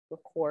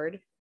record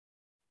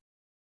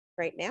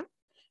right now.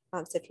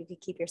 So if you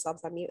could keep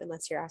yourselves on mute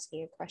unless you're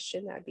asking a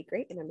question, that would be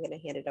great. And I'm going to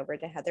hand it over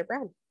to Heather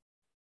Brown.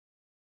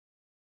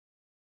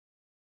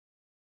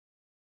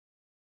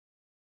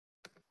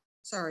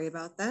 Sorry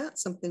about that.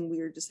 Something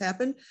weird just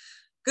happened.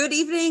 Good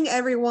evening,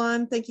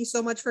 everyone. Thank you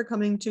so much for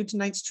coming to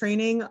tonight's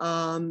training,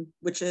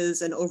 which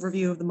is an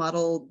overview of the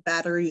Model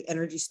Battery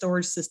Energy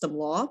Storage System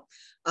Law.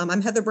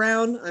 I'm Heather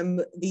Brown. I'm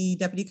the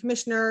Deputy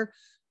Commissioner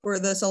for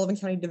the Sullivan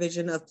County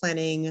Division of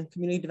Planning,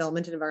 Community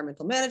Development, and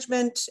Environmental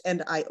Management,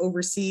 and I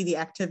oversee the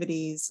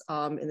activities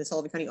in the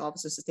Sullivan County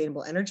Office of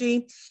Sustainable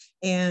Energy.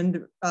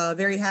 And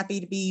very happy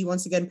to be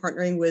once again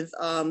partnering with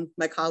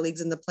my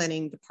colleagues in the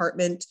Planning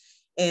Department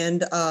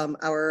and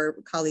our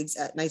colleagues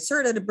at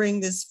NYSERDA to bring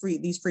these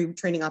free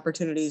training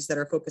opportunities that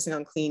are focusing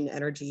on clean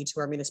energy to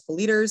our municipal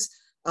leaders.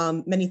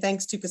 Many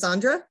thanks to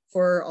Cassandra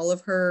for all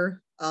of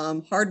her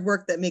hard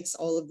work that makes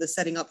all of the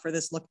setting up for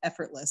this look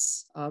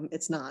effortless.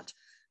 It's not,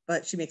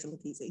 but she makes it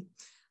look easy.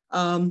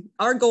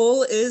 Our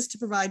goal is to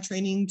provide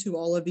training to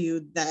all of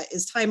you that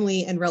is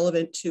timely and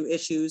relevant to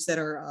issues that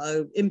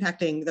are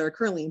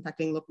currently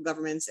impacting local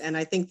governments. And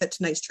I think that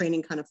tonight's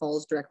training kind of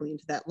falls directly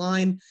into that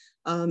line.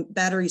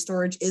 Battery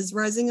storage is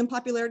rising in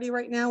popularity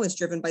right now. It's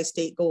driven by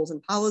state goals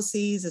and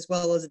policies, as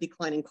well as a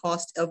declining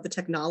cost of the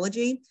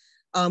technology.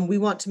 We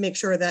want to make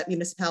sure that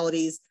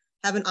municipalities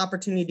have an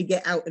opportunity to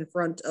get out in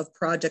front of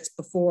projects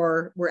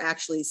before we're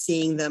actually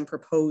seeing them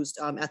proposed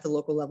at the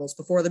local levels,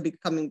 before they're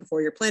coming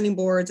before your planning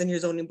boards and your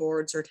zoning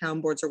boards or town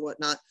boards or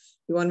whatnot.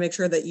 We want to make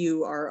sure that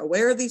you are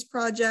aware of these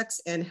projects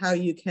and how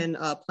you can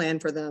plan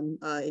for them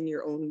in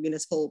your own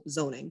municipal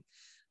zoning.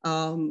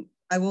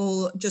 I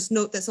will just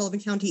note that Sullivan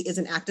County is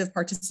an active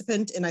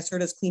participant in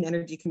NYSERDA's Clean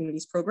Energy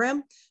Communities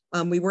program.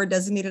 We were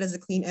designated as a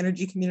clean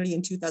energy community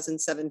in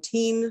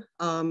 2017.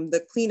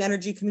 The Clean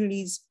Energy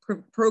Communities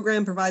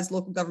program provides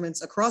local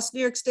governments across New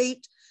York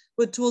State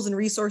with tools and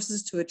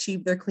resources to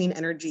achieve their clean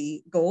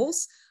energy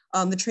goals.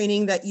 The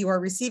training that you are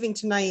receiving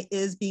tonight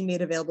is being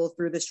made available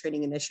through this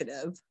training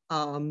initiative.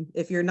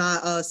 If you're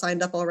not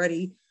signed up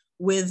already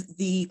with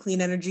the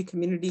Clean Energy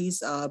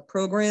Communities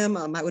program,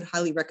 I would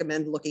highly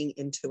recommend looking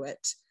into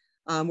it.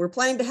 We're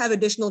planning to have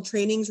additional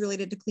trainings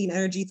related to clean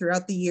energy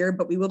throughout the year,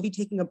 but we will be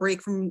taking a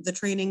break from the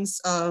trainings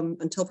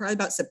until probably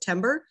about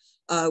September.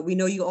 We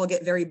know you all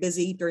get very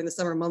busy during the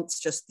summer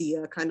months, just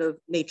the kind of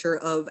nature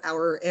of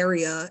our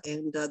area,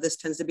 and this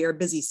tends to be our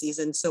busy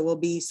season. So we'll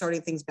be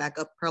starting things back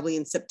up probably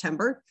in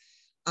September.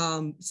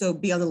 So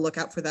be on the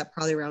lookout for that.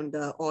 Probably around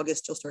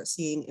August, you'll start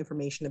seeing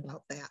information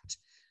about that.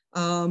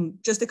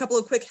 Just a couple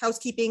of quick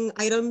housekeeping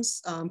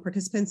items.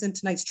 Participants in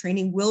tonight's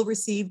training will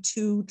receive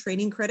 2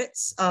 training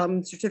credits.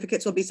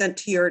 Certificates will be sent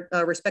to your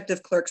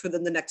respective clerks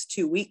within the next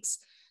 2 weeks.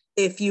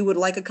 If you would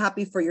like a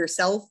copy for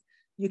yourself,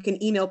 you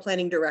can email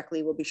planning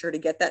directly. We'll be sure to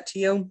get that to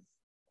you.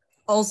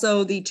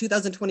 Also, the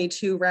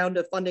 2022 round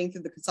of funding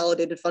through the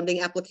consolidated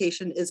funding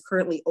application is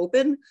currently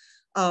open.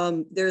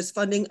 There's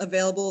funding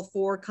available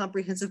for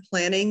comprehensive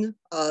planning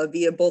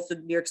via both the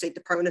New York State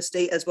Department of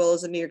State as well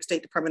as the New York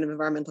State Department of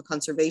Environmental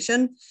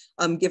Conservation.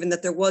 Given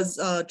that there was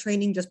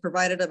training just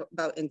provided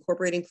about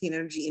incorporating clean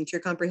energy into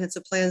your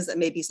comprehensive plans, that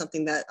may be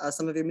something that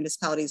some of your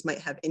municipalities might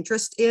have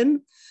interest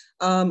in.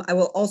 I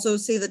will also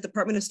say that the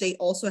Department of State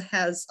also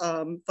has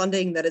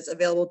funding that is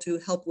available to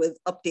help with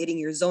updating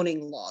your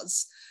zoning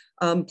laws.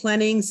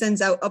 Planning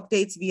sends out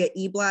updates via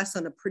e-blast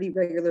on a pretty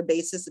regular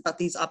basis about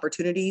these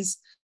opportunities.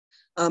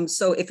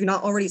 So if you're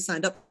not already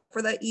signed up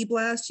for that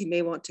e-blast, you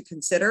may want to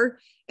consider.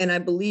 And I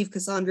believe,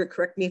 Cassandra,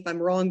 correct me if I'm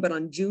wrong, but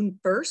on June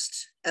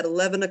 1st at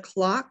 11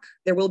 o'clock,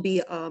 there will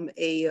be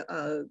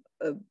a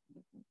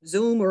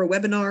Zoom or a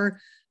webinar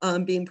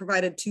being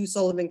provided to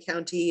Sullivan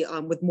County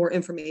with more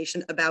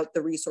information about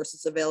the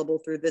resources available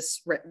through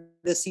this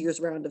year's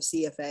round of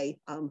CFA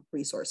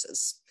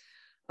resources.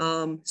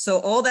 So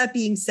all that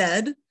being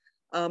said,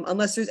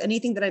 unless there's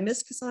anything that I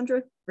missed,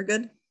 Cassandra, we're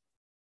good?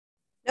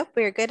 Nope,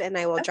 we're good. And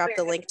I will drop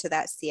the link to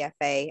that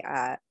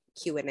CFA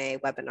Q&A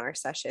webinar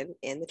session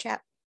in the chat.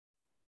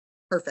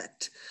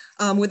 Perfect.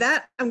 With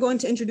that, I'm going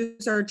to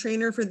introduce our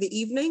trainer for the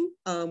evening.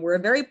 We're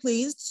very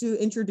pleased to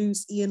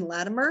introduce Ian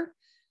Latimer.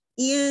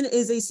 Ian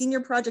is a senior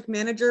project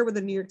manager with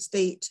the New York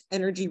State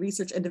Energy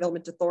Research and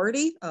Development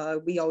Authority.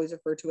 We always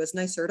refer to as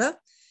NYSERDA.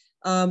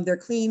 Their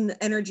clean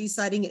energy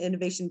siting and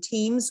innovation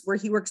teams, where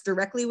he works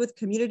directly with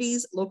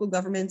communities, local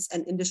governments,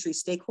 and industry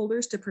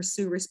stakeholders to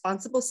pursue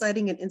responsible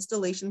siting and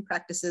installation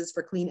practices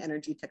for clean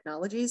energy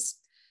technologies.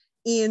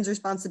 Ian's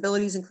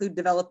responsibilities include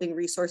developing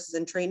resources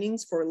and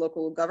trainings for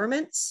local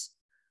governments.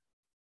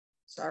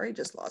 Sorry,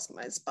 just lost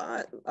my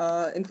spot.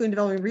 Including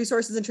developing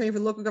resources and training for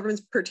local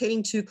governments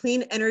pertaining to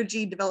clean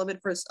energy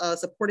development for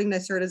supporting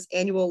NYSERDA's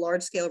annual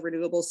large-scale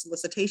renewable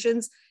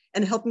solicitations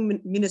and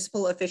helping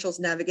municipal officials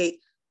navigate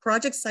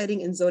project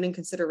siting and zoning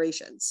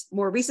considerations.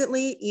 More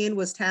recently, Ian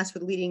was tasked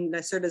with leading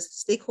NYSERDA's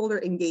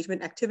stakeholder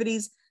engagement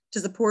activities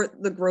to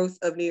support the growth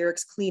of New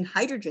York's clean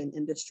hydrogen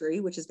industry,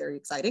 which is very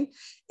exciting,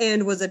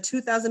 and was a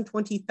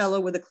 2020 fellow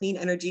with the Clean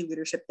Energy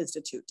Leadership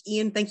Institute.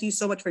 Ian, thank you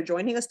so much for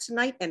joining us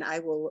tonight, and I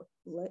will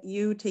let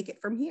you take it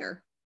from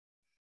here.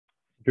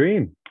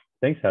 Dream.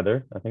 Thanks,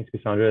 Heather. Thanks,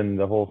 Cassandra, and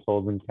the whole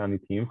Sullivan County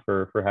team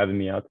for having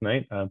me out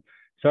tonight.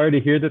 Sorry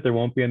to hear that there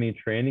won't be any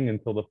training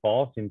until the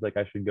fall. Seems like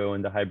I should go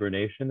into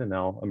hibernation and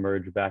I'll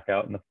emerge back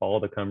out in the fall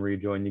to come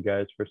rejoin you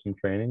guys for some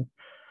training.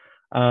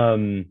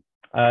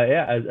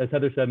 Yeah, as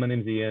Heather said, my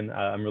name's Ian.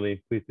 I'm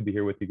really pleased to be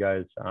here with you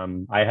guys.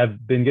 I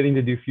have been getting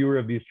to do fewer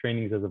of these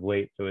trainings as of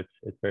late, so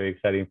it's very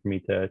exciting for me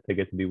to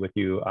get to be with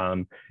you.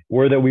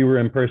 Were that we were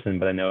in person,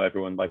 but I know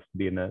everyone likes to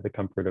be in the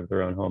comfort of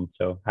their own home,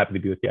 so happy to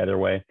be with you either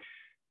way.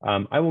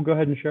 I will go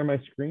ahead and share my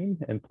screen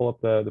and pull up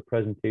the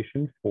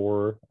presentation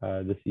for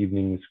this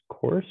evening's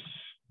course.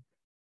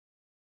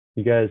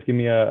 You guys give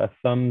me a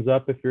thumbs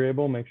up if you're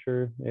able, make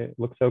sure it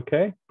looks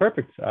okay.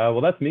 Perfect. Well,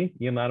 that's me,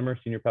 Ian Latimer,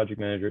 Senior Project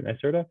Manager at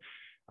NYSERDA.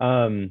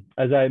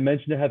 As I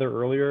mentioned to Heather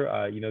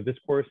earlier, this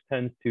course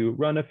tends to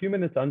run a few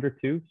minutes under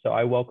 2, so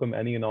I welcome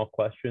any and all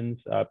questions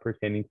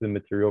pertaining to the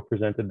material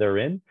presented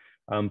therein.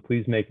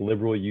 Please make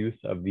liberal use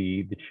of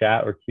the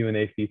chat or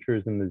Q&A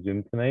features in the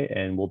Zoom tonight,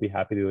 and we'll be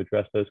happy to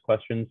address those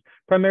questions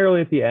primarily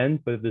at the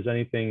end. But if there's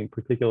anything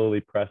particularly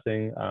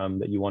pressing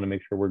that you want to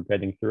make sure we're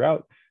getting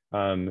throughout,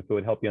 if it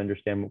would help you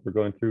understand what we're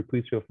going through,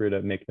 please feel free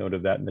to make note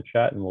of that in the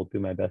chat, and we'll do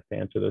my best to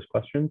answer those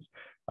questions.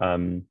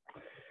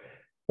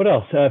 What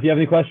else? If you have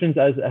any questions,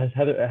 as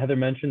Heather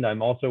mentioned,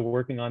 I'm also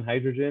working on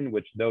hydrogen,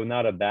 which, though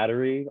not a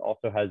battery,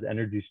 also has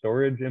energy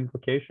storage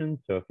implications.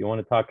 So if you want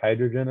to talk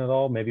hydrogen at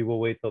all, maybe we'll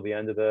wait till the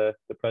end of the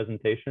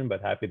presentation,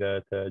 but happy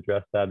to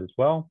address that as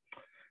well.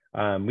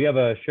 We have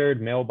a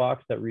shared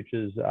mailbox that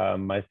reaches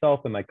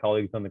myself and my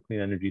colleagues on the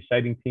Clean Energy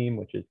Siting team,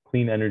 which is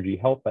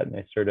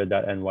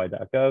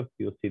cleanenergyhelp@nyserda.ny.gov.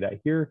 You'll see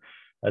that here,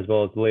 as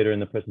well as later in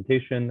the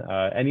presentation.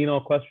 Any and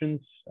all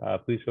questions,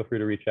 please feel free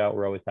to reach out.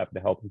 We're always happy to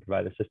help and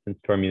provide assistance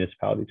to our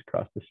municipalities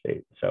across the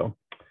state. So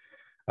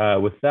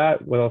with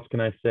that, what else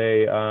can I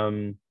say?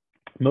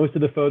 Most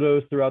of the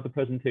photos throughout the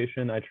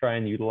presentation, I try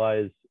and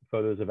utilize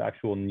photos of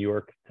actual New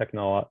York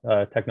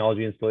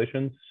technology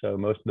installations. So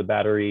most of the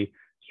battery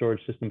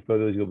storage system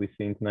photos you'll be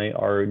seeing tonight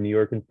are New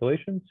York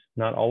installations,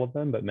 not all of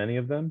them, but many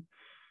of them.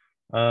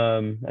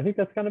 I think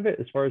that's kind of it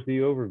as far as the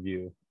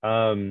overview.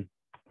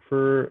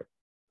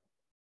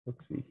 Let's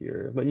see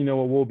here, let you know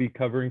what we'll be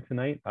covering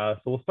tonight.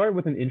 So we'll start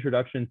with an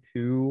introduction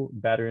to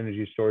battery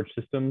energy storage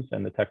systems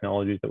and the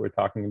technologies that we're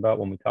talking about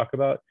when we talk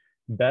about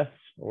BESS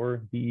or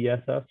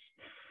BESS.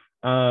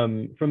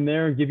 From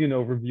there, give you an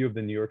overview of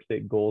the New York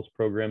State goals,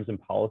 programs,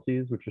 and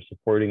policies which are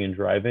supporting and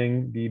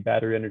driving the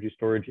battery energy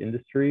storage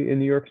industry in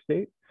New York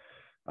State.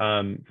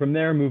 From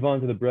there, move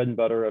on to the bread and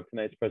butter of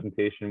tonight's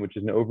presentation, which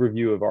is an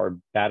overview of our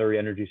battery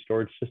energy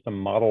storage system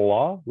model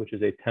law, which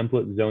is a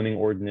template zoning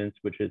ordinance,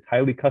 which is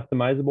highly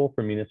customizable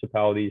for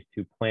municipalities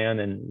to plan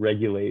and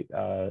regulate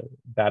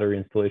battery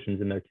installations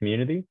in their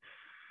community.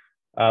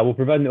 We'll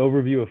provide an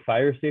overview of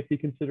fire safety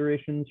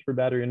considerations for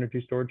battery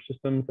energy storage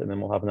systems, and then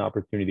we'll have an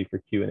opportunity for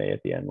Q&A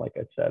at the end, like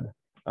I said.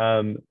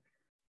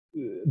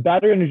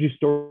 Battery energy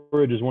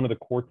storage is one of the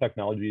core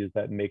technologies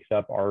that makes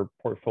up our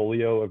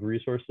portfolio of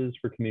resources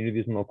for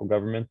communities and local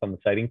governments on the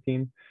siting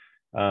team.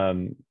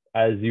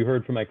 As you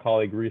heard from my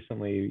colleague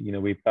recently,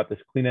 we've got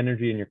this Clean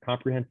Energy in Your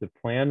Comprehensive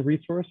Plan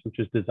resource, which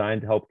is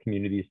designed to help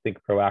communities think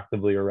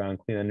proactively around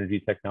clean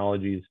energy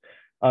technologies.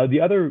 The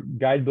other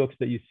guidebooks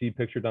that you see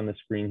pictured on the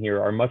screen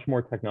here are much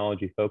more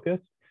technology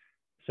focused.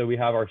 So we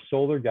have our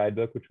solar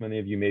guidebook, which many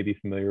of you may be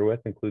familiar with,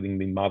 including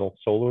the Model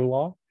Solar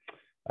Law.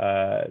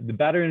 The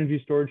battery energy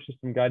storage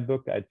system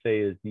guidebook, I'd say,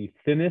 is the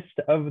thinnest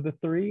of the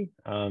 3,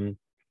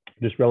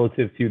 just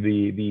relative to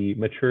the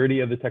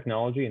maturity of the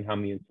technology and how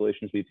many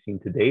installations we've seen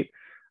to date.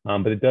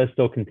 But it does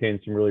still contain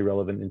some really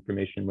relevant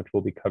information, which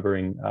we'll be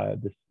covering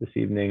this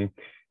evening.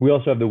 We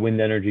also have the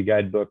wind energy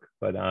guidebook,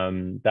 but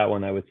that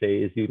one I would say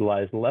is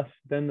utilized less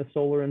than the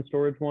solar and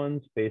storage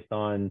ones based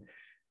on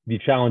the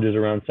challenges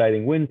around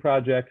siting wind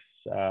projects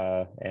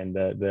and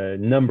the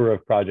number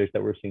of projects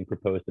that we're seeing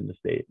proposed in the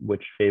state,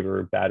 which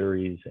favor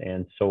batteries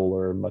and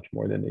solar much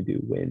more than they do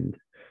wind,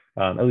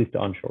 at least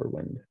onshore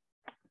wind.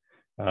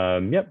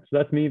 Yep, so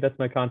that's me, that's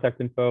my contact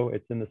info.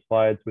 It's in the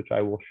slides, which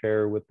I will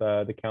share with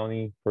the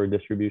county for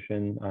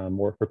distribution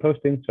or for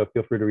posting. So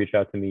feel free to reach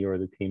out to me or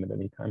the team at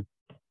any time.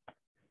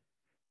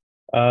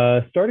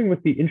 Starting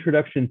with the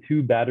introduction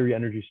to battery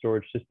energy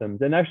storage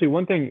systems. And actually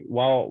one thing,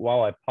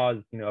 while I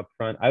pause, up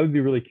front, I would be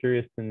really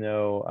curious to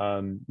know,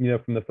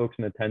 from the folks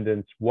in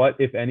attendance, what,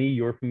 if any,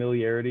 your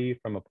familiarity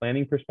from a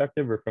planning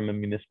perspective or from a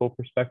municipal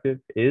perspective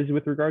is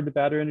with regard to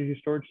battery energy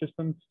storage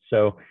systems.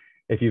 So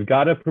if you've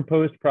got a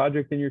proposed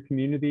project in your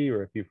community,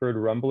 or if you've heard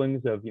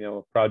rumblings of,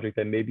 a project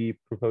that may be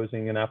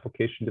proposing an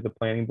application to the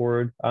planning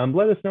board,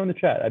 let us know in the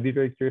chat. I'd be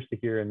very curious to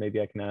hear, and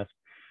maybe I can ask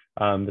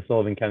the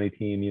Sullivan County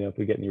team, if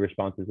we get any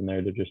responses in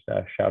there, to just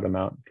shout them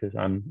out, because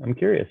I'm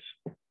curious.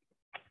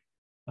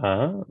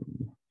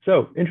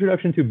 So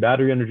introduction to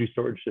battery energy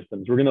storage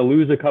systems. We're going to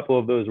lose a couple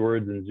of those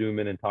words and zoom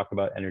in and talk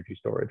about energy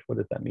storage. What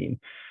does that mean?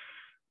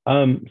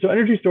 So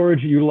energy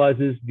storage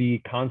utilizes the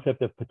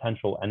concept of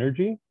potential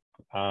energy.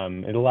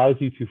 It allows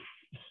you to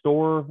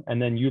store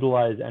and then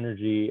utilize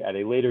energy at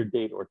a later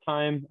date or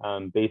time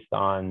based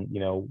on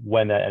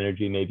when that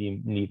energy may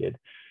be needed.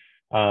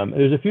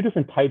 There's a few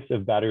different types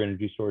of battery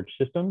energy storage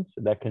systems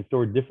that can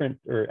store different,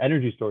 or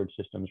energy storage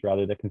systems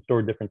rather, that can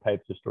store different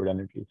types of stored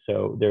energy.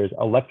 So there's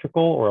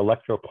electrical or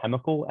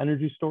electrochemical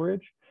energy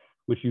storage,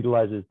 which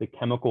utilizes the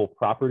chemical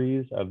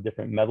properties of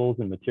different metals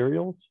and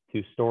materials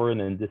to store and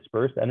then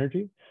disperse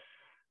energy.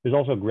 There's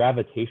also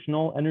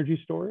gravitational energy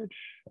storage,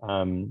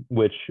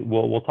 which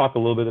we'll talk a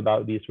little bit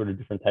about these sort of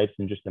different types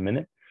in just a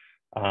minute.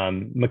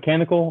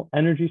 Mechanical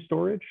energy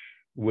storage,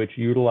 which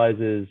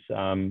utilizes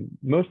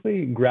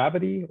mostly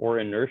gravity or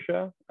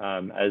inertia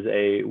as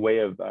a way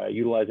of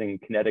utilizing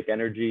kinetic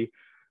energy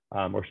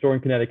or storing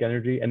kinetic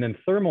energy. And then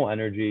thermal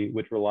energy,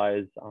 which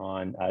relies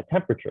on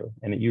temperature,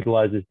 and it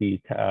utilizes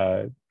the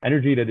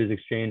energy that is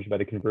exchanged by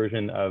the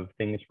conversion of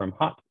things from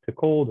hot to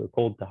cold or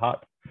cold to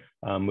hot,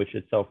 which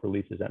itself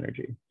releases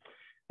energy.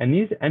 And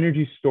these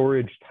energy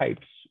storage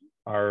types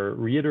are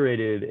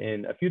reiterated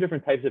in a few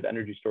different types of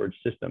energy storage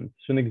systems.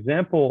 So an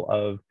example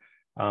of,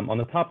 on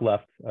the top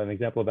left, an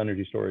example of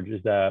energy storage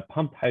is the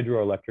pumped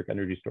hydroelectric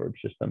energy storage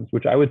systems,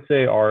 which I would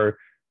say are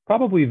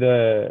probably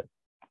in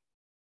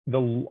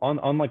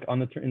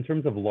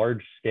terms of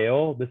large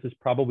scale, this is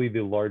probably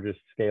the largest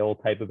scale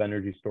type of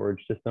energy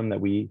storage system that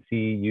we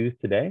see used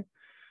today.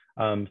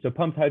 So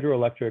pumped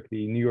hydroelectric,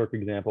 the New York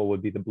example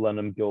would be the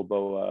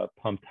Blenheim-Gilboa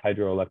pumped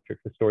hydroelectric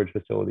storage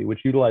facility,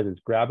 which utilizes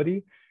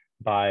gravity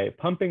by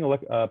pumping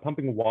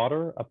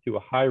water up to a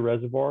high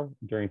reservoir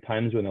during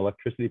times when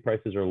electricity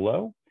prices are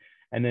low,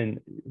 and then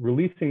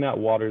releasing that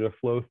water to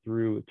flow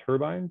through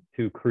turbines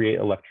to create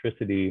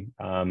electricity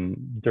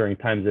during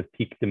times of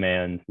peak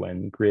demand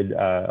when grid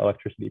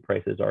electricity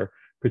prices are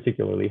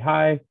particularly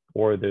high,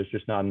 or there's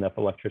just not enough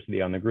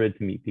electricity on the grid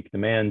to meet peak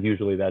demand.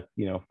 Usually that's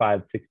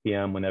 5, 6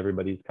 p.m. when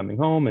everybody's coming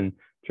home and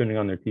turning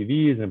on their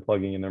TVs and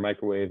plugging in their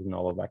microwaves and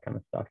all of that kind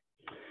of stuff.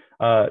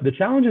 The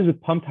challenges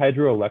with pumped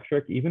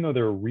hydroelectric, even though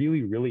they're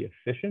really, really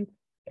efficient,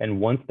 and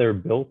once they're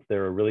built,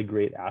 they're a really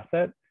great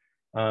asset,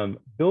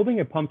 building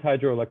a pumped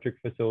hydroelectric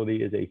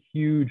facility is a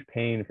huge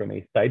pain from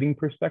a siting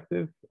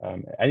perspective.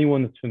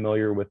 Anyone that's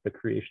familiar with the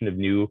creation of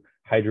new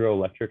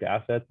hydroelectric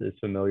assets is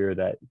familiar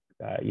that,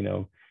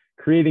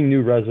 creating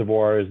new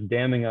reservoirs,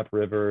 damming up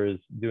rivers,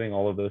 doing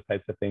all of those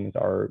types of things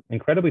are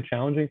incredibly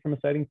challenging from a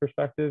siting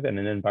perspective and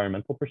an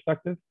environmental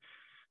perspective.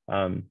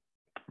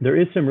 There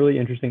is some really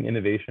interesting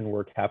innovation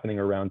work happening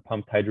around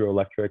pumped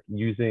hydroelectric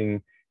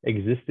using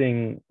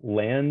existing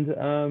land,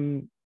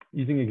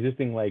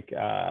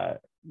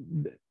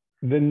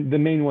 the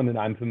main one that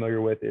I'm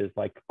familiar with is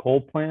like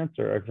coal plants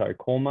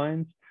coal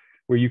mines,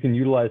 where you can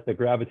utilize the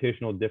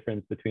gravitational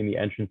difference between the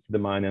entrance to the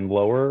mine and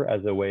lower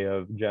as a way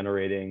of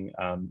generating,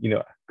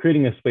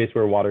 creating a space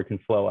where water can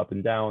flow up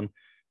and down,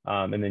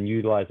 and then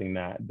utilizing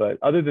that. But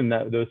other than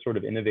that, those sort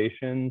of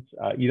innovations,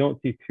 you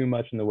don't see too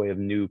much in the way of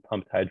new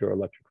pumped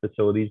hydroelectric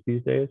facilities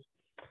these days.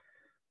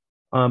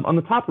 On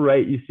the top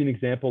right, you see an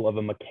example of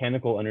a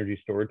mechanical energy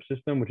storage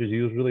system, which is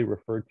usually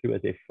referred to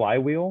as a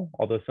flywheel,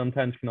 although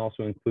sometimes can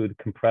also include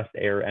compressed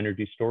air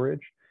energy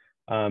storage.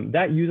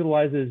 That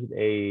utilizes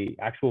a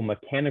actual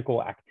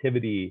mechanical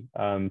activity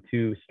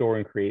to store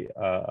and create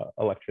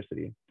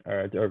electricity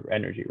or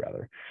energy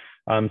rather.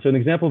 So an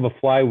example of a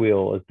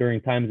flywheel is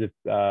during times of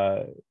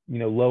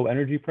low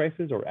energy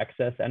prices or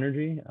excess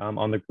energy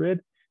on the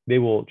grid, they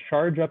will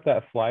charge up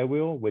that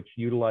flywheel, which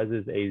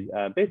utilizes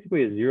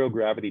basically a zero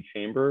gravity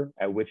chamber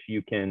at which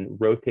you can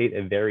rotate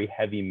a very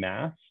heavy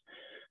mass,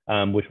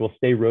 which will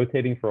stay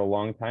rotating for a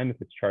long time if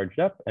it's charged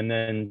up. And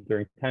then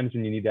during times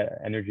when you need that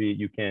energy,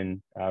 you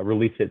can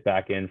release it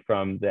back in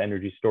from the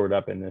energy stored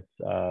up in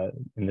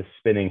this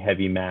spinning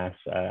heavy mass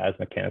as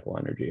mechanical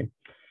energy.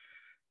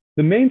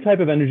 The main type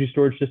of energy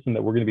storage system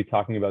that we're going to be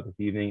talking about this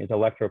evening is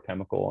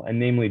electrochemical, and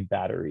namely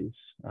batteries.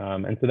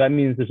 And so that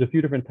means there's a few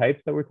different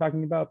types that we're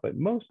talking about, but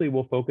mostly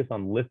we'll focus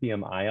on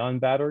lithium-ion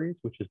batteries,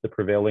 which is the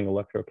prevailing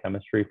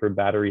electrochemistry for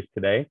batteries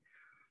today.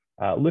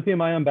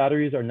 Lithium-ion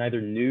batteries are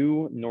neither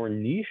new nor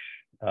niche.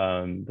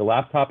 The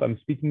laptop I'm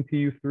speaking to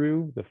you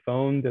through, the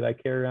phone that I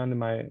carry around in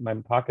my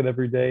pocket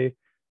every day,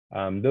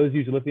 those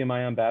use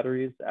lithium-ion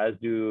batteries, as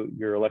do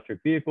your electric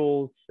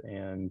vehicles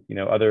and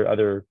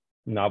other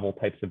novel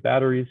types of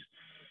batteries.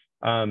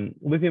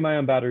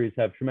 Lithium-ion batteries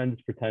have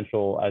tremendous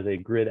potential as a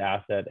grid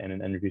asset and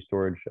an energy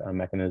storage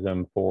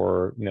mechanism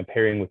for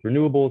pairing with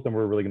renewables, and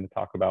we're really going to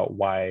talk about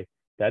why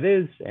that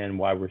is and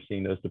why we're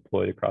seeing those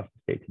deployed across the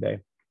state today.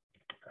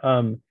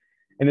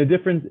 In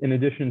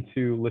addition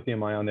to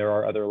lithium-ion, there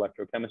are other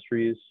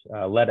electrochemistries.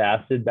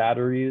 Lead-acid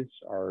batteries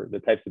are the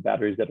types of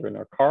batteries that are in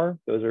our car.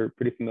 Those are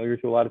pretty familiar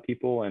to a lot of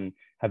people and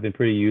have been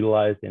pretty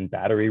utilized in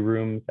battery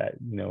rooms at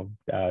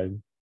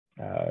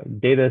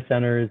data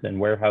centers and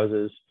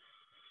warehouses.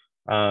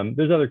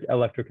 There's other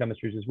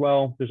electrochemistries as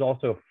well. There's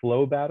also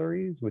flow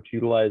batteries, which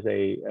utilize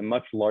a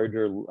much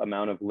larger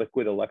amount of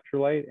liquid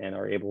electrolyte and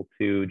are able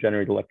to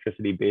generate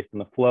electricity based on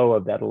the flow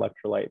of that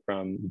electrolyte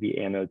from the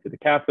anode to the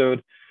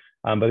cathode.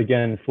 But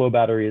again, flow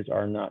batteries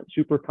are not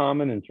super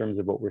common in terms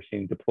of what we're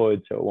seeing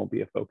deployed, so it won't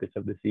be a focus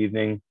of this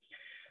evening.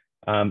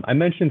 I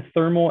mentioned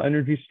thermal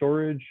energy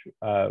storage,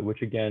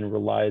 which again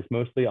relies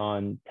mostly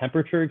on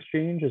temperature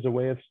exchange as a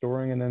way of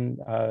storing and then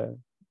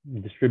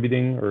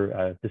distributing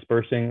or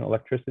dispersing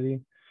electricity.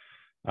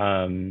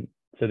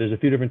 So there's a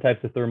few different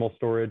types of thermal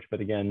storage,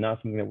 but again, not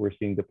something that we're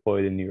seeing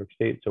deployed in New York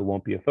State, so it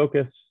won't be a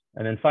focus.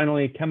 And then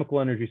finally,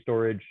 chemical energy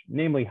storage,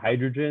 namely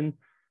hydrogen,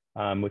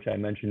 which I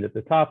mentioned at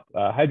the top.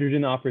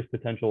 Hydrogen offers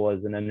potential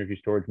as an energy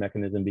storage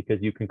mechanism because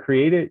you can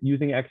create it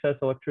using excess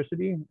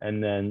electricity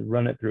and then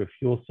run it through a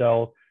fuel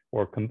cell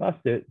or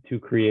combust it to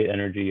create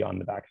energy on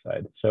the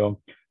backside. So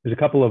there's a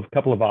couple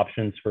of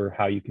options for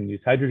how you can use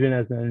hydrogen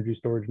as an energy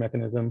storage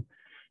mechanism.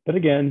 But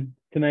again,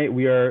 tonight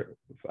we are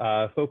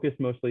focused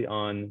mostly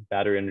on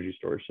battery energy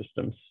storage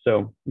systems.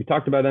 So we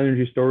talked about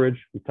energy storage.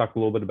 We talked a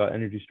little bit about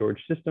energy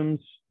storage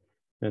systems.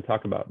 I'm going to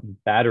talk about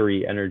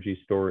battery energy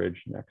storage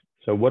next.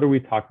 So what are we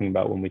talking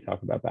about when we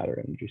talk about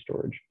battery energy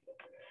storage?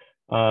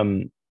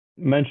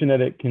 Mention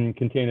that it can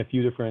contain a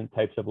few different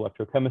types of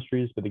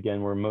electrochemistries, but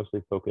again, we're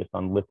mostly focused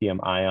on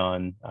lithium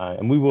ion,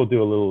 and we will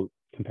do a little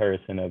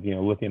comparison of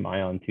lithium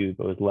ion to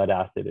those lead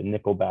acid and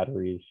nickel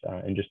batteries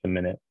in just a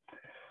minute.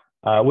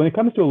 When it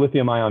comes to a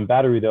lithium ion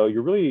battery, though,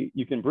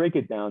 you can break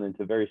it down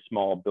into very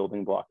small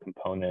building block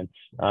components.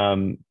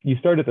 You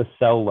start at the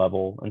cell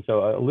level. And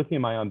so a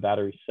lithium ion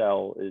battery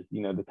cell is,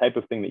 the type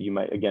of thing that you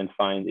might, again,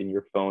 find in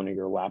your phone or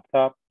your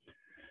laptop.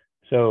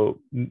 So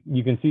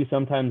you can see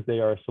sometimes they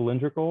are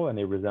cylindrical and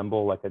they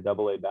resemble like a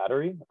AA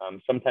battery.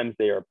 Sometimes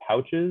they are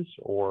pouches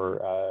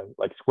or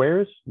like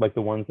squares, like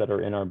the ones that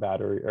are in our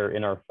battery or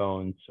in our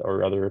phones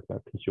or other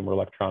consumer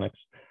electronics.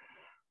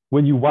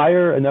 When you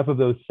wire enough of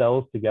those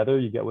cells together,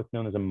 you get what's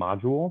known as a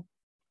module,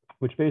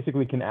 which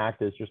basically can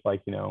act as just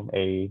like,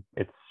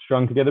 it's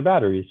strung together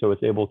batteries. So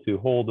it's able to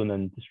hold and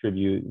then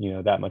distribute,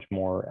 that much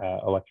more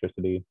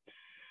electricity.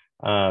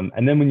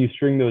 And then when you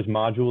string those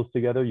modules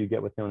together, you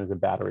get what's known as a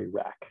battery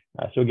rack.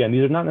 So again,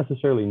 these are not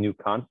necessarily new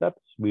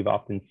concepts. We've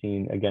often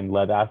seen, again,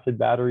 lead acid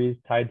batteries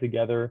tied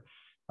together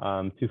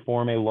to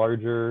form a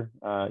larger,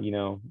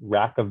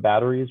 rack of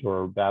batteries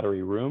or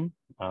battery room.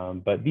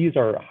 But these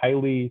are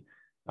highly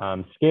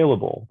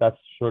scalable. That's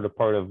sort of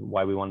part of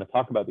why we want to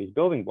talk about these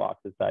building blocks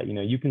is that,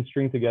 you can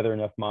string together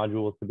enough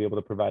modules to be able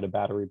to provide a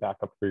battery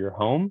backup for your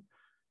home.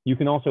 You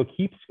can also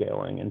keep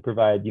scaling and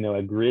provide,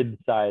 a grid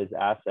size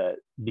asset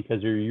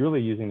because you're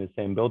really using the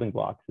same building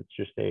blocks. It's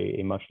just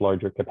a much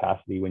larger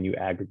capacity when you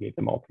aggregate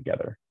them all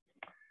together.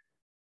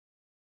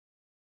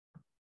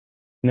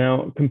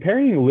 Now,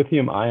 comparing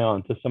lithium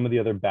ion to some of the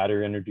other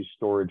battery energy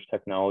storage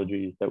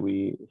technologies that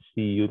we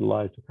see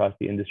utilized across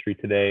the industry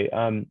today,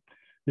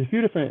 there's a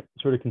few different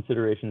sort of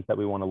considerations that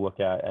we want to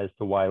look at as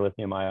to why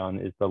lithium ion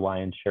is the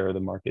lion's share of the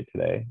market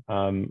today.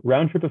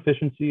 Round trip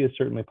efficiency is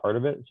certainly part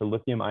of it. So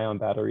lithium ion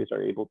batteries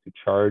are able to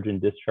charge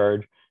and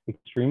discharge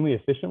extremely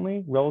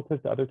efficiently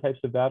relative to other types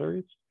of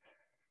batteries.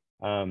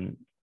 When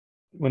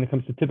it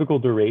comes to typical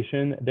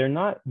duration, they're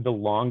not the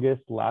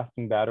longest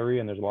lasting battery,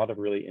 and there's a lot of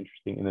really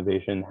interesting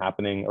innovation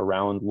happening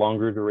around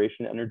longer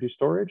duration energy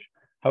storage.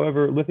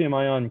 However, lithium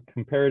ion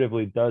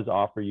comparatively does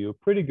offer you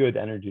pretty good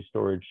energy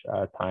storage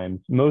times.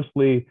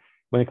 Mostly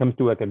when it comes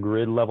to like a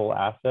grid level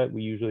asset,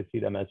 we usually see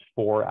them as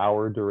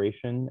 4-hour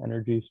duration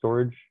energy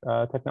storage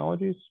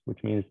technologies, which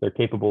means they're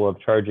capable of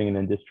charging and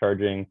then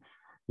discharging,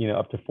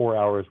 up to 4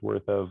 hours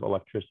worth of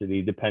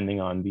electricity, depending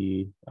on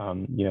the,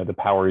 the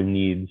power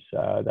needs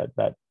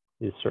that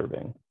is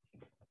serving,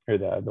 or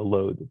the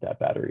load that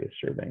battery is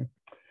serving.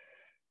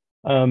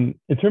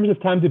 In terms of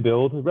time to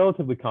build,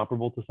 relatively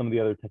comparable to some of the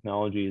other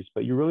technologies,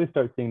 but you really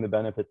start seeing the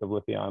benefits of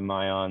lithium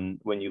ion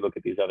when you look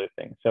at these other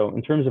things. So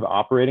in terms of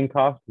operating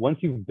costs, once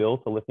you've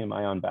built a lithium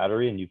ion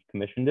battery and you've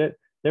commissioned it,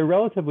 they're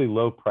relatively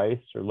low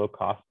price or low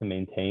cost to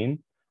maintain.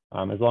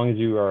 As long as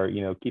you are,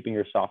 keeping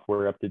your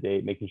software up to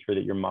date, making sure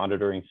that you're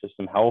monitoring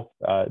system health,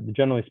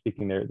 generally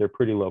speaking, they're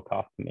pretty low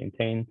cost to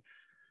maintain.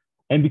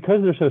 And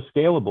because they're so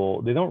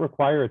scalable, they don't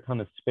require a ton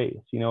of space.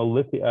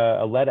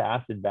 A lead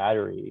acid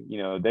battery,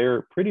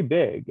 they're pretty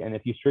big. And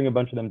if you string a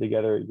bunch of them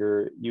together,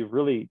 you've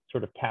really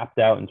sort of capped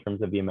out in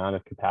terms of the amount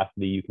of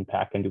capacity you can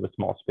pack into a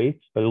small space.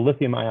 But a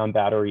lithium ion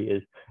battery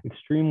is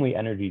extremely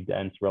energy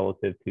dense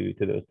relative to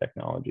those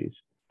technologies.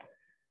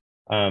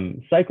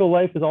 Cycle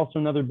life is also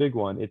another big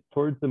one. It's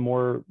towards the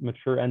more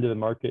mature end of the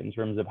market in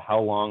terms of how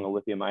long a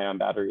lithium ion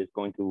battery is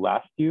going to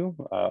last you.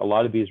 A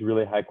lot of these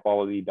really high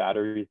quality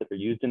batteries that are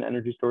used in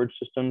energy storage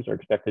systems are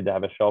expected to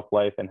have a shelf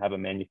life and have a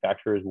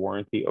manufacturer's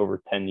warranty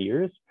over 10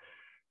 years.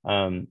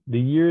 The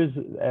years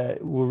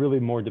will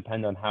really more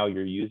depend on how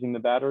you're using the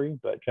battery,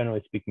 but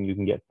generally speaking, you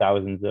can get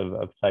thousands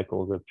of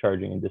cycles of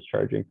charging and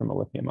discharging from a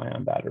lithium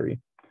ion battery.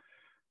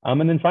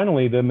 And then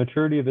finally, the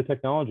maturity of the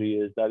technology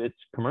is that it's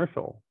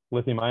commercial.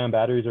 Lithium ion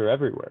batteries are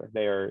everywhere.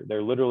 They're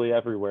literally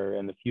everywhere.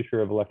 And the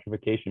future of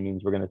electrification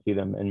means we're going to see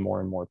them in more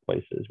and more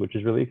places, which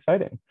is really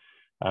exciting.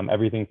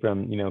 Everything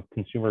from,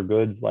 consumer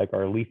goods like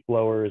our leaf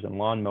blowers and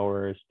lawn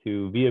mowers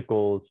to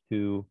vehicles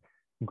to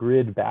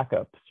grid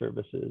backup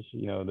services.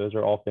 Those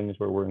are all things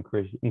where we're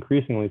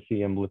increasingly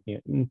seeing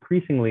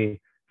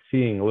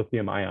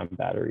lithium ion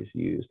batteries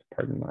used.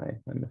 Pardon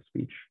my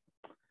misspeech.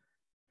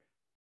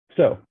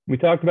 So we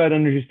talked about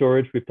energy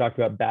storage. We've talked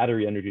about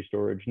battery energy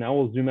storage. Now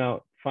we'll zoom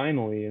out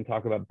finally and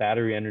talk about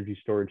battery energy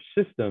storage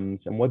systems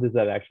and what does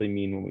that actually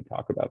mean when we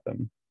talk about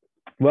them.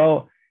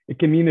 Well, it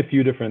can mean a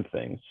few different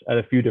things at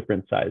a few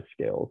different size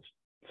scales.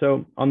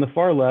 So on the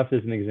far left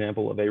is an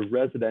example of a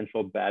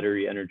residential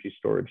battery energy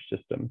storage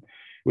system,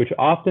 which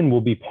often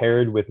will be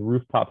paired with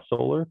rooftop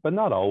solar, but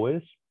not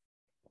always.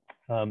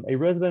 A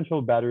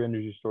residential battery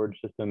energy storage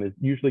system is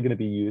usually going to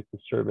be used to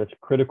service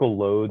critical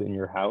load in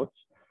your house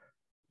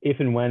if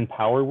and when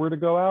power were to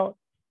go out,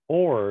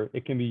 or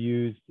it can be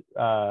used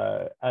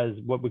as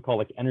what we call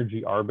like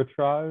energy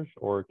arbitrage,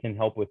 or can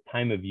help with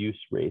time of use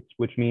rates,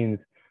 which means,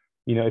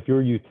 you know, if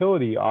your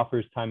utility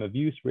offers time of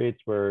use rates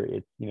where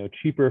it's, you know,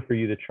 cheaper for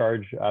you to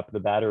charge up the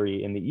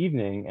battery in the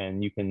evening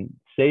and you can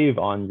save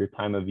on your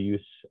time of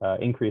use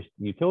increased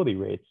utility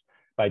rates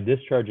by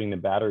discharging the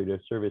battery to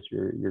service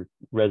your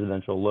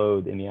residential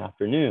load in the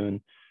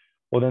afternoon,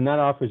 well, then that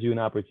offers you an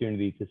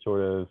opportunity to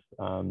sort of,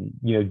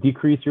 you know,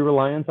 decrease your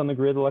reliance on the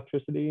grid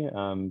electricity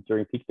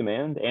during peak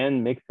demand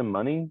and make some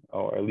money,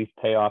 or at least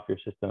pay off your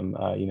system,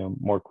 you know,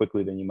 more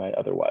quickly than you might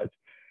otherwise.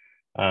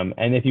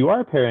 And if you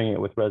are pairing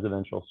it with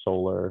residential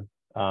solar,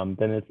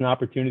 then it's an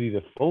opportunity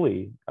to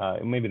fully,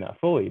 maybe not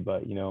fully,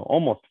 but, you know,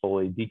 almost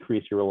fully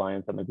decrease your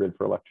reliance on the grid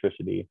for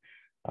electricity,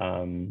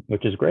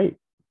 which is great.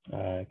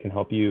 Can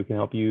help you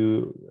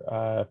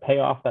pay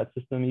off that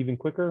system even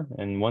quicker.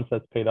 And once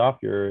that's paid off,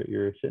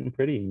 you're sitting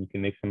pretty and you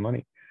can make some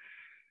money.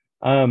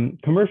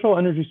 Commercial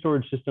energy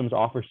storage systems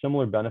offer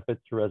similar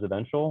benefits to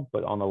residential,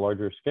 but on a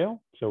larger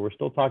scale. So we're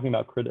still talking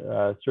about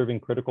serving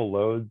critical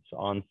loads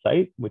on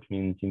site, which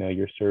means, you know,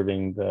 you're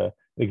serving the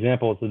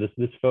example. So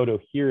this photo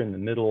here in the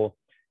middle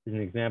is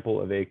an example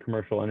of a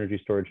commercial energy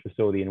storage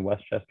facility in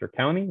Westchester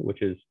County,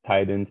 which is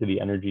tied into the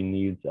energy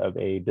needs of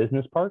a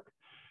business park.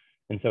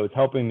 And so it's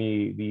helping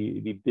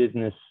the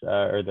business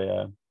or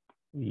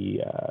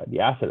the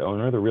asset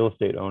owner, the real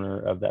estate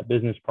owner of that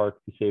business park,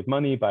 to save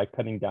money by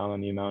cutting down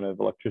on the amount of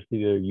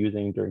electricity they're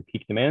using during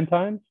peak demand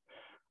times,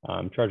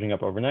 charging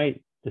up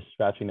overnight,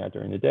 dispatching that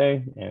during the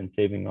day, and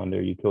saving on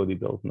their utility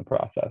bills in the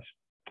process.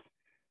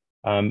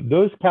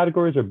 Those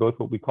categories are both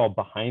what we call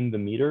behind the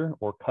meter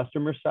or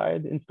customer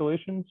side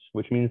installations,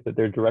 which means that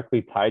they're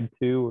directly tied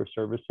to or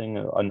servicing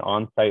an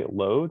on-site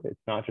load. It's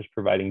not just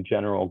providing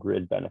general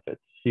grid benefits.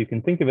 So you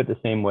can think of it the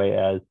same way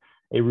as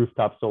a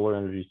rooftop solar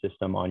energy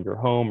system on your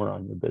home or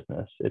on your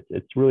business.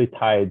 It's really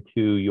tied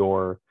to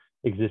your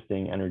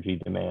existing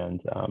energy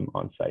demand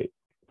on site.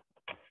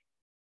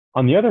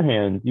 On the other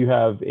hand, you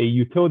have a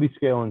utility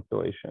scale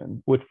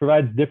installation, which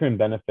provides different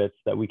benefits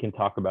that we can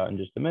talk about in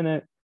just a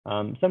minute.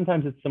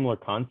 Sometimes it's similar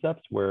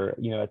concepts where,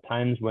 you know, at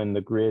times when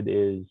the grid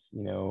is,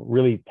 you know,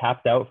 really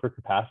tapped out for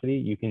capacity,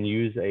 you can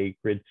use a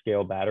grid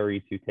scale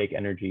battery to take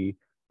energy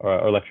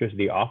or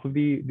electricity off of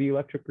the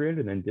electric grid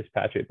and then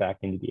dispatch it back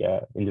into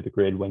the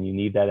grid when you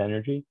need that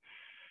energy.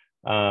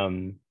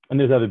 And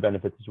there's other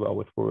benefits as well,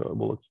 which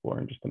we'll explore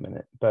in just a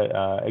minute. But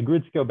a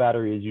grid scale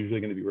battery is usually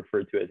going to be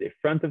referred to as a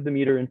front of the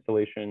meter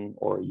installation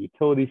or a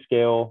utility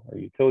scale or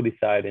utility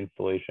side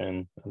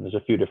installation. And there's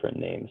a few different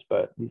names,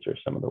 but these are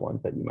some of the ones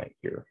that you might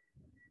hear.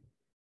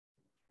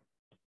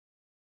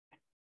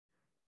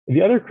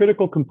 The other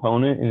critical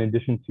component, in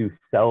addition to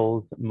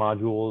cells,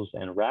 modules,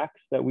 and racks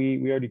that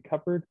we already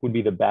covered, would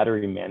be the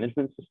battery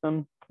management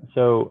system.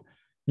 So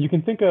you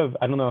can think of,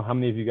 I don't know how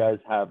many of you guys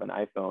have an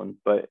iPhone,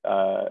 but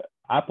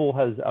Apple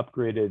has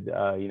upgraded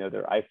you know,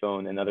 their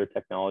iPhone and other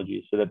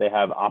technologies so that they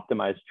have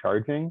optimized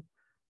charging,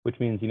 which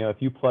means, you know, if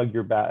you plug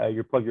your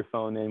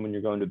phone in when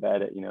you're going to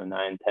bed at, you know,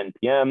 9, 10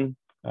 p.m.,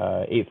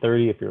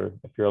 8:30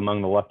 if you're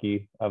among the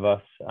lucky of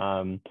us.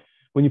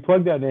 When you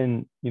plug that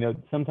in, you know,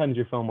 sometimes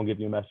your phone will give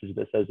you a message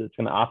that says it's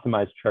going to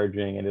optimize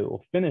charging and it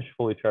will finish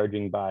fully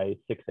charging by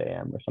 6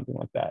 a.m. or something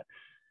like that.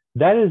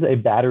 That is a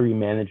battery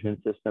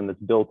management system that's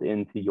built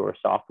into your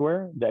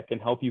software that can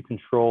help you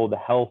control the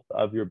health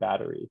of your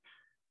battery.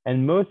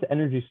 And most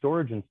energy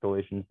storage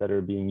installations that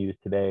are being used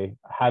today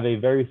have a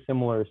very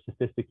similar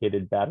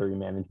sophisticated battery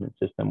management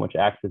system, which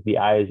acts as the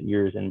eyes,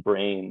 ears, and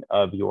brain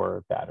of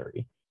your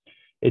battery.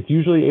 It's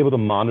usually able to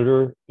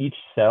monitor each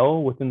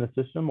cell within the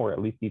system, or at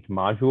least each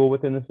module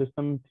within the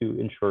system, to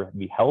ensure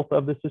the health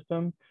of the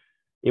system.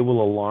 It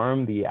will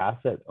alarm the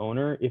asset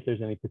owner if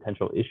there's any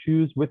potential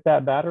issues with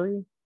that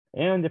battery.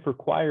 And if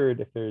required,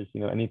 if there's,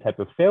 you know, any type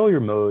of failure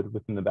mode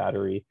within the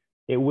battery,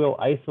 it will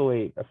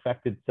isolate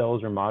affected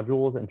cells or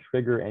modules and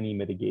trigger any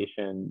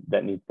mitigation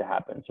that needs to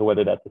happen. So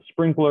whether that's a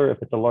sprinkler, if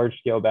it's a large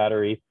scale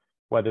battery,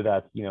 whether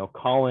that's, you know,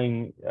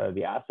 calling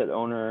the asset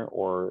owner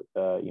or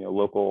you know,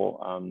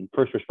 local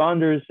first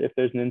responders if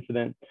there's an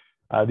incident.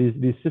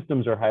 These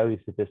systems are highly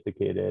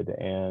sophisticated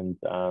and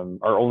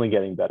are only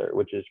getting better,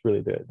 which is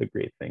really the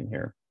great thing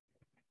here.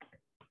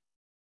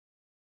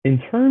 In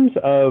terms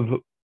of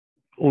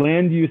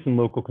land use and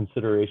local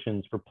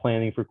considerations for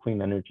planning for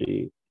clean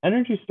energy,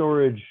 energy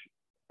storage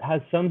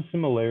has some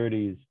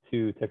similarities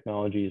to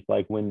technologies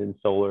like wind and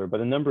solar, but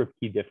a number of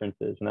key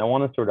differences. And I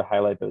want to sort of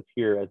highlight those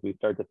here as we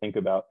start to think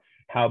about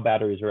how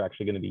batteries are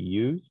actually going to be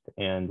used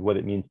and what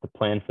it means to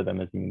plan for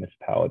them as a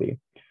municipality.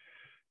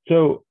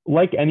 So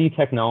like any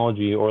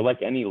technology or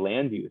like any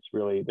land use,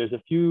 really, there's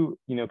a few,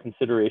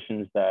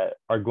 considerations that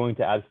are going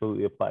to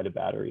absolutely apply to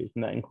batteries.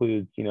 And that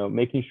includes,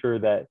 making sure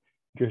that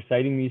you're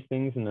citing these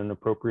things in an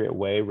appropriate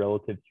way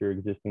relative to your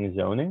existing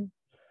zoning.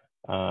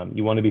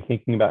 You want to be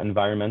thinking about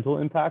environmental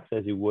impacts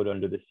as you would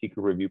under the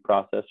secret review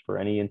process for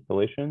any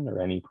installation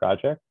or any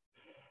project.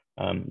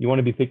 You want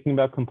to be thinking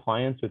about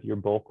compliance with your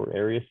bulk or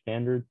area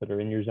standards that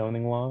are in your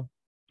zoning law.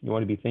 You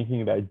want to be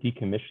thinking about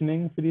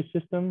decommissioning for these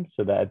systems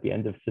so that at the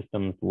end of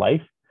system's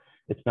life,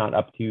 it's not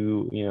up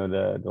to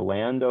the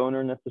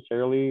landowner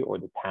necessarily or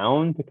the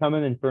town to come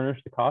in and furnish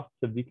the costs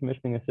of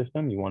decommissioning a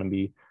system. You want to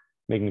be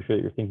making sure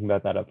that you're thinking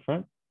about that up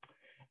front.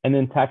 And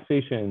then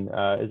taxation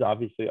is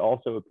obviously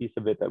also a piece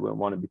of it that we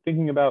want to be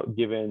thinking about,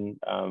 given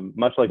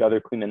much like other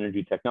clean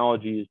energy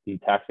technologies, the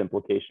tax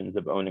implications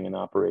of owning and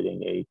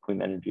operating a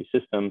clean energy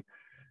system,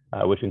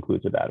 which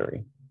includes a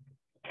battery.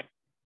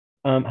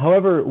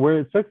 However, where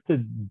it starts to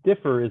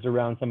differ is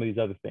around some of these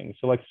other things.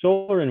 So like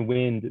solar and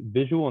wind,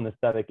 visual and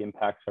aesthetic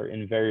impacts are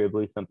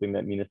invariably something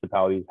that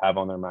municipalities have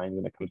on their mind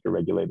when it comes to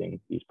regulating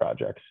these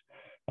projects.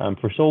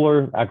 For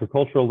solar,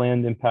 agricultural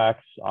land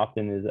impacts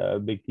often is a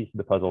big piece of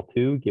the puzzle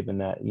too, given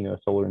that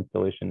solar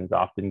installation is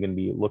often going to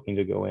be looking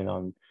to go in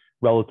on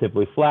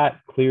relatively flat,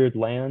 cleared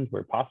land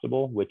where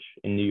possible, which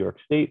in New York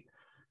State,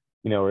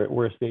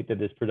 we're a state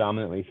that is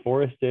predominantly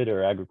forested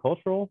or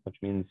agricultural, which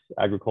means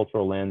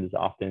agricultural land is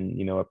often,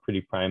 a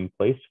pretty prime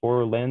place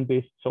for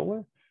land-based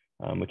solar,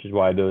 which is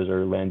why those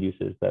are land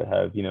uses that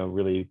have,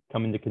 really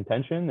come into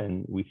contention.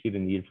 And we see the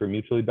need for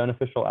mutually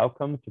beneficial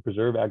outcomes to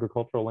preserve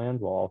agricultural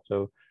land while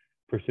also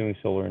pursuing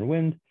solar and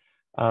wind.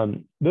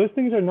 Those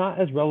things are not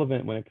as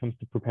relevant when it comes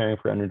to preparing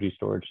for energy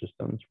storage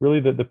systems.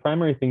 Really, the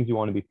primary things you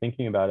want to be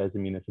thinking about as a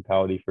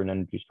municipality for an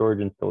energy storage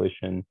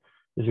installation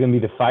is going to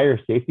be the fire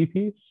safety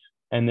piece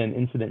and then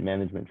incident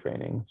management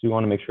training. So we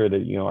want to make sure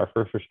that our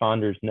first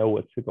responders know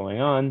what's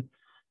going on,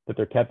 that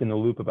they're kept in the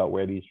loop about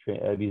where these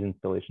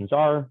installations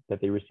are,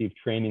 that they receive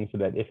training so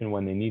that if and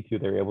when they need to,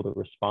 they're able to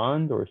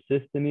respond or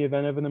assist in the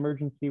event of an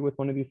emergency with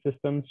one of these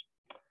systems.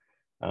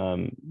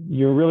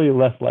 You're really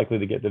less likely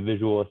to get the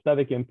visual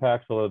aesthetic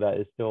impacts, although that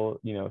is still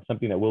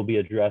something that will be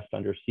addressed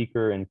under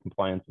seeker and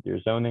compliance with your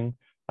zoning.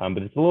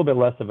 But it's a little bit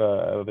less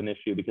of an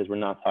issue because we're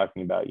not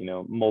talking about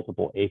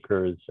multiple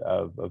acres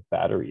of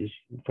batteries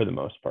for the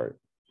most part.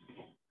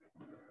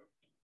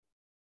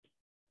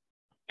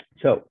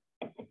 So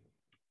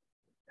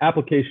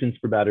applications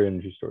for battery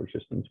energy storage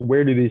systems.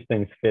 Where do these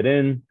things fit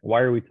in?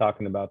 Why are we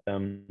talking about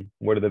them?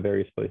 What are the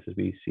various places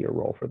we see a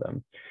role for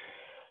them?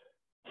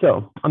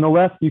 So on the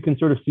left, you can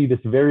sort of see this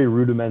very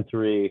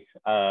rudimentary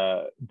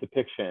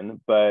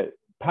depiction, but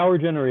power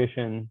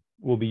generation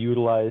will be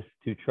utilized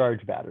to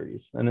charge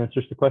batteries. And it's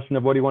just a question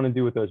of what do you want to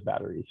do with those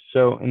batteries?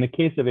 So in the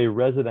case of a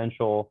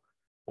residential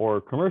or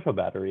commercial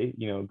battery,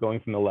 going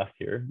from the left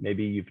here,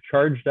 maybe you've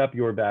charged up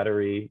your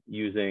battery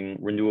using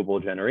renewable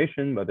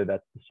generation, whether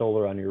that's the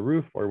solar on your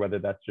roof or whether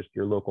that's just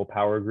your local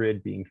power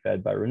grid being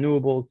fed by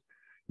renewables.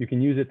 You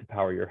can use it to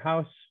power your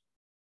house,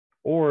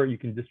 or you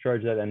can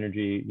discharge that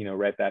energy,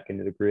 right back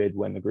into the grid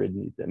when the grid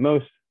needs it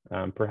most.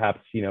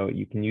 Perhaps,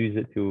 you can use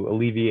it to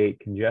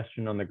alleviate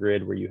congestion on the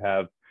grid where you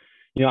have,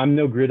 I'm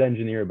no grid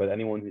engineer, but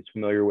anyone who's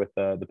familiar with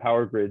the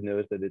power grid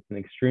knows that it's an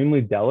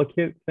extremely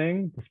delicate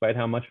thing, despite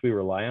how much we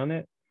rely on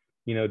it.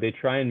 They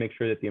try and make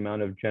sure that the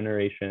amount of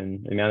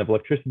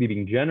electricity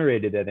being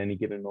generated at any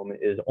given moment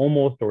is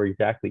almost or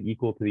exactly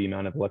equal to the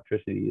amount of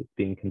electricity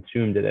being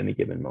consumed at any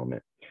given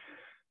moment.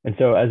 And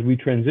so as we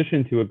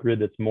transition to a grid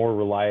that's more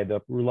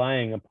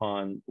relying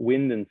upon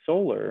wind and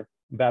solar,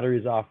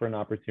 batteries offer an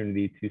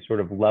opportunity to sort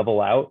of level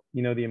out,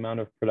 the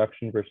amount of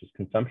production versus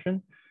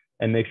consumption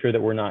and make sure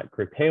that we're not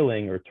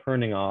curtailing or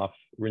turning off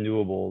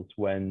renewables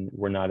when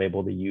we're not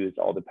able to use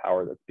all the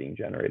power that's being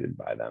generated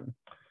by them.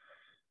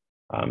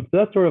 So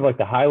that's sort of like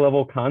the high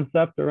level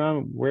concept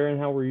around where and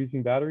how we're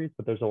using batteries,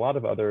 but there's a lot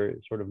of other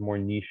sort of more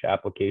niche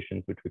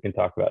applications, which we can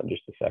talk about in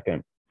just a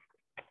second.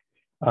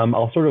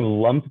 I'll sort of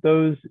lump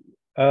those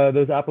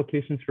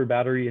applications for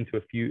batteries into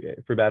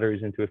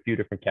a few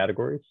different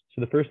categories.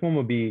 So the first one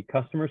would be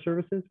customer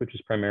services, which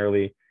is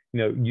primarily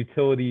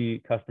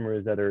utility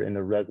customers that are in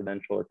the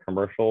residential or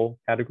commercial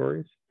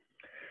categories.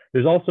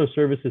 There's also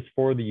services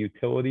for the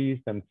utilities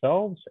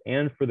themselves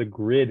and for the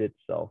grid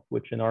itself,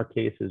 which in our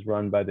case is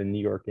run by the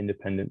New York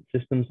Independent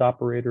Systems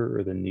Operator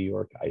or the New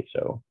York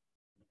ISO.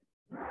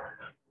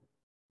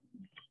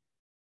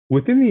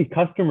 Within the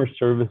customer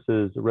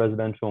services,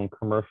 residential and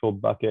commercial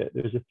bucket,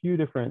 there's a few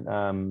different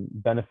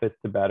benefits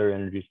to battery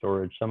energy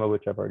storage, some of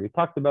which I've already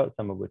talked about,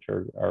 some of which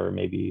are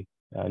maybe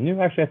new.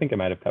 Actually, I think I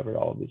might have covered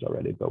all of these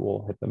already, but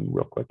we'll hit them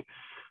real quick.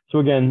 So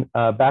again,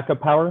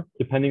 backup power,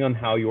 depending on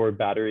how your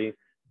battery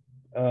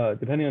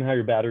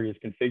is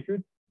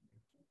configured,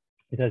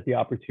 it has the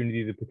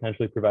opportunity to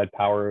potentially provide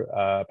power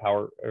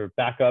or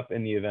backup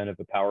in the event of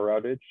a power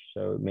outage.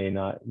 So it may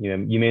not,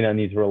 you may not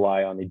need to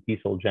rely on a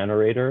diesel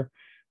generator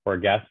or a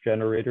gas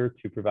generator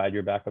to provide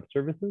your backup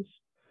services.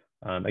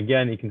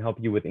 Again, it can help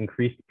you with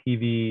increased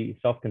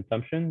PV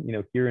self-consumption.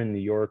 Here in New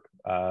York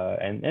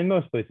and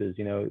most places,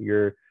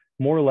 you're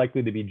more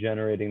likely to be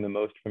generating the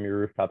most from your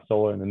rooftop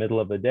solar in the middle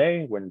of the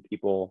day when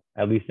people,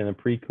 at least in a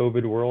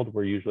pre-COVID world,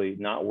 were usually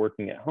not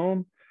working at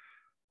home.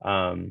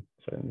 So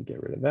let me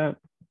get rid of that.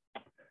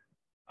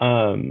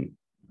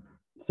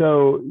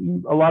 So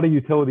a lot of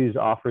utilities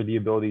offer the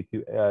ability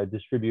to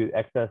distribute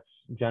excess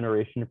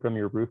generation from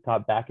your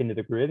rooftop back into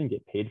the grid and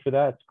get paid for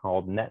that. It's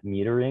called net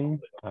metering.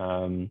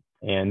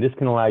 And this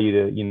can allow you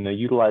to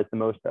utilize the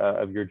most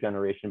of your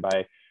generation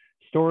by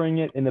storing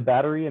it in the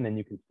battery, and then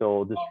you can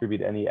still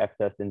distribute any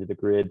excess into the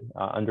grid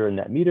under a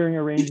net metering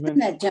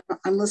arrangement.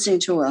 I'm listening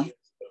to a.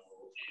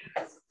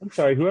 I'm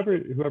sorry,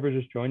 whoever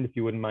just joined, if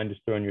you wouldn't mind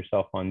just throwing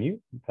yourself on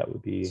mute, that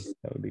would be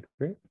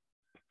great.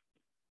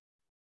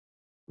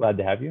 Glad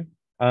to have you.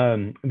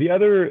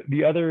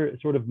 The other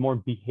sort of more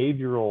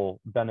behavioral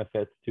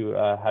benefits to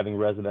having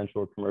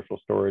residential or commercial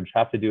storage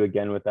have to do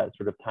again with that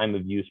sort of time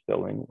of use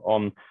billing.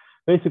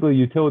 Basically,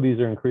 utilities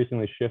are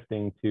increasingly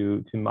shifting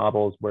to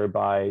models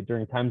whereby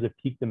during times of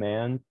peak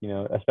demand,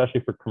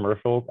 especially for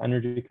commercial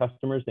energy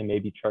customers, they may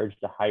be charged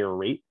a higher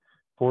rate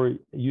for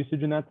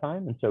usage in that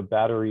time. And so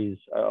batteries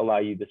allow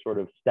you to sort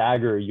of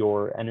stagger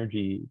your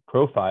energy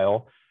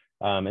profile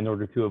in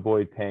order to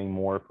avoid paying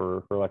more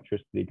for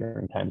electricity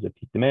during times of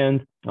peak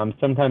demand.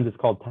 Sometimes it's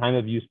called time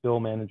of use bill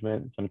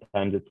management.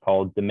 Sometimes it's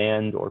called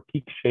demand or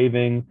peak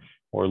shaving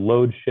or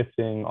load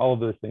shifting. All of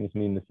those things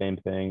mean the same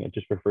thing. It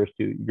just refers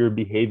to your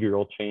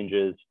behavioral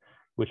changes,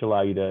 which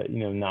allow you to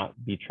not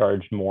be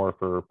charged more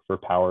for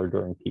power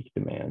during peak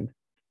demand.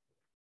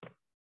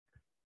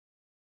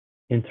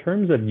 In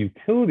terms of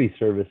utility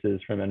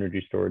services from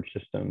energy storage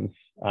systems,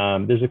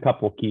 there's a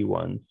couple key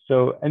ones.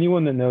 So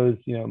anyone that knows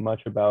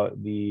much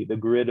about the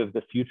grid of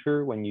the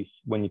future, when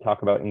you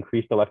talk about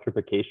increased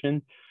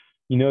electrification,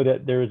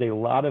 that there is a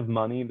lot of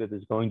money that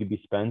is going to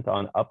be spent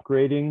on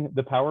upgrading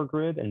the power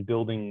grid and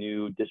building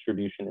new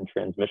distribution and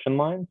transmission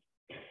lines.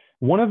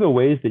 One of the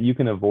ways that you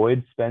can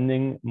avoid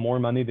spending more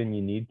money than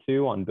you need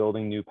to on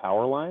building new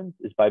power lines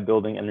is by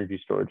building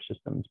energy storage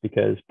systems,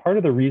 because part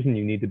of the reason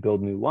you need to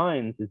build new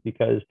lines is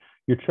because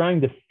you're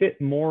trying to fit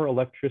more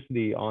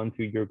electricity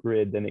onto your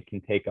grid than it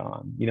can take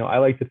on. I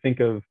like to think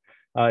of,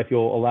 if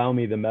you'll allow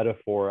me the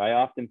metaphor, I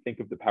often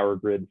think of the power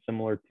grid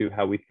similar to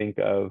how we think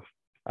of,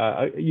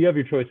 you have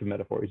your choice of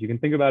metaphors. You can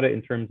think about it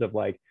in terms of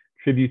like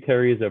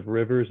tributaries of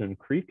rivers and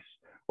creeks,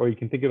 or you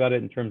can think about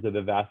it in terms of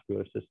the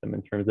vascular system,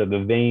 in terms of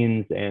the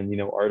veins and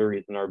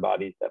arteries in our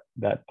bodies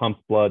that pump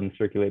blood and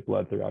circulate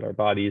blood throughout our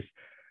bodies.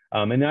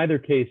 In either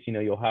case,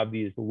 you'll have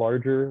these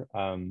larger,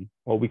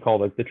 what we call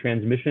like the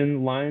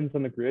transmission lines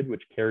on the grid,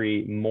 which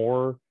carry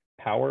more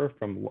power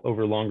from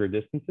over longer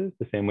distances,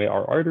 the same way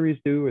our arteries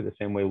do, or the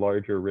same way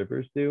larger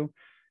rivers do.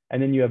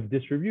 And then you have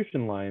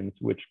distribution lines,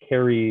 which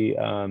carry,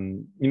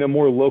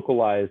 more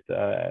localized,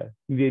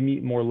 they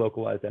meet more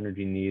localized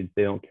energy needs.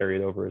 They don't carry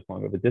it over as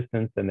long of a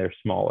distance, and they're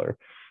smaller,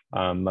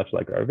 much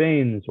like our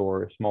veins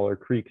or smaller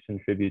creeks and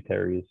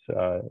tributaries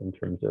in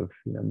terms of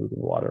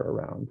moving water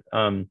around.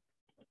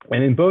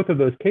 And in both of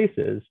those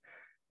cases,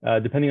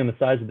 depending on the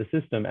size of the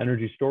system,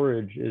 energy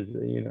storage is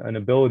an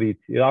ability.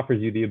 It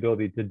offers you the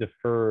ability to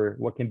defer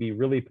what can be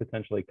really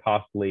potentially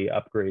costly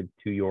upgrades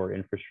to your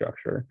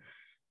infrastructure.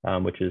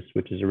 Which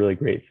is a really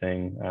great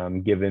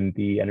thing given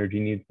the energy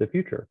needs of the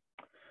future.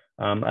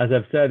 As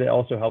I've said, it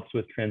also helps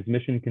with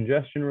transmission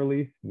congestion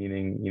relief,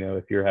 meaning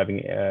if you're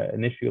having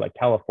an issue like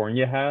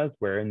California has,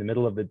 where in the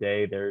middle of the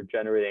day they're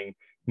generating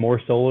more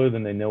solar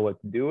than they know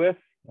what to do with,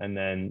 and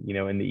then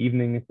in the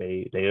evening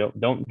they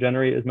don't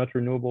generate as much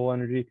renewable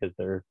energy because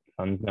their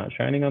sun's not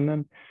shining on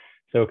them.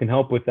 So it can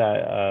help with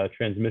that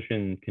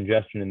transmission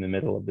congestion in the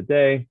middle of the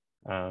day,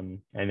 and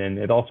then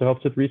it also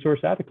helps with resource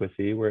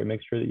adequacy, where it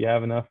makes sure that you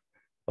have enough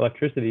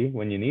electricity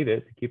when you need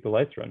it to keep the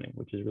lights running,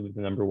 which is really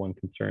the #1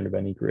 concern of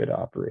any grid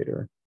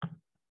operator.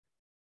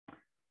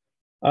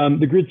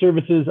 The grid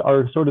services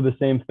are sort of the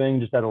same thing,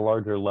 just at a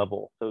larger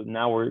level. So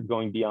now we're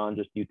going beyond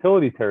just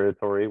utility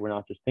territory. We're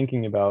not just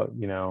thinking about,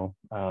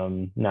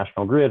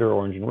 National Grid or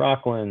Orange and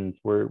Rockland.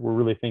 We're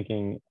really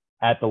thinking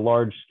at the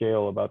large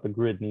scale about the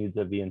grid needs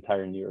of the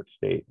entire New York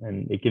State.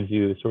 And it gives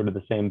you sort of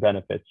the same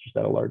benefits, just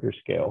at a larger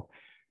scale.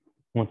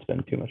 Won't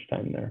spend too much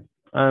time there.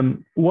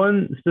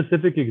 One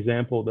specific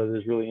example that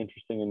is really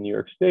interesting in New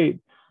York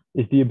State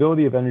is the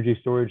ability of energy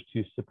storage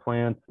to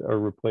supplant or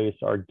replace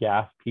our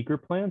gas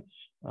peaker plants.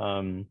 I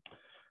don't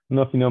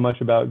know if you know much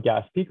about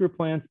gas peaker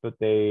plants, but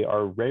they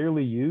are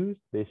rarely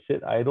used. They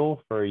sit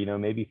idle for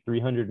maybe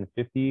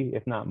 350,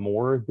 if not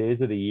more,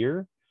 days of the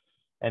year,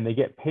 and they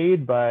get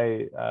paid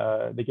by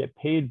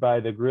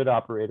the grid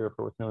operator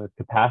for what's known as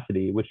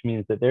capacity, which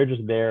means that they're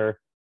just there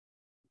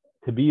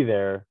to be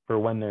there for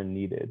when they're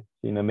needed.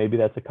 Maybe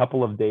that's a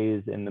couple of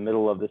days in the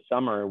middle of the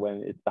summer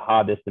when it's the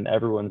hottest and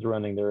everyone's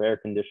running their air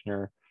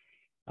conditioner.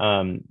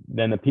 Then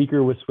the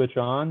peaker will switch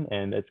on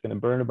and it's going to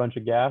burn a bunch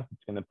of gas.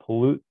 It's going to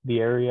pollute the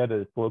area that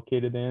it's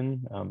located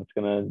in. It's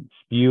going to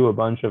spew a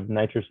bunch of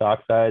nitrous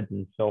oxides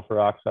and sulfur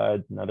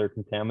oxides and other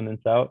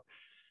contaminants out.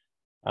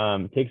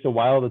 It takes a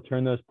while to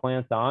turn those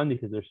plants on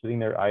because they're sitting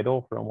there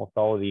idle for almost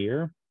all of the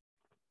year.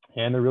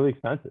 and they're really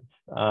expensive.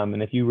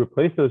 And if you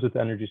replace those with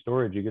energy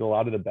storage, you get a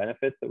lot of the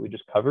benefits that we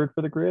just covered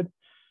for the grid,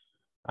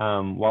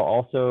 while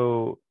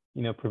also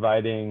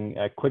providing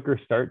a quicker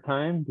start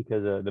time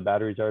because the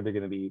batteries are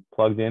going to be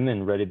plugged in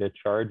and ready to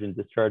charge and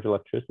discharge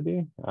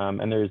electricity.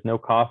 And there's no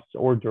costs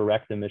or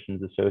direct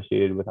emissions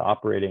associated with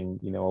operating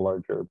a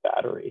larger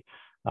battery.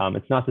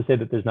 It's not to say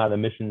that there's not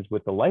emissions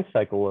with the life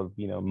cycle of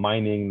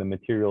mining the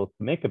materials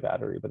to make a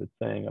battery, but it's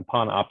saying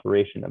upon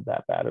operation of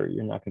that battery,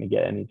 you're not going to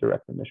get any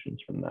direct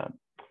emissions from that.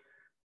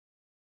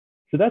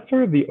 So that's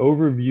sort of the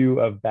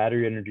overview of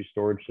battery energy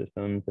storage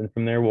systems. And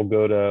from there, we'll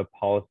go to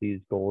policies,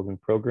 goals, and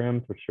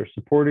programs, which are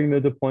supporting the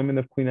deployment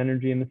of clean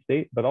energy in the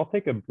state. But I'll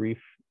take a brief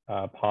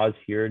pause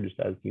here just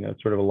as,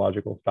 sort of a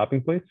logical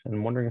stopping place. And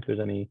I'm wondering if there's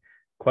any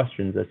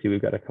questions. I see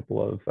we've got a couple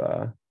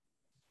of,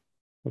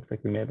 looks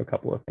like we may have a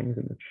couple of things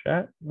in the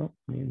chat. Oh,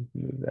 let me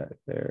move that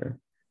there.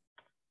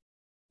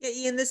 Yeah,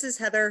 Ian, this is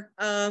Heather.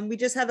 We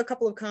just have a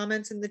couple of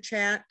comments in the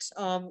chat.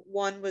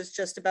 One was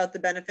just about the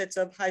benefits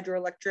of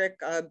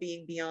hydroelectric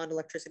being beyond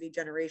electricity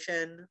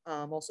generation,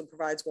 also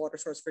provides water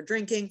source for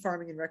drinking,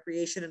 farming, and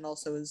recreation, and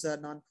also is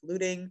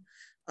non-polluting.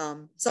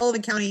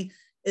 Sullivan County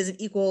is an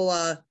equal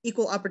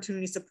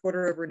opportunity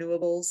supporter of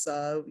renewables.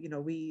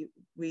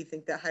 We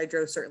think that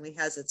hydro certainly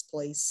has its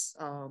place,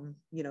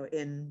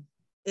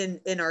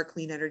 in our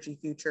clean energy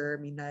future.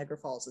 I mean, Niagara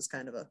Falls is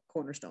kind of a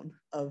cornerstone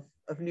of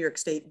New York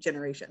State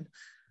generation.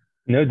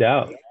 No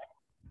doubt.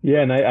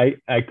 Yeah, and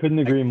I couldn't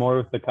agree more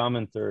with the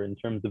commenter in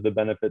terms of the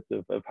benefits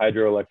of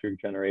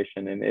hydroelectric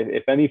generation. And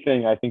if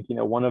anything, I think,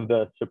 one of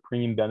the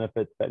supreme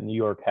benefits that New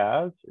York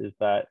has is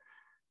that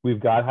we've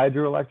got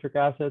hydroelectric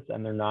assets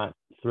and they're not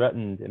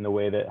threatened in the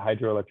way that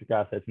hydroelectric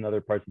assets in other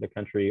parts of the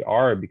country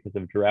are because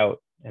of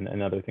drought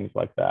and other things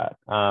like that.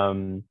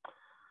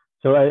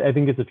 So I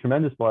think it's a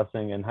tremendous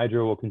blessing, and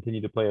hydro will continue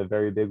to play a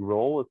very big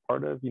role as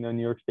part of New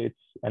York State's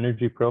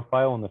energy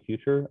profile in the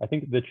future. I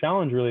think the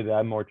challenge really that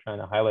I'm more trying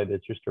to highlight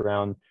is just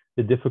around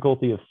the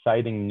difficulty of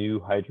siting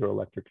new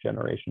hydroelectric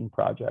generation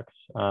projects.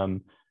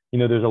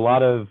 There's a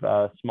lot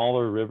of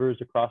smaller rivers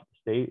across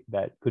the state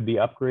that could be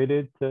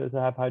upgraded to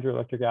have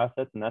hydroelectric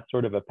assets, and that's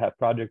sort of a pet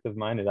project of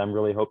mine that I'm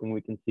really hoping we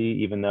can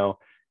see, even though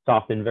it's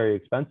often very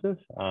expensive.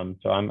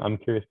 So I'm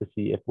curious to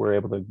see if we're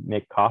able to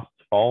make costs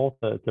fall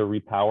to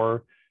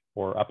repower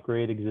or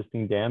upgrade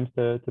existing dams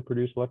to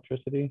produce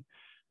electricity.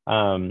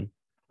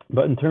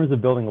 But in terms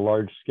of building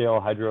large scale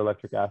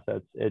hydroelectric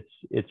assets,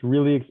 it's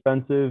really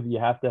expensive. You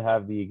have to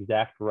have the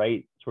exact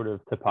right sort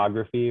of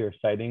topography or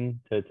siting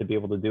to be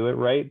able to do it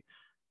right.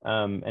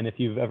 And if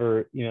you've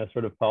ever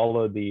sort of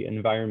followed the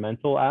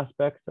environmental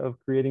aspects of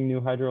creating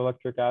new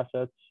hydroelectric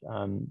assets,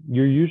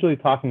 you're usually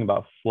talking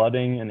about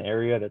flooding an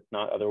area that's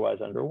not otherwise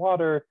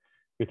underwater.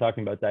 You're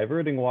talking about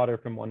diverting water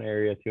from one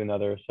area to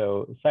another.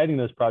 So siting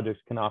those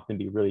projects can often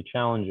be really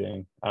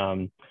challenging.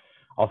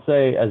 I'll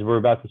say, as we're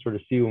about to sort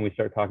of see when we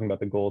start talking about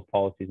the goals,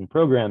 policies, and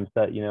programs,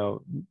 that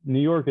New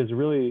York is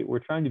really, we're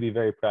trying to be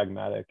very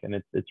pragmatic, and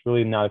it's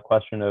really not a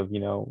question of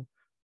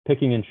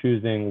picking and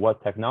choosing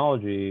what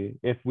technology.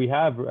 If we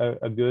have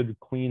a good,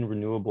 clean,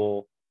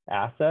 renewable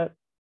asset,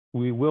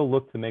 we will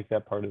look to make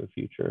that part of the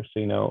future.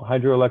 So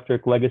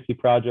hydroelectric legacy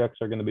projects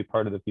are going to be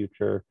part of the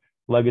future.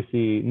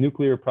 Legacy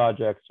nuclear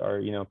projects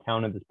are,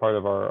 counted as part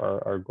of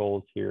our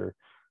goals here.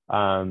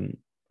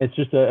 It's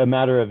just a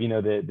matter of,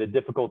 the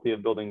difficulty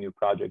of building new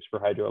projects for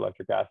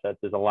hydroelectric assets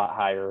is a lot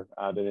higher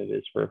than it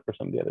is for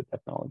some of the other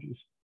technologies.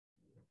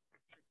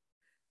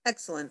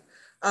 Excellent.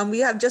 We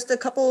have just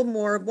one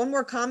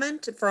more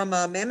comment from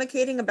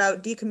Mamacating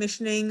about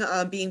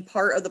decommissioning being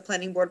part of the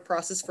planning board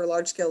process for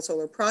large scale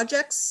solar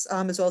projects,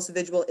 as well as the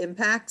visual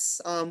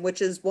impacts,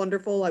 which is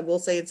wonderful. I will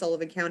say in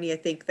Sullivan County, I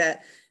think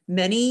that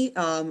many,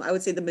 I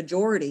would say the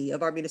majority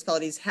of our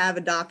municipalities have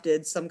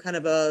adopted some kind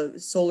of a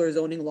solar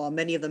zoning law,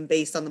 many of them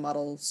based on the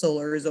model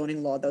solar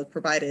zoning law that was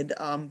provided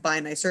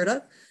by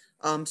NYSERDA.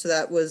 So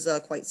that was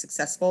quite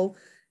successful.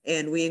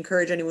 And we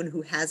encourage anyone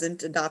who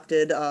hasn't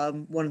adopted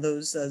one of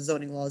those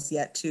zoning laws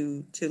yet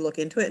to look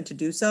into it and to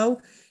do so.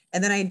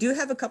 And then I do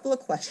have a couple of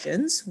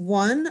questions.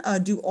 One,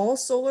 do all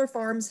solar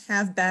farms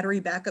have battery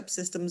backup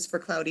systems for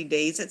cloudy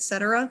days, et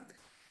cetera?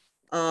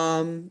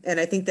 And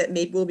I think that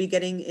maybe we'll be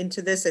getting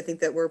into this. I think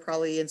that we're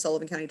probably in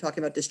Sullivan County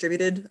talking about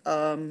distributed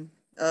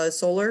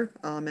solar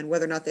and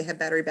whether or not they have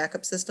battery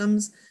backup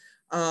systems.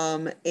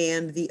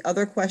 And the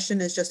other question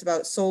is just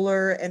about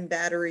solar and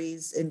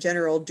batteries in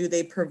general. Do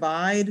they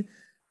provide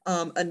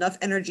enough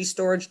energy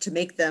storage to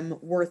make them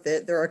worth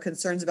it? There are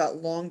concerns about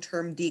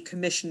long-term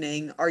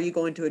decommissioning. Are you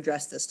going to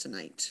address this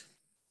tonight?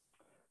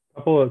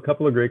 A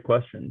couple of great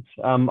questions.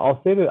 I'll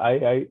say that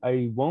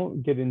I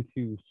won't get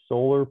into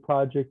solar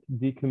project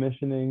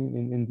decommissioning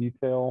in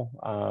detail.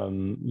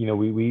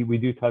 We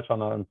do touch on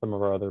that on some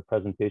of our other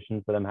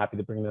presentations, but I'm happy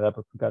to bring that up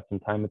if we've got some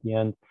time at the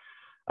end.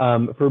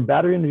 For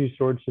battery energy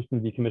storage system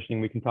decommissioning,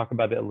 we can talk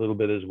about it a little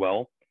bit as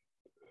well.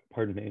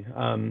 Pardon me.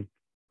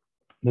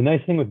 The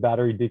nice thing with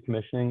battery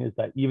decommissioning is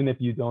that even if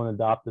you don't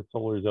adopt a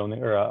solar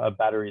zoning or a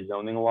battery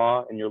zoning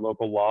law in your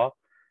local law,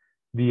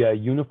 the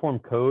uniform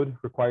code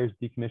requires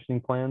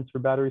decommissioning plans for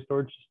battery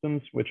storage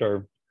systems, which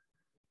are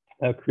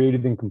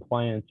created in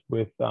compliance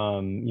with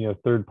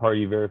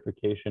third-party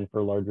verification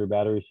for larger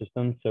battery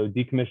systems. So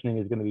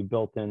decommissioning is going to be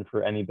built in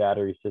for any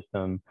battery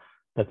system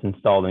that's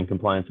installed in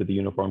compliance with the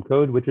uniform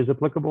code, which is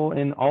applicable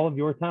in all of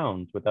your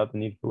towns without the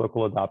need for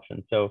local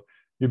adoption. So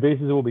your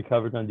bases will be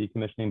covered on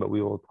decommissioning, but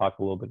we will talk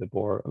a little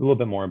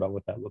bit more about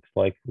what that looks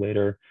like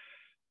later.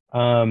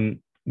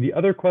 The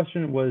other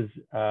question was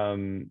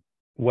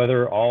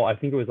whether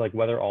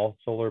all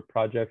solar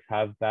projects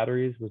have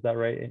batteries. Was that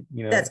right?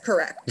 That's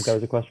correct. I think that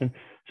was a question.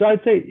 So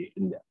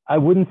I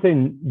wouldn't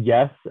say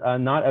yes.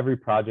 Not every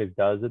project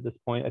does at this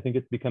point. I think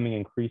it's becoming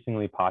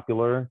increasingly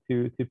popular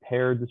to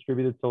pair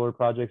distributed solar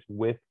projects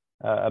with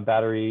a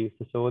battery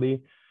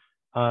facility.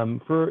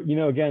 For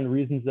again,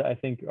 reasons that I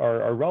think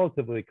are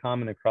relatively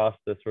common across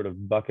the sort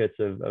of buckets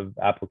of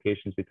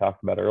applications we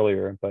talked about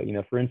earlier. But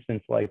for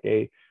instance, like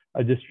a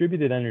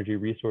distributed energy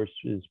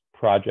resources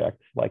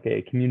project, like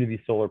a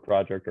community solar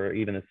project or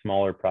even a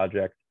smaller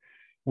project,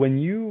 when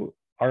you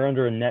are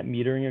under a net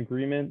metering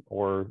agreement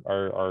or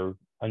are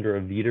under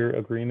a VEDR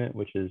agreement,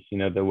 which is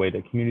the way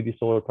that community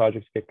solar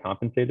projects get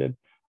compensated,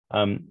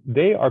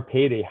 they are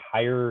paid a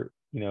higher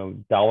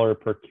dollar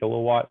per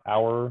kilowatt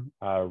hour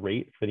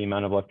rate for the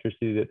amount of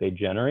electricity that they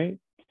generate.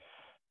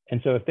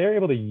 And so if they're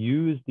able to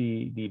use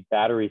the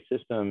battery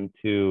system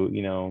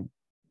to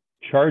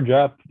charge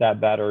up that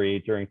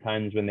battery during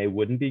times when they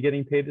wouldn't be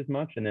getting paid as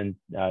much, and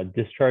then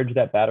discharge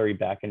that battery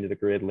back into the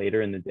grid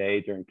later in the day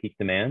during peak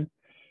demand,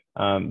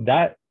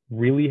 that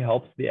really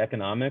helps the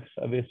economics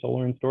of a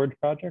solar and storage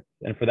project.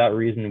 And for that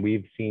reason,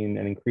 we've seen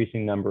an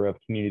increasing number of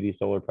community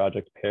solar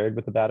projects paired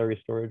with the battery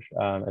storage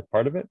as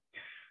part of it.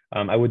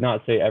 I would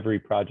not say every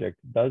project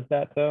does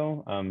that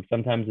though.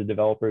 Sometimes the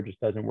developer just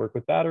doesn't work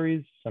with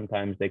batteries.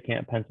 Sometimes they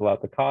can't pencil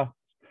out the costs.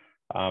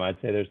 I'd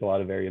say there's a lot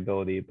of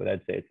variability, but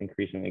I'd say it's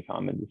increasingly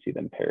common to see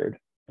them paired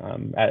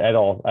at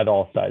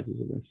all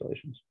sizes of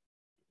installations.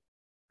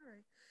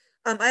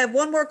 All right. I have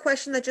one more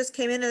question that just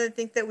came in, and I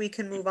think that we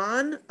can move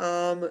on.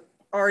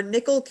 Are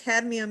nickel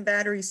cadmium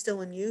batteries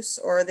still in use,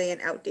 or are they an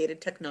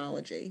outdated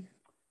technology?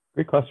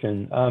 Great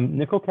question.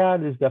 Nickel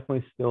cad is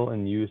definitely still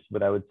in use,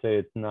 but I would say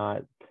it's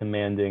not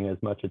commanding as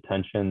much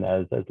attention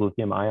as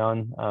lithium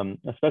ion,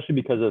 especially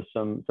because of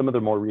some of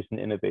the more recent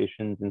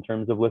innovations in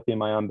terms of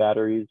lithium ion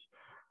batteries.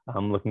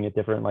 Looking at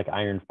different like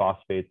iron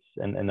phosphates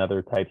and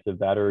other types of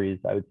batteries,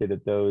 I would say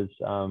that those,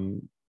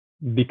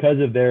 because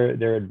of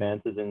their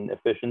advances in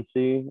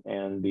efficiency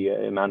and the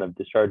amount of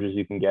discharges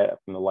you can get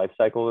from the life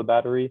cycle of the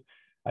battery,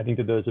 I think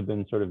that those have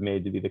been sort of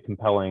made to be the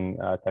compelling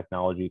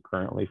technology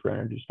currently for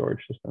energy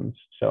storage systems.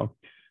 So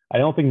I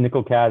don't think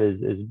nickel cad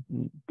is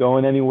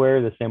going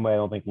anywhere the same way I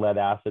don't think lead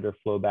acid or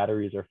flow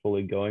batteries are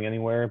fully going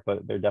anywhere,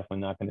 but they're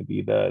definitely not going to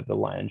be the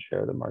lion's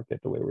share of the market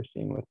the way we're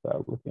seeing with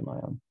lithium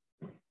ion.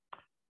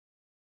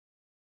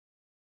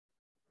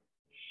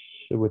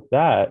 So with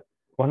that,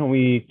 why don't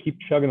we keep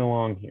chugging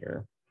along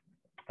here?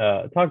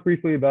 Talk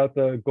briefly about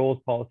the goals,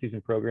 policies,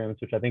 and programs,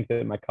 which I think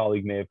that my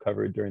colleague may have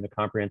covered during the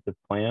comprehensive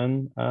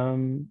plan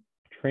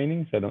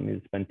training, so I don't need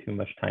to spend too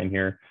much time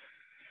here.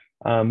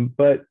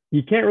 But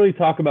you can't really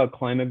talk about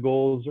climate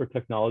goals or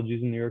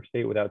technologies in New York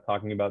State without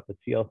talking about the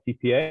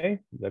CLCPA,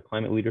 the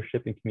Climate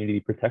Leadership and Community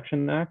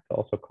Protection Act,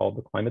 also called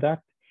the Climate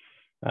Act.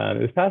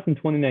 It was passed in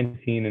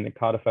 2019, and it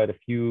codified a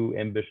few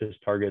ambitious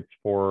targets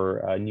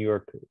for New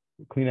York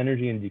clean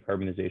energy and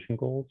decarbonization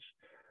goals.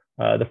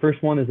 The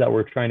first one is that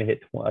we're trying to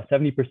hit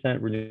 70%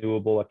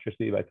 renewable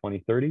electricity by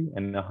 2030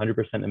 and 100%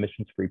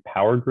 emissions-free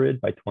power grid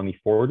by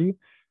 2040.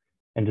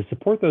 And to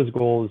support those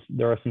goals,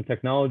 there are some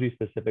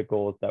technology-specific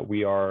goals that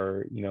we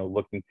are,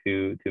 looking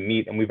to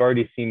meet. And we've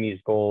already seen these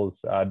goals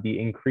be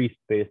increased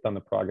based on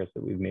the progress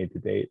that we've made to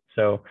date.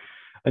 So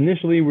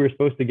initially, we were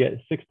supposed to get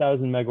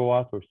 6,000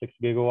 megawatts or 6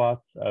 gigawatts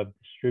of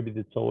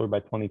distributed solar by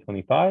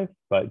 2025,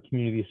 but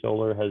community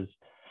solar has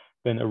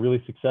been a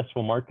really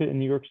successful market in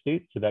New York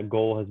State. So that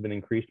goal has been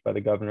increased by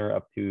the governor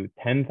up to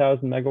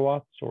 10,000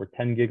 megawatts or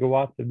 10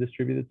 gigawatts of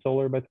distributed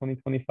solar by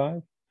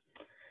 2025.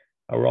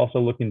 We're also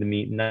looking to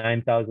meet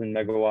 9,000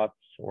 megawatts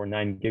or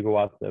 9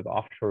 gigawatts of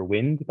offshore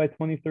wind by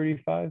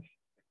 2035,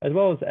 as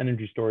well as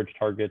energy storage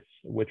targets,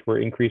 which were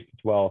increased as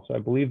well. So I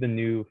believe the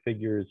new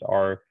figures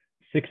are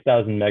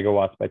 6,000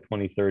 megawatts by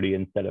 2030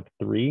 instead of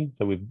 3.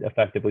 So we've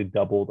effectively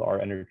doubled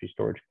our energy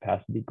storage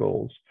capacity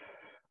goals.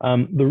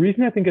 The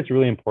reason I think it's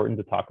really important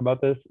to talk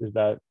about this is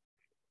that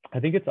I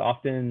think it's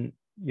often,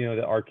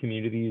 that our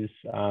communities,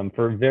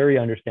 for very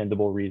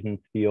understandable reasons,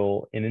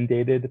 feel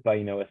inundated by,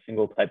 a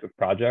single type of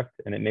project.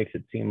 And it makes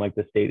it seem like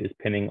the state is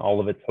pinning all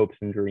of its hopes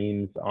and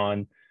dreams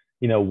on,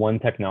 one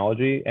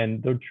technology.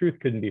 And the truth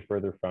couldn't be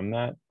further from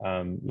that.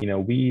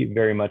 We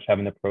very much have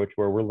an approach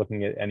where we're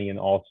looking at any and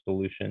all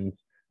solutions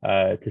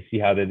to see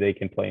how they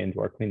can play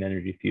into our clean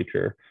energy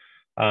future.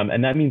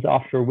 And that means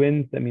offshore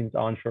wind, that means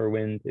onshore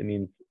wind, it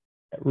means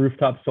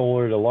rooftop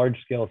solar to large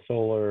scale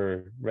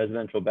solar,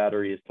 residential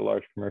batteries to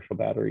large commercial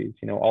batteries.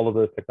 All of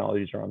those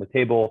technologies are on the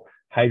table.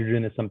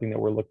 Hydrogen is something that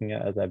we're looking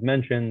at, as I've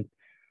mentioned.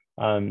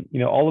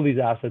 All of these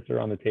assets are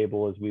on the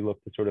table as we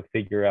look to sort of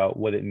figure out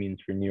what it means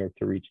for New York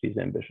to reach these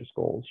ambitious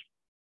goals.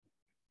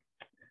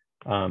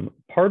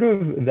 Part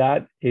of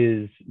that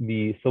is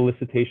the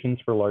solicitations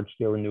for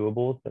large-scale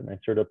renewables that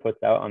NYSERDA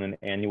puts out on an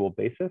annual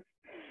basis.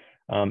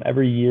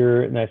 Every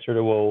year,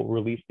 NYSERDA will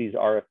release these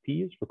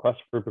RFPs,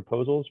 requests for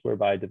proposals,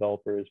 whereby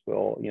developers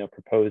will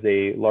propose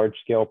a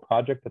large-scale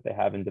project that they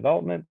have in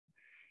development.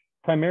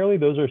 Primarily,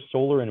 those are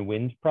solar and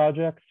wind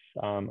projects.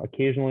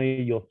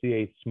 Occasionally, you'll see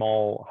a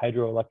small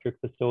hydroelectric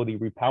facility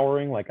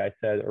repowering. Like I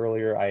said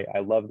earlier, I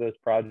love those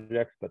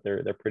projects, but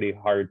they're pretty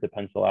hard to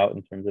pencil out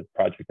in terms of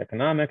project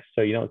economics,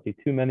 so you don't see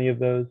too many of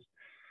those.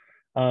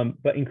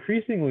 But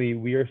increasingly,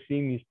 we are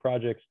seeing these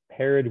projects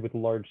paired with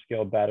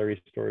large-scale battery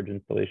storage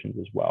installations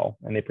as well,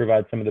 and they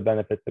provide some of the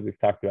benefits that we've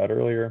talked about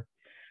earlier.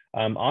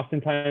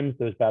 Oftentimes,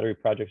 those battery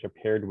projects are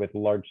paired with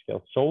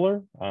large-scale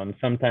solar.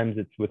 Sometimes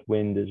it's with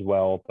wind as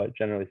well, but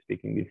generally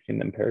speaking, we've seen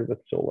them paired with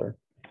solar.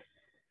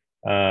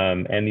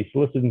 And the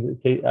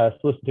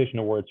solicitation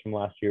awards from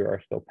last year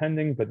are still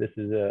pending, but this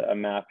is a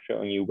map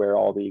showing you where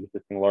all the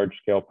existing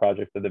large-scale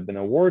projects that have been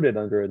awarded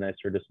under a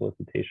NYSERDA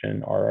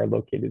solicitation are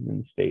located in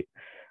the state.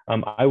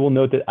 I will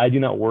note that I do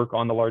not work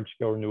on the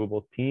large-scale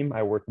renewables team.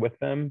 I work with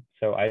them,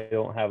 so I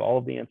don't have all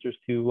of the answers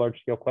to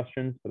large-scale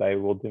questions, but I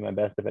will do my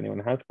best if anyone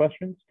has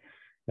questions.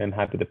 I'm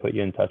happy to put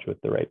you in touch with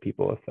the right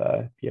people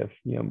if you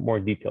have more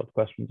detailed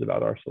questions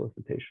about our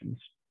solicitations.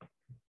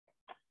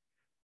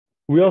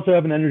 We also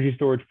have an energy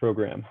storage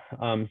program.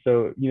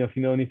 So, if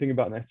you know anything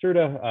about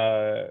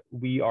NYSERDA,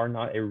 we are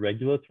not a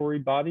regulatory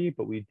body,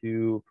 but we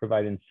do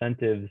provide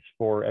incentives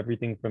for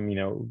everything from,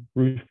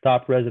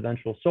 rooftop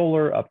residential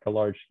solar up to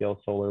large scale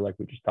solar, like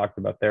we just talked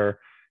about there.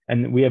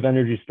 And we have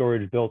energy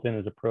storage built in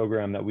as a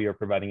program that we are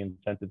providing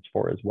incentives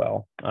for as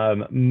well.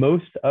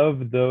 Most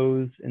of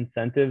those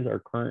incentives are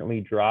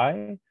currently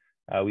dry.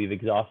 We've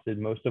exhausted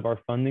most of our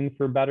funding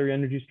for battery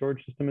energy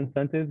storage system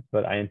incentives,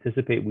 but I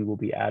anticipate we will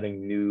be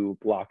adding new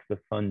blocks of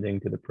funding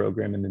to the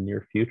program in the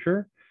near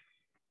future.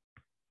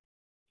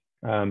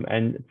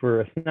 And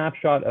for a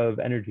snapshot of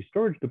energy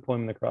storage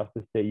deployment across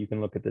the state, you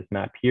can look at this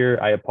map here.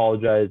 I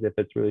apologize if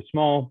it's really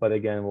small, but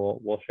again,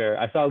 we'll share.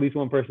 I saw at least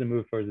one person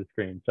move towards the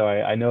screen, so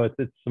I know it's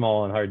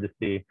small and hard to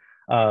see,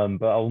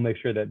 but I will make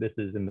sure that this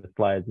is in the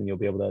slides and you'll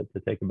be able to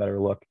take a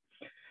better look.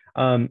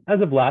 As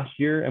of last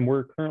year, and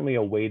we're currently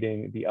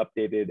awaiting the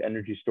updated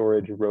energy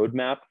storage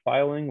roadmap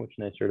filing, which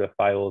NYSERDA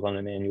files on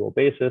an annual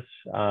basis.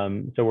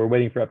 So we're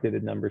waiting for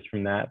updated numbers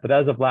from that. But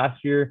as of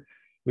last year,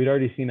 we'd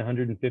already seen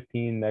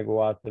 115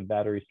 megawatts of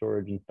battery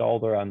storage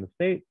installed around the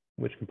state,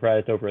 which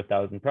comprised over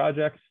 1,000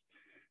 projects.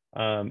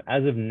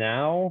 As of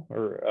now,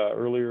 or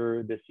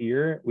earlier this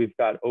year, we've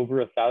got over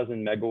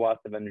 1,000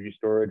 megawatts of energy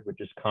storage, which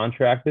is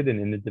contracted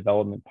and in the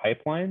development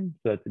pipeline.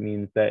 So that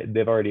means that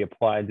they've already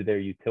applied to their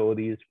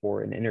utilities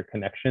for an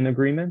interconnection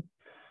agreement.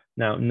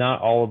 Now,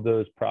 not all of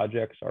those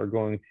projects are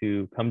going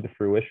to come to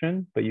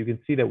fruition, but you can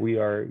see that we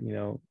are,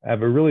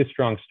 have a really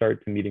strong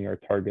start to meeting our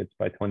targets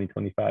by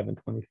 2025 and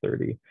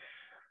 2030.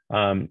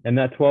 And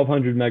that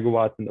 1,200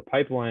 megawatts in the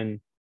pipeline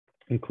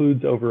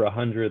includes over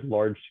 100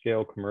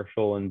 large-scale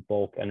commercial and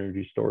bulk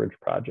energy storage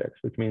projects,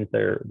 which means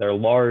they're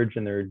large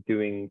and they're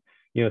doing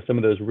some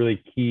of those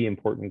really key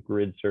important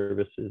grid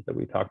services that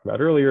we talked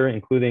about earlier,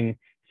 including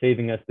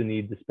saving us the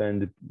need to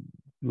spend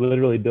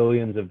literally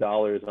billions of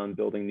dollars on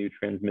building new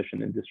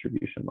transmission and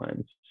distribution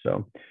lines.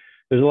 So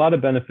there's a lot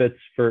of benefits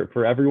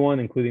for everyone,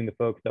 including the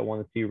folks that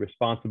want to see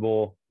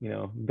responsible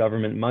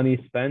government money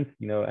spent.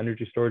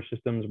 Energy storage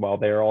systems, while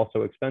they are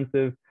also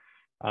expensive,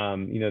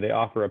 they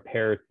offer a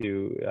pair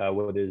to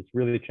what is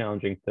really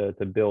challenging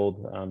to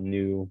build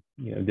new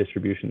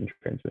distribution and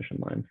transmission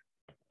lines.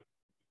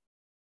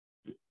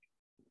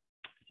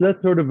 So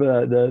that's sort of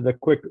the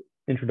quick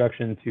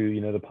introduction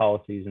to the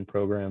policies and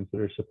programs that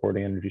are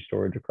supporting energy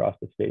storage across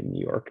the state in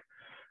New York.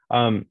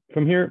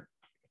 From here,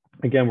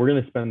 again, we're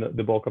going to spend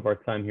the bulk of our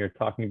time here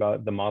talking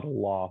about the model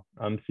law.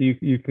 So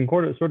you can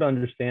sort of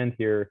understand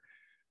here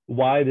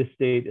why the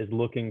state is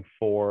looking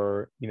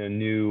for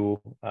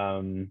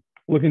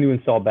looking to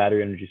install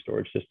battery energy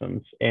storage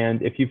systems.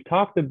 And if you've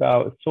talked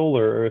about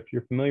solar, or if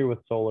you're familiar with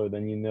solar,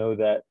 then you know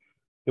that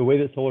the way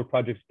that solar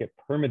projects get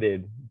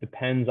permitted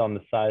depends on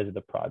the size of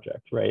the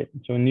project, right?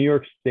 So in New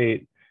York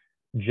State,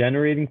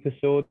 generating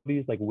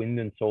facilities like wind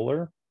and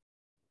solar,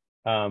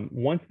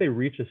 once they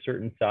reach a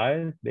certain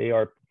size, they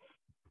are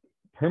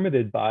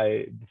permitted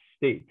by the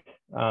state.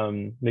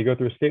 They go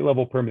through a state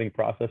level permitting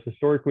process.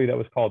 Historically, that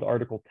was called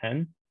Article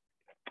 10.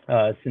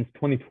 Since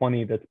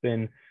 2020, that's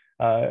been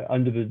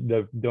under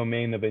the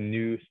domain of a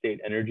new state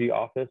energy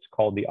office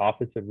called the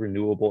Office of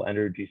Renewable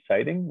Energy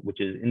Siting,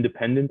 which is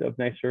independent of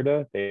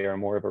NYSERDA. They are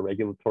more of a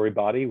regulatory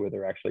body where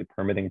they're actually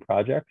permitting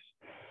projects.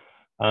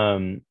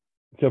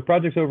 So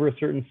projects over a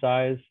certain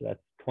size, that's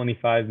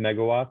 25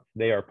 megawatts,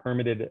 they are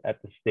permitted at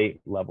the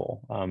state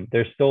level.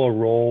 There's still a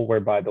role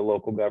whereby the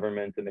local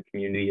government and the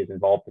community is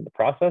involved in the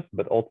process,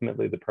 but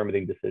ultimately the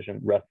permitting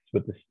decision rests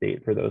with the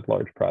state for those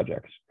large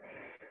projects.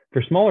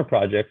 For smaller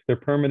projects, they're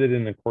permitted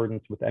in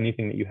accordance with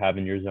anything that you have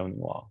in your zoning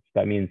law. So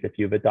that means if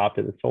you've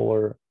adopted a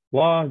solar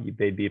law,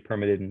 they'd be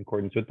permitted in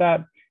accordance with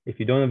that. If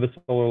you don't have a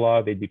solar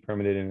law, they'd be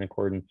permitted in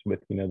accordance with,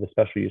 the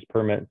special use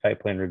permit site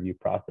plan review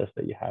process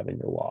that you have in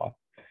your law.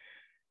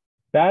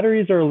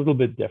 Batteries are a little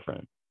bit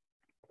different.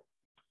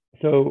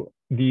 So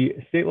the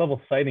state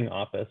level siting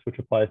office, which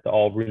applies to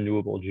all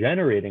renewable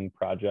generating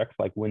projects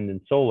like wind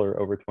and solar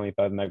over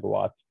 25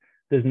 megawatts,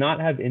 does not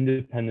have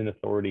independent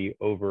authority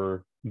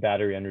over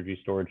battery energy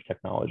storage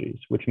technologies,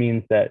 which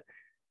means that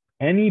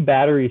any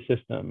battery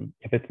system,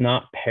 if it's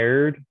not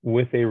paired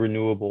with a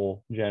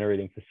renewable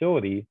generating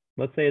facility,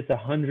 let's say it's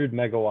 100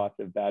 megawatts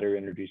of battery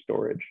energy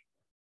storage,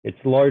 it's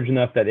large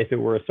enough that if it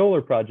were a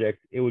solar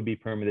project, it would be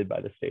permitted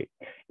by the state.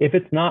 If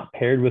it's not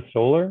paired with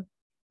solar,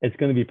 it's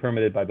going to be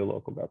permitted by the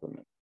local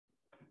government.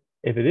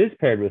 If it is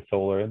paired with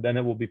solar, then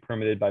it will be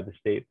permitted by the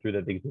state through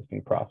that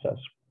existing process.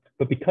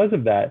 But because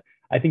of that,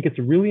 I think it's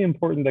really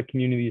important that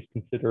communities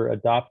consider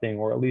adopting,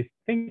 or at least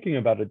thinking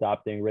about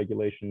adopting,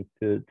 regulations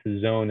to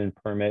zone and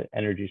permit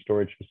energy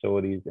storage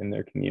facilities in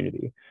their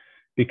community.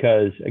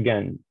 Because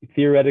again,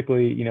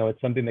 theoretically,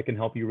 it's something that can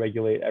help you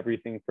regulate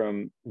everything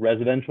from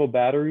residential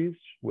batteries,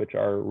 which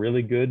are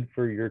really good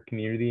for your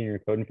community and your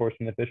code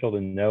enforcement official to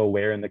know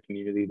where in the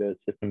community those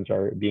systems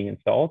are being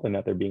installed and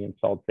that they're being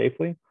installed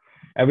safely.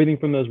 Everything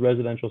from those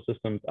residential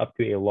systems up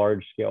to a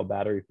large scale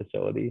battery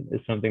facility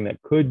is something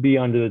that could be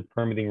under the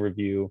permitting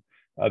review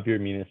of your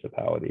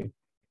municipality.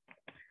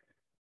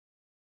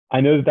 I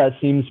know that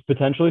seems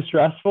potentially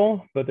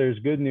stressful, but there's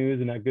good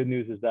news, and that good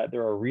news is that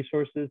there are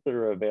resources that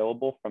are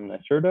available from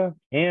NYSERDA,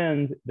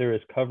 and there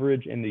is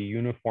coverage in the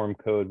uniform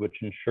code, which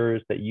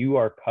ensures that you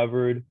are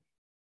covered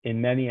in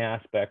many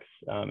aspects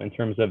in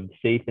terms of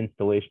safe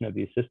installation of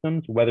these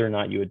systems, whether or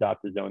not you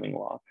adopt a zoning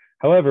law.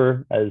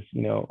 However, as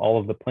all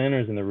of the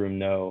planners in the room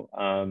know,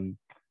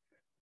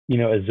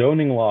 a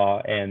zoning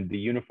law and the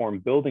uniform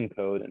building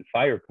code and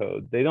fire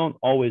code, they don't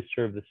always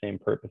serve the same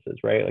purposes,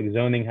 right? Like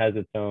zoning has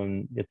its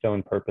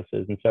own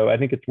purposes. And so I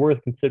think it's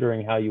worth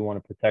considering how you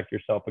want to protect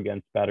yourself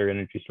against battery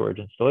energy storage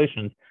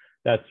installations.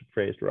 That's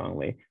phrased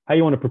wrongly. How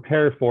you want to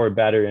prepare for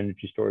battery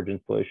energy storage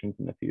installations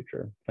in the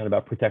future. It's not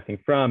about protecting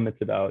from,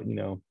 it's about,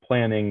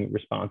 planning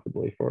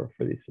responsibly for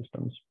these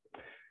systems.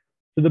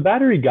 So the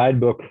battery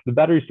guidebook, the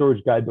battery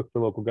storage guidebook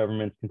for local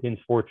governments contains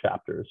 4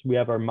 chapters. We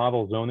have our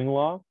model zoning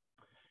law,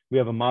 we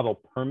have a model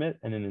permit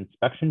and an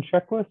inspection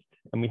checklist,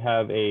 and we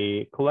have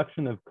a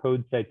collection of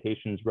code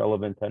citations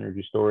relevant to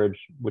energy storage,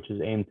 which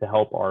is aimed to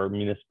help our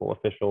municipal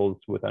officials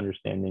with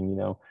understanding,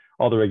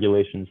 all the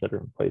regulations that are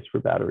in place for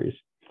batteries.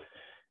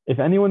 If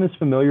anyone is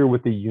familiar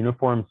with the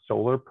uniform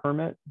solar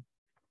permit,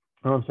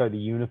 the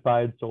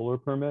unified solar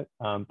permit,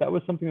 that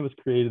was something that was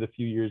created a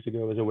few years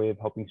ago as a way of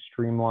helping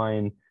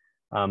streamline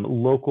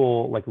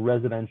local, like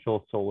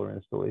residential solar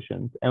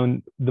installations.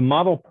 And the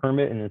model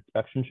permit and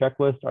inspection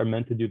checklist are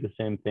meant to do the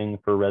same thing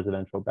for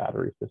residential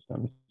battery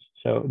systems.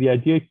 So the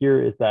idea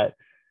here is that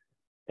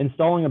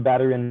installing a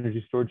battery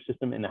energy storage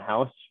system in a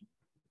house,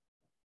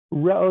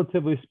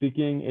 relatively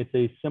speaking, it's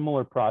a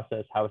similar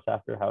process house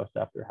after house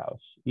after house.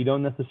 You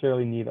don't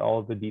necessarily need all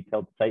of the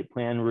detailed site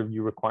plan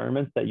review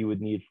requirements that you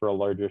would need for a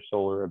larger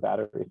solar or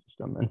battery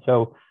system. And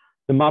so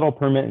the model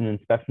permit and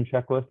inspection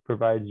checklist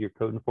provides your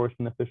code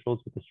enforcement officials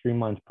with a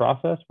streamlined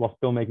process while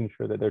still making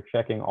sure that they're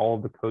checking all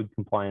of the code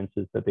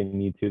compliances that they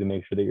need to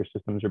make sure that your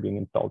systems are being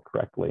installed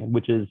correctly,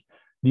 which is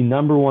the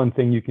 #1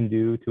 thing you can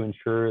do to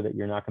ensure that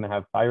you're not going to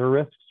have fire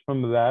risks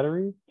from the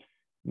battery.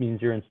 It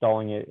means you're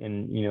installing it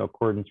in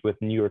accordance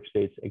with New York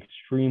State's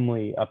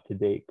extremely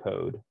up-to-date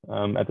code.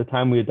 At the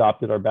time we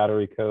adopted our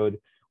battery code,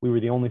 we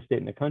were the only state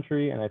in the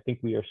country, and I think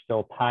we are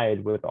still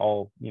tied with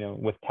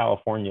with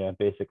California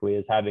basically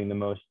as having the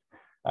most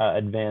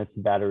advanced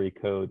battery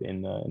code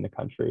in the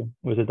country.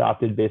 It was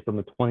adopted based on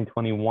the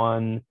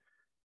 2021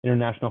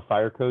 International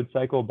Fire Code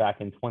cycle back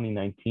in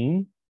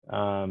 2019,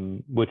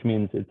 which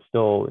means it's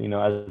still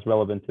as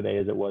relevant today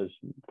as it was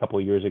a couple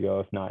of years ago,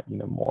 if not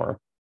more.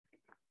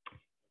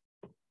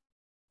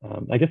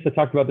 I guess I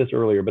talked about this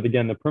earlier, but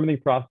again, the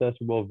permitting process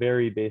will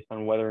vary based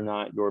on whether or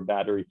not your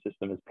battery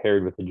system is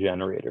paired with a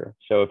generator.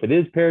 So if it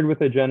is paired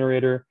with a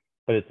generator,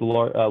 but it's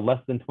less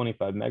than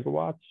 25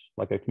 megawatts,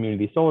 like a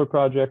community solar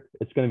project,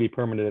 it's going to be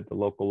permitted at the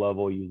local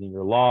level using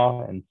your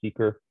law and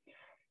seeker.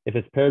 If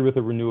it's paired with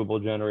a renewable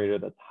generator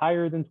that's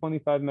higher than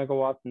 25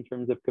 megawatts in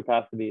terms of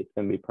capacity, it's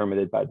going to be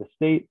permitted by the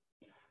state.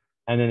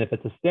 And then if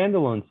it's a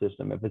standalone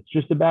system, if it's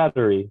just a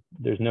battery,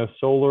 there's no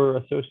solar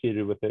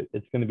associated with it,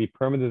 it's going to be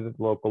permitted at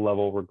the local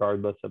level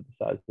regardless of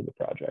the size of the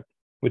project,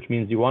 which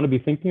means you want to be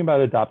thinking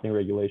about adopting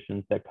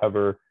regulations that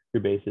cover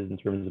your bases in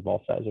terms of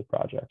all size of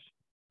projects.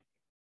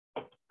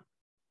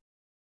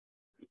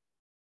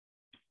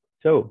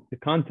 So the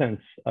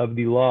contents of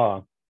the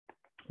law,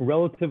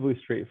 relatively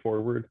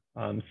straightforward,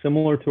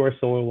 similar to our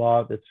solar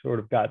law that's sort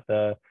of got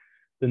the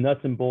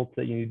nuts and bolts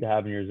that you need to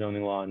have in your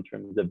zoning law in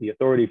terms of the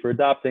authority for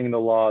adopting the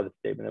law, the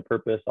statement of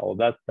purpose, all of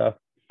that stuff.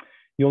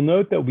 You'll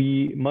note that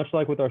we, much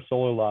like with our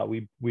solar law,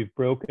 we've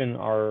broken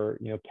our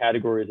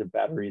categories of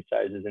battery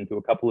sizes into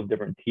a couple of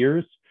different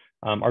tiers.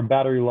 Our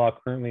battery law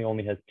currently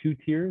only has 2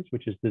 tiers,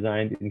 which is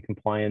designed in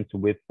compliance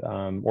with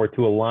or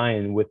to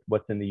align with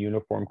what's in the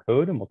uniform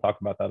code, and we'll talk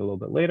about that a little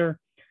bit later.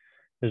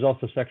 There's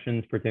also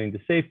sections pertaining to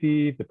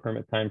safety, the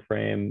permit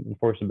timeframe,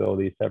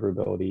 enforceability,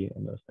 severability,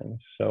 and those things.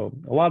 So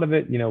a lot of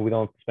it, we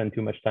don't spend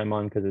too much time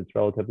on because it's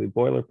relatively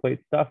boilerplate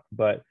stuff,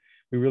 but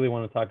we really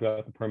want to talk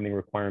about the permitting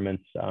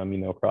requirements,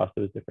 across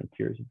those different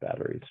tiers of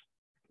batteries.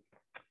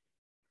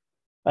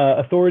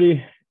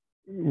 Authority,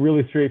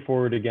 really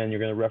straightforward. Again, you're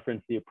going to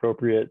reference the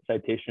appropriate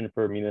citation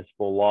for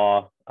municipal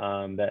law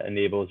that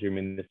enables your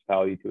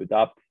municipality to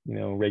adopt,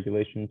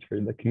 regulations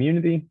for the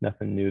community.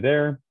 Nothing new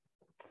there.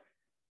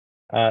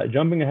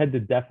 Jumping ahead to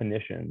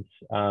definitions.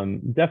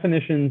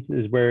 Definitions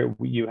is where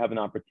you have an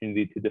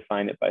opportunity to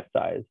define it by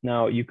size.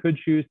 Now, you could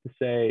choose to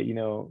say,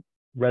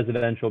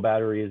 residential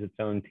battery is its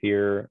own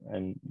tier,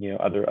 and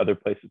other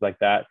places like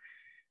that.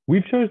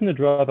 We've chosen to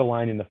draw the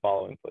line in the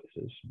following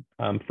places.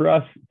 For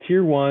us,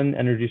 tier 1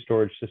 energy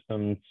storage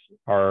systems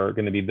are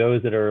going to be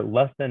those that are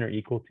less than or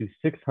equal to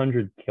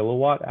 600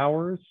 kilowatt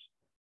hours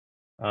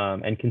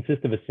and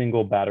consist of a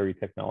single battery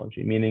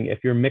technology, meaning if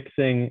you're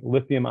mixing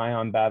lithium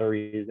ion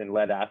batteries and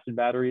lead acid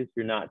batteries,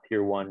 you're not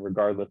tier 1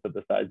 regardless of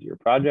the size of your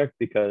project,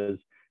 because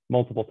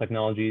multiple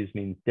technologies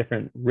means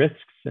different risks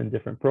and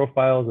different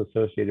profiles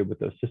associated with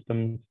those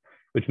systems,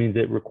 which means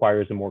it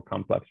requires a more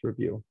complex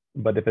review.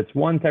 But if it's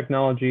one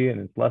technology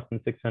and it's less than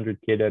 600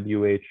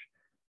 kWh,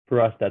 for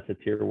us, that's a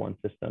tier 1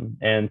 system.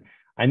 And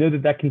I know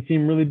that can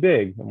seem really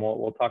big, and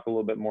we'll talk a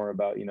little bit more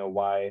about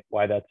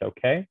why that's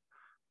okay.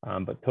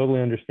 But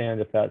totally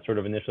understand if that sort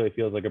of initially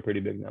feels like a pretty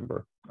big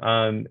number.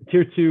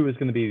 Tier 2 is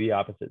going to be the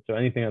opposite. So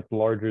anything that's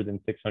larger than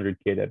 600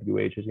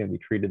 kWh is going to be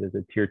treated as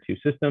a tier 2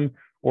 system,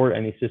 or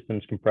any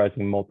systems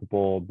comprising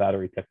multiple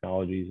battery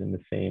technologies in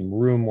the same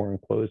room or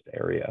enclosed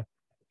area.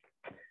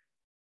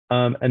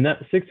 And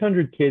that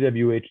 600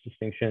 kWh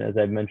distinction, as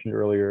I've mentioned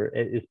earlier,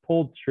 it is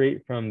pulled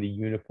straight from the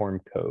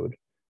Uniform Code.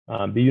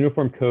 The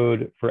Uniform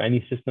Code for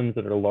any systems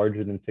that are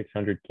larger than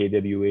 600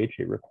 kWh,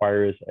 it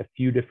requires a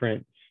few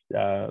different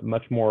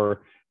much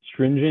more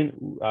stringent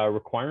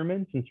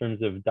requirements in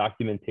terms of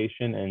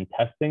documentation and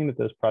testing that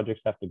those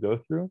projects have to go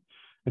through.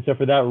 And so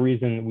for that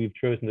reason, we've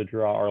chosen to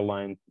draw our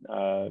lines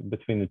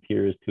between the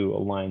tiers to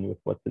align with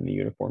what's in the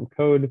Uniform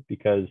Code,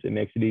 because it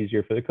makes it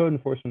easier for the code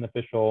enforcement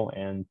official,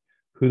 and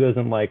who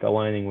doesn't like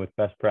aligning with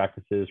best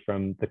practices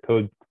from the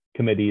code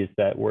committees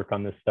that work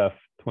on this stuff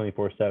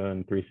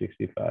 24/7,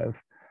 365.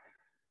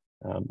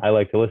 I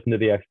like to listen to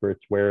the experts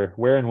where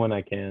and when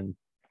I can.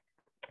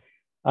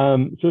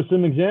 So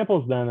some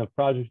examples then of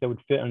projects that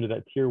would fit under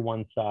that tier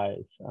 1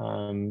 size.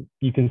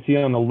 You can see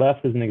on the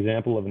left is an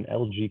example of an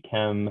LG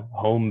Chem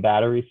home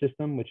battery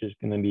system, which is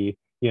going to be,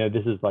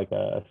 this is like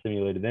a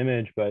simulated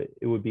image, but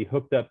it would be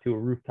hooked up to a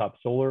rooftop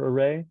solar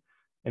array,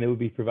 and it would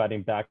be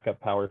providing backup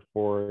power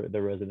for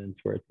the residents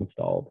where it's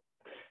installed.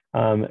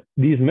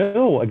 These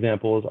middle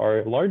examples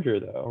are larger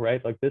though,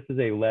 right? Like this is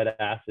a lead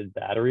acid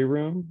battery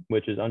room,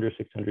 which is under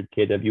 600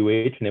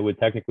 kWh, and it would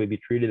technically be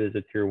treated as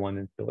a tier 1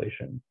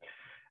 installation.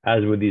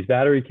 As with these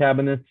battery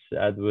cabinets,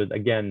 as with,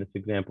 again, this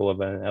example of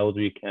an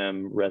LG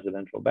Chem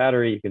residential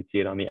battery, you can see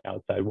it on the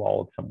outside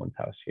wall of someone's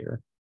house here.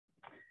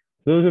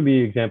 So those would be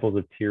examples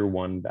of tier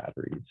 1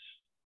 batteries.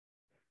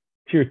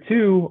 Tier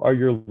 2 are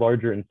your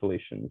larger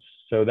installations.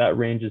 So that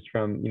ranges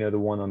from, the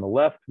one on the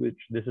left, which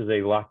this is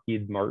a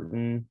Lockheed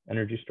Martin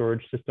energy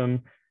storage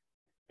system.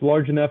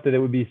 Large enough that it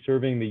would be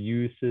serving the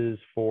uses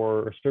for,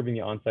 or serving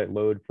the on-site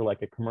load for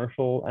like a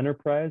commercial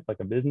enterprise, like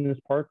a business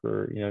park,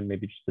 or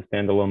maybe just a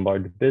standalone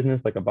large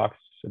business, like a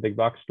big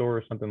box store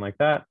or something like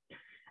that.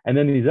 And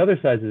then these other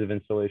sizes of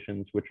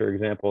installations, which are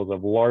examples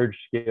of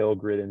large-scale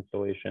grid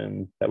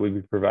installations that would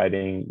be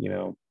providing,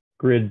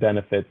 grid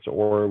benefits,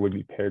 or would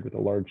be paired with a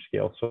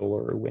large-scale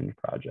solar or wind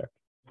project.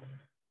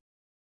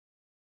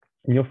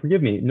 And you'll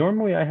forgive me,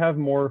 normally I have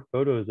more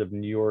photos of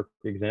New York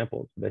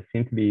examples, but I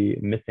seem to be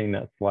missing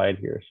that slide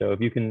here. So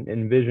if you can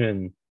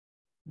envision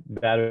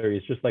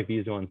batteries just like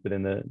these ones, but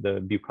in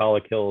the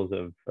bucolic hills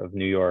of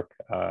New York,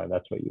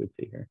 that's what you would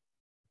see here.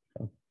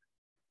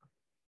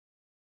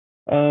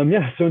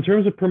 So in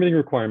terms of permitting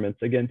requirements,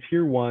 again,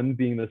 tier 1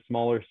 being the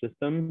smaller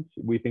systems,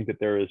 we think that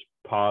there is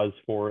cause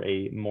for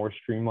a more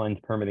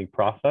streamlined permitting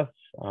process.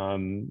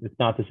 It's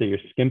not to say you're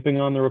skimping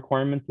on the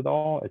requirements at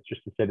all. It's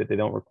just to say that they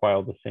don't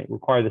require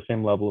the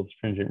same level of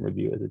stringent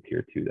review as a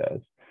tier 2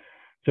 does.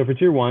 So for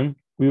tier 1,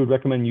 we would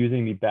recommend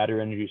using the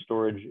battery energy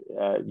storage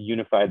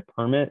unified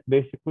permit,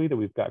 basically, that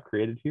we've got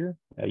created here.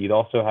 You'd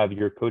also have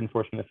your code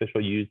enforcement official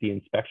use the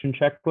inspection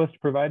checklist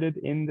provided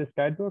in this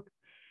guidebook,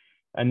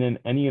 and then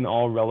any and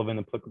all relevant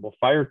applicable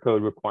fire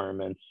code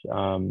requirements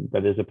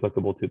that is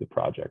applicable to the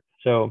project.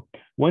 So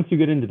once you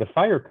get into the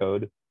fire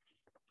code,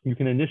 you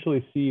can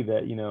initially see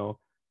that,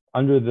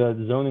 under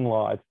the zoning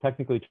law, it's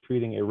technically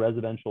treating a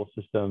residential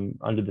system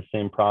under the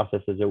same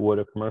process as it would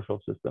a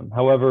commercial system.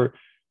 However,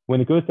 when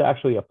it goes to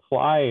actually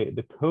apply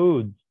the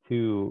codes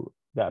to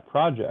that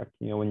project,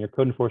 when your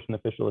code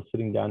enforcement official is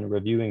sitting down and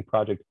reviewing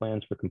project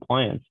plans for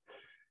compliance,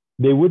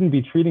 they wouldn't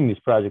be treating these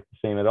projects the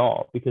same at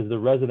all, because the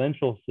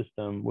residential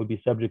system would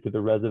be subject to the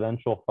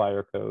residential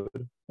fire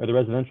code, or the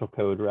residential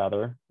code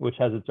rather, which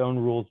has its own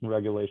rules and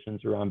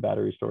regulations around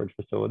battery storage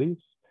facilities.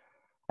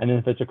 And then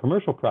if it's a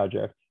commercial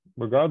project,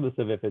 regardless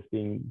of if it's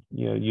being,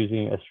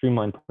 using a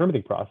streamlined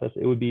permitting process,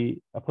 it would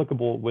be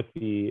applicable with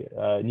the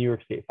New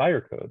York State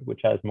Fire Code,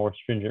 which has more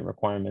stringent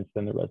requirements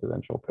than the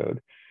residential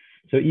code.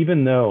 So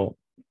even though,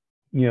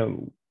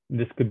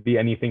 this could be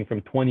anything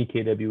from 20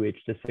 kWh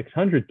to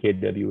 600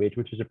 kWh,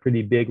 which is a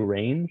pretty big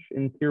range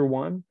in tier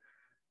 1,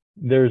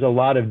 there's a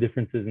lot of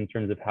differences in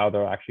terms of how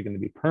they're actually going to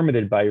be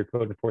permitted by your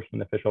code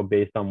enforcement official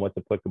based on what's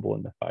applicable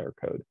in the fire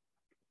code.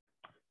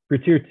 For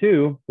tier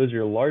 2, those are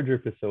your larger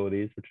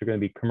facilities, which are going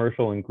to be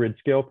commercial and grid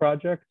scale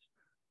projects.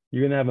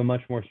 You're going to have a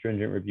much more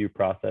stringent review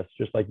process,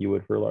 just like you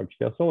would for a large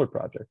scale solar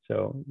project.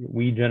 So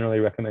we generally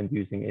recommend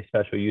using a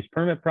special use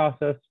permit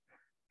process,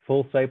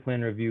 full site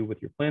plan review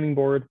with your planning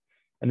board,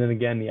 and then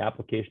again, the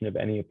application of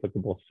any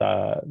applicable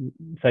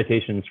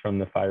citations from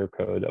the fire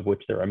code, of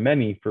which there are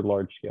many for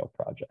large scale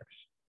projects.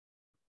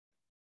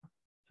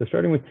 So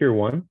starting with tier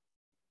 1,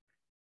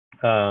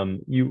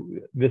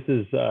 this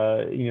is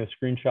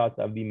screenshots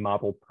of the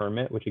model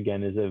permit, which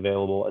again is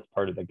available as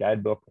part of the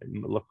guidebook. It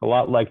looks a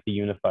lot like the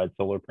unified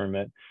solar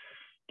permit.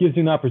 Gives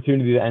you an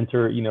opportunity to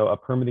enter, a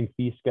permitting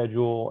fee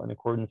schedule in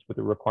accordance with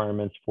the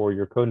requirements for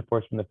your code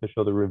enforcement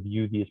official to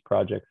review these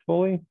projects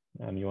fully.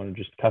 You want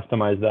to just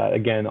customize that.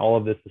 Again, all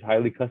of this is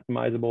highly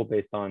customizable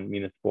based on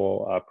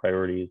municipal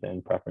priorities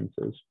and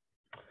preferences.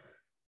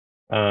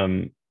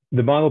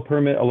 The model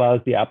permit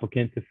allows the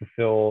applicant to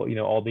fulfill,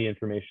 all the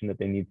information that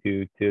they need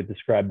to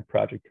describe the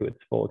project to its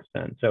full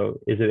extent. So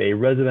is it a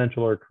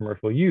residential or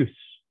commercial use?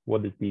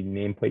 What is the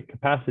nameplate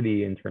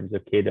capacity in terms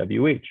of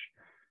kWh?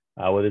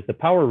 What is the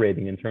power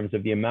rating in terms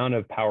of the amount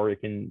of power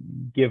it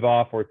can give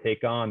off or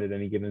take on at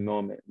any given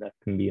moment? That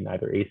can be in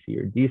either AC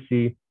or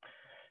DC.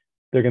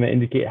 They're going to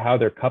indicate how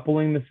they're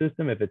coupling the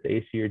system, if it's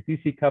AC or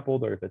DC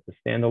coupled, or if it's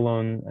a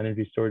standalone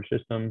energy storage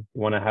system.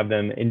 You want to have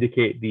them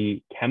indicate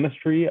the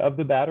chemistry of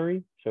the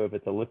battery. So if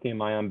it's a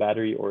lithium ion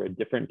battery or a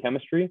different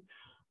chemistry.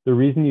 The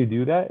reason you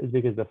do that is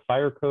because the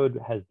fire code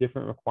has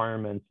different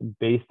requirements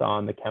based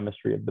on the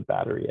chemistry of the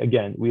battery.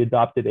 Again, we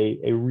adopted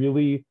a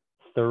really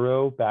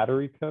thorough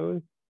battery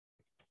code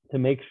to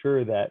make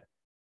sure that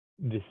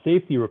the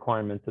safety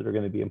requirements that are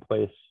going to be in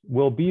place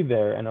will be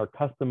there and are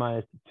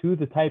customized to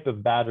the type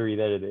of battery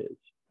that it is.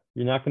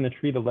 You're not going to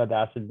treat a lead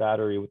acid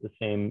battery with the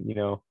same,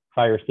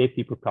 fire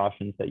safety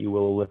precautions that you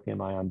will a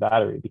lithium ion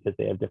battery, because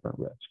they have different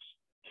risks.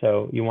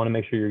 So you want to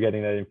make sure you're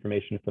getting that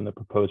information from the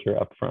proposer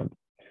up front.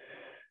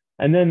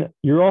 And then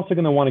you're also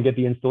going to want to get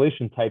the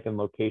installation type and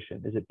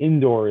location. Is it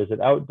indoor? Is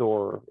it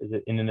outdoor? Is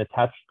it in an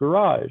attached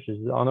garage? Is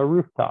it on a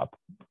rooftop?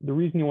 The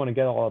reason you want to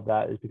get all of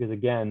that is because,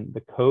 again,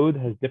 the code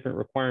has different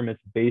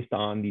requirements based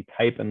on the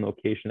type and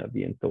location of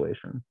the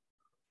installation.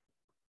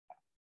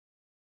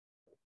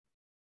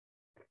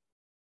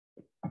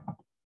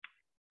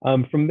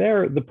 From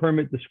there, the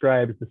permit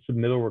describes the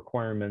submittal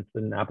requirements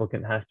that an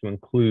applicant has to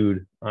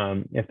include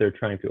if they're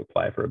trying to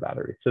apply for a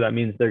battery. So that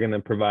means they're going to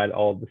provide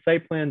all of the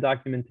site plan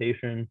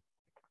documentation,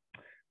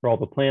 or all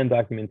the plan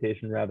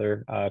documentation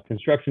rather,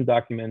 construction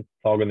documents.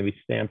 It's all going to be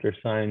stamped or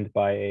signed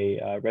by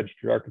a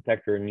registered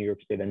architect or a New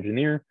York State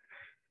engineer,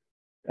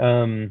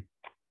 and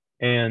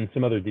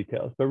some other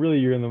details. But really,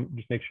 you're going to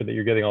just make sure that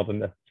you're getting all the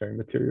necessary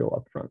material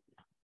up front.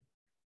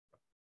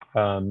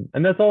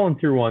 And that's all in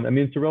tier 1. I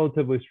mean, it's a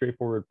relatively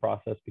straightforward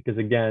process because,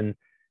 again,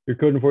 your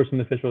code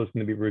enforcement official is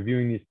going to be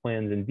reviewing these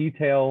plans in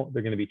detail.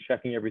 They're going to be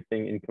checking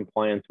everything in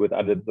compliance with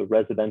either the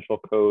residential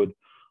code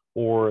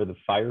or the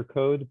fire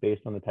code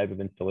based on the type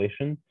of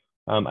installation.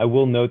 I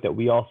will note that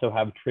we also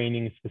have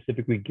training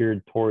specifically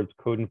geared towards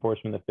code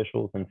enforcement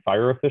officials and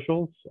fire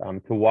officials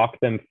to walk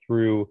them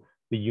through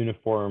the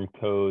uniform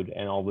code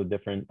and all the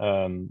different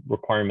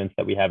requirements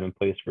that we have in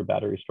place for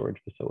battery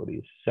storage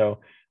facilities. So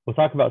we'll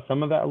talk about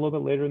some of that a little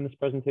bit later in this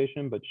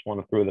presentation, but just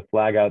want to throw the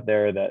flag out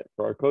there that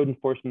for our code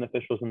enforcement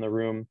officials in the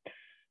room,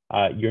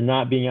 you're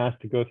not being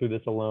asked to go through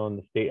this alone.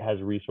 The state has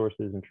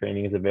resources and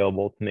training is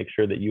available to make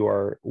sure that you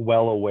are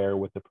well aware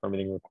with the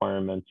permitting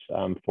requirements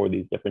for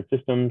these different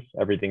systems,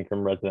 everything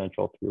from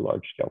residential through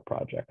large scale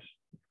projects.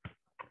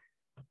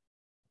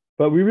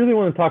 But we really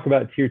want to talk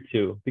about tier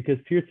 2 because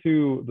tier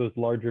 2, those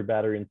larger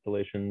battery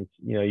installations,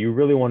 you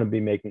really want to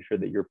be making sure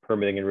that you're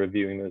permitting and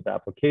reviewing those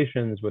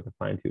applications with a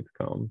fine-tooth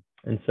comb.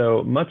 And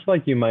so much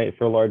like you might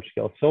for large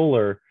scale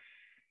solar,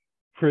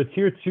 for a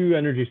tier 2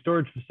 energy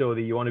storage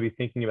facility, you want to be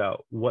thinking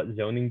about what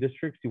zoning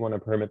districts you want to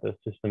permit those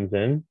systems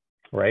in,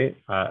 right?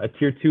 A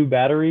tier 2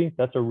 battery,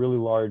 that's a really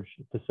large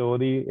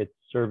facility. It's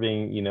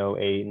serving,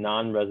 a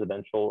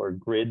non-residential or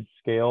grid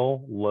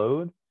scale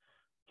load.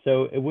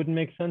 So it wouldn't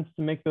make sense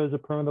to make those a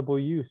permissible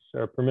use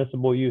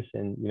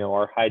in,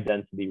 our high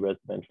density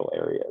residential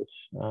areas.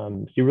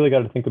 So you really got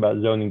to think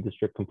about zoning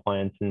district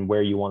compliance and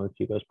where you want to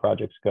see those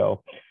projects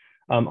go.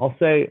 I'll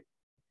say,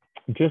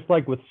 just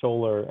like with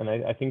solar, and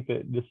I think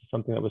that this is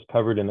something that was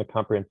covered in the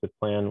comprehensive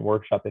plan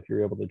workshop if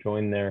you're able to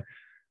join there.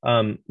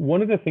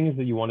 One of the things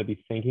that you want to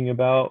be thinking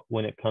about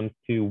when it comes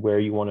to where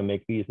you want to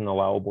make these an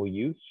allowable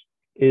use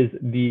is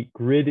the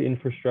grid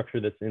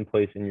infrastructure that's in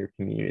place in your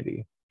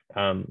community.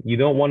 You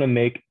don't want to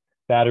make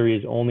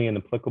batteries only an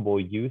applicable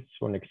use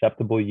or an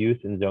acceptable use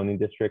in zoning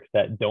districts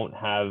that don't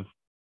have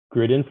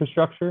grid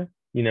infrastructure.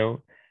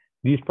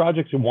 These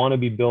projects want to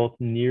be built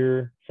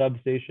near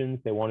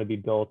substations. They want to be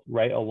built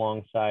right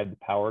alongside the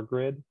power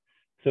grid.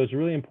 So it's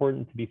really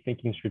important to be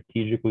thinking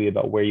strategically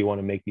about where you want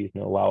to make these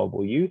an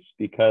allowable use,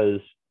 because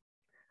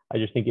I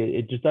just think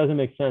it just doesn't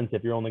make sense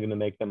if you're only going to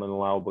make them an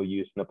allowable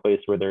use in a place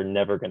where they're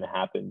never going to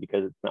happen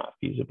because it's not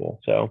feasible.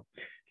 So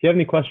if you have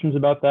any questions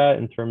about that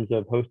in terms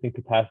of hosting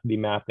capacity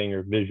mapping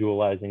or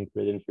visualizing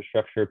grid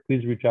infrastructure,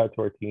 please reach out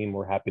to our team.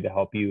 We're happy to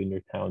help you and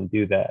your town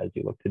do that as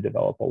you look to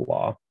develop a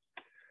law.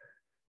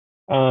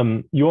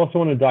 You also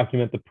want to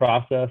document the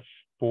process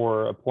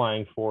for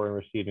applying for and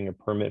receiving a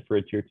permit for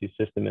a tier 2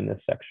 system in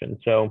this section.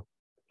 So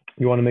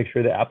you want to make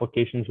sure that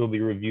applications will be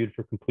reviewed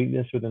for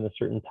completeness within a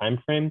certain time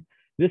frame.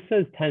 This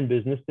says 10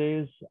 business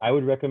days. I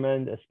would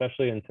recommend,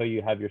 especially until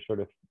you have your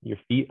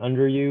feet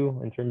under you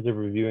in terms of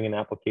reviewing an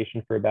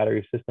application for a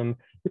battery system,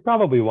 you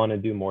probably want to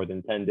do more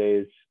than 10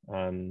 days.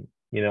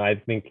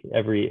 I think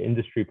every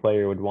industry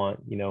player would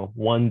want,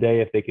 1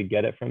 day if they could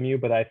get it from you,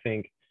 but I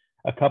think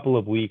a couple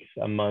of weeks,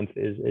 a month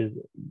is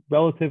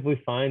relatively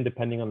fine,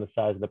 depending on the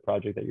size of the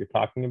project that you're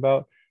talking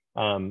about,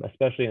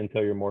 especially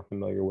until you're more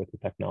familiar with the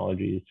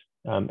technologies.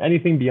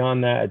 Anything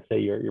beyond that, I'd say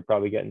you're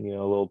probably getting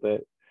a little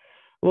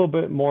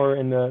bit more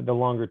in the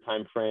longer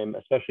time frame,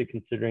 especially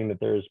considering that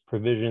there's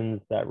provisions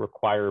that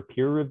require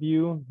peer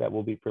review that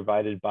will be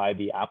provided by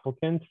the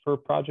applicant for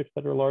projects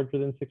that are larger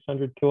than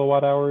 600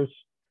 kilowatt hours.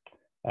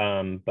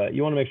 But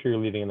you want to make sure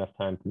you're leaving enough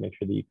time to make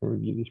sure that you can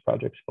review these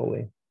projects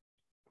fully.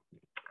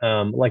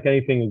 Like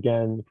anything,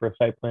 again, for a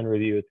site plan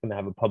review, it's going to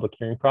have a public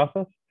hearing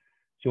process.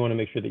 So you want to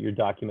make sure that you're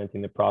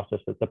documenting the process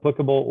that's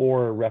applicable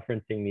or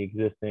referencing the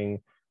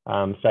existing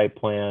site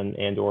plan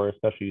and or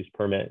special use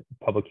permit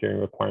public hearing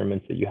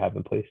requirements that you have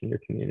in place in your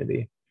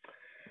community.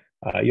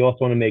 You also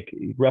want to make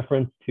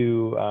reference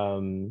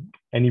to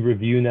any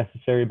review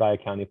necessary by a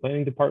county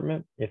planning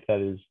department, if that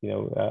is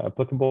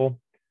applicable,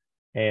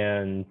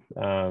 and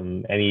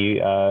any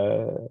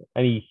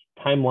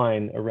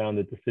timeline around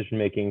the decision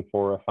making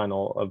for a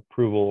final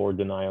approval or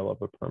denial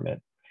of a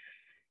permit.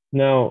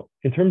 Now,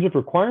 in terms of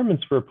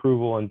requirements for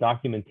approval and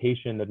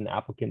documentation that an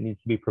applicant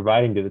needs to be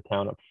providing to the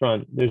town up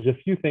front, there's a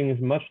few things,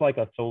 much like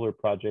a solar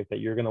project, that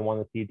you're going to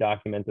want to see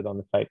documented on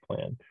the site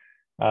plan.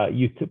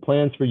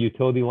 Plans for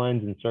utility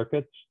lines and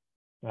circuits,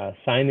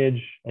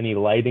 signage, any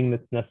lighting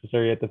that's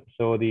necessary at the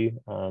facility,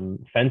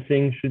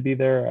 fencing should be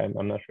there.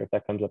 I'm not sure if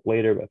that comes up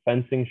later, but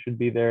fencing should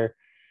be there.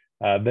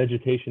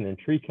 Vegetation and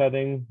tree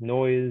cutting,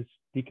 noise,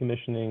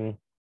 decommissioning,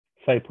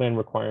 site plan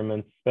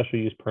requirements, special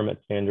use permit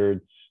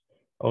standards,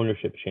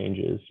 ownership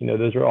changes.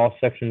 Those are all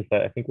sections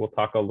that I think we'll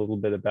talk a little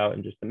bit about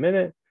in just a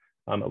minute.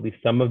 At least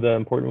some of the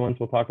important ones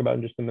we'll talk about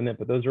in just a minute,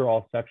 but those are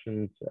all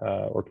sections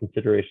or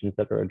considerations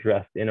that are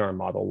addressed in our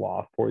model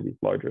law for these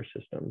larger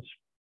systems.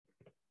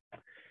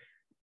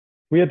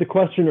 We had the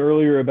question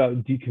earlier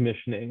about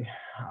decommissioning.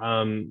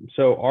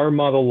 So our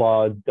model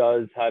law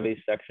does have a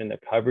section that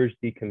covers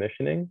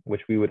decommissioning,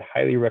 which we would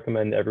highly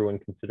recommend everyone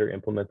consider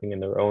implementing in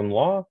their own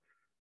law.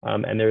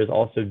 And there is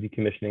also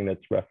decommissioning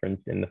that's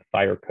referenced in the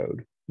fire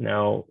code.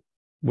 Now,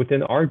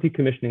 within our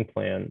decommissioning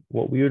plan,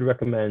 what we would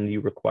recommend you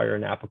require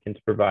an applicant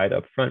to provide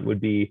upfront would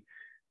be,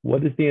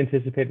 what is the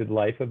anticipated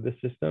life of the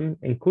system,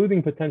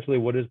 including potentially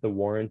what is the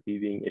warranty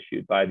being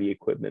issued by the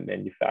equipment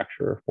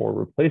manufacturer for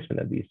replacement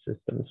of these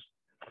systems?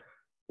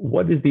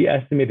 What is the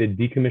estimated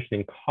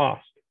decommissioning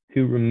cost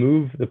to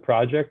remove the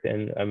project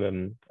and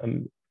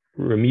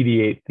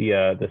remediate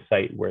the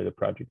site where the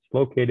project is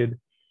located?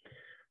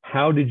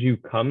 How did you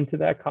come to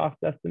that cost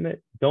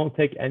estimate? Don't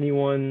take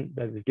anyone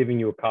that is giving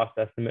you a cost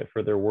estimate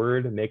for their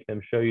word. Make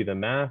them show you the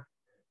math.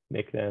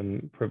 Make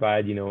them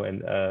provide,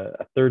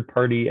 a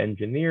third-party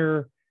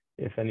engineer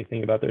if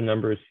anything about their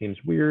numbers seems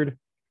weird.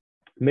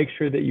 Make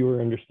sure that you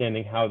are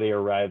understanding how they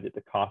arrived at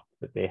the cost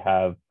that they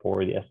have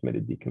for the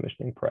estimated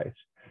decommissioning price.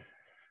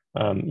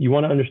 You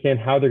want to understand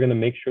how they're going to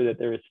make sure that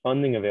there is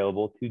funding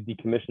available to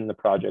decommission the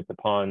project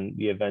upon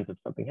the event of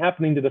something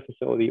happening to the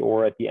facility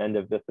or at the end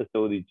of the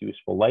facility's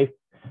useful life.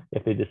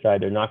 If they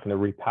decide they're not going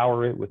to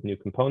repower it with new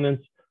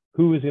components,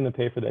 who is going to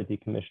pay for that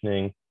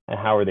decommissioning and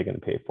how are they going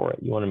to pay for it?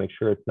 You want to make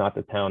sure it's not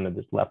the town that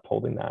is left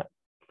holding that.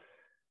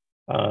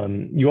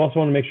 You also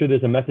want to make sure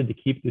there's a method to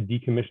keep the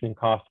decommissioning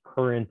cost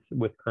current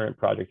with current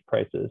project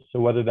prices. So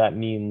whether that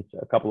means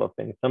a couple of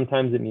things.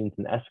 Sometimes it means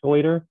an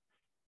escalator,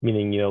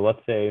 meaning,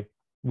 let's say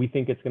we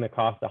think it's going to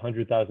cost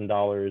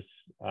 $100,000,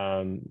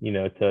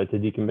 to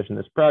decommission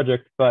this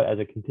project, but as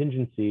a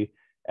contingency,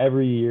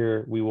 every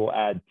year we will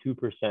add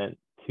 2%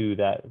 to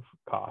that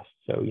cost.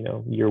 So,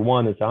 year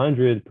one is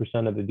 100%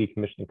 of the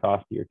decommissioning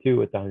cost. Year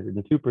two, it's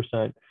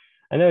 102%.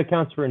 And that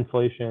accounts for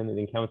inflation.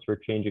 It accounts for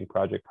changing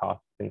project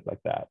costs, things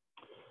like that.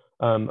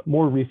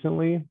 More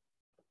recently,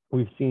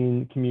 we've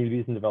seen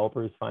communities and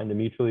developers find a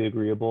mutually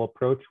agreeable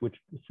approach, which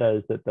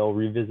says that they'll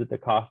revisit the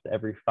cost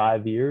every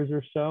 5 years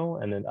or so,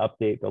 and then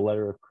update the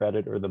letter of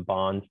credit or the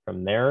bond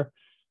from there.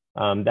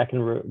 That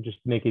can just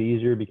make it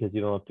easier because you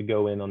don't have to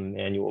go in on an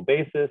annual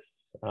basis.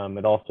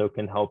 It also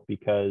can help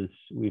because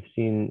we've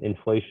seen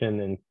inflation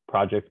and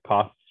project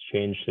costs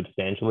change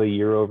substantially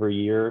year over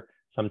year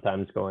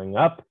sometimes going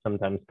up,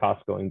 sometimes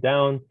costs going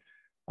down.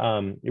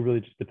 It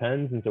really just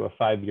depends. And so a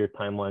 5-year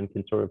timeline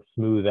can sort of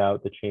smooth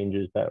out the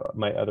changes that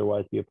might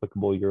otherwise be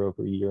applicable year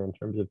over year in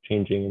terms of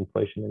changing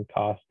inflation and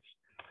costs.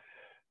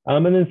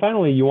 And then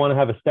finally, you want to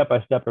have a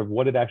step-by-step of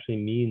what it actually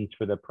means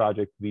for the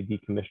project to be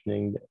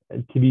decommissioned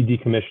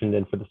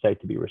and for the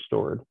site to be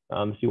restored.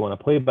 So you want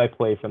to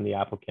play-by-play from the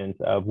applicant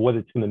of what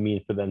it's going to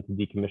mean for them to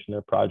decommission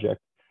their project.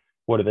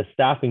 What are the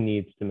staffing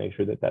needs to make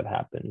sure that that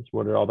happens?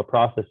 What are all the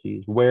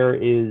processes? Where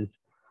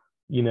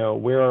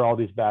are all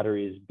these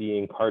batteries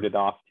being carted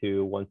off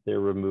to once they're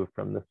removed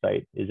from the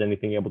site? Is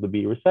anything able to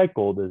be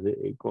recycled? Is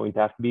it going to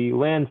have to be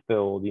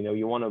landfilled?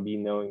 You want to be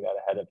knowing that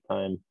ahead of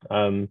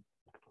time.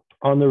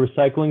 On the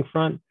recycling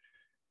front,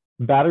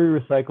 battery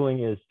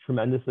recycling is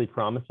tremendously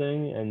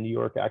promising, and New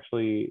York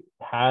actually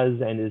has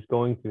and is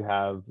going to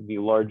have the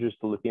largest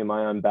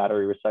lithium-ion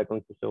battery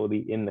recycling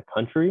facility in the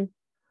country.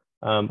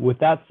 With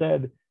that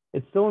said,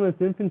 it's still in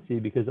its infancy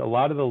because a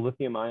lot of the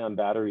lithium-ion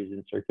batteries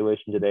in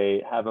circulation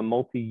today have a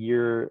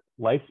multi-year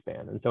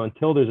lifespan. And so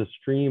until there's a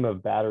stream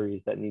of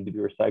batteries that need to be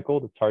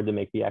recycled, it's hard to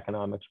make the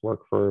economics work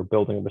for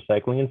building a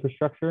recycling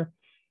infrastructure.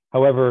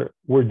 However,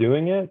 we're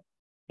doing it,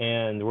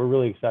 and we're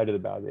really excited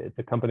about it. It's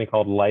a company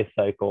called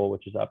Li-Cycle,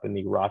 which is up in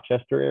the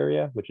Rochester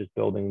area, which is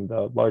building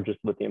the largest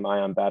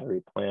lithium-ion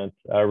battery plant,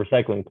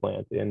 recycling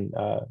plant in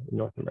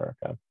North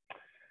America.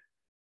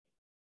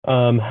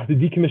 The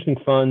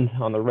decommissioning fund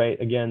on the right,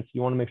 again, so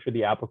you want to make sure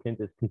the applicant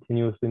is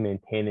continuously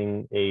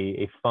maintaining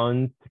a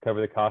fund to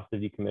cover the cost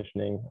of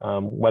decommissioning,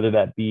 whether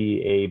that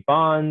be a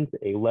bond,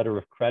 a letter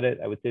of credit.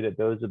 I would say that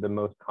those are the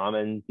most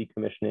common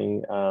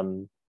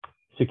decommissioning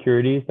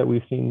securities that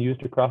we've seen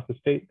used across the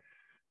state.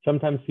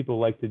 Sometimes people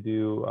like to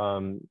do,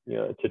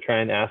 to try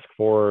and ask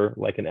for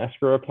like an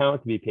escrow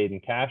account to be paid in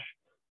cash.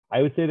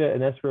 I would say that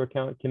an escrow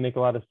account can make a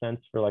lot of sense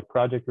for like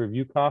project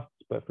review costs,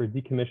 but for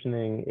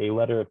decommissioning, a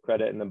letter of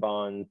credit and the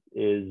bonds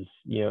is,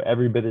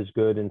 every bit as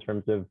good in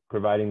terms of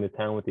providing the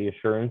town with the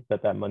assurance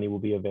that that money will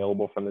be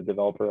available from the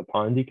developer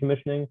upon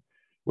decommissioning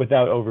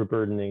without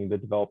overburdening the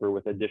developer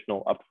with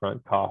additional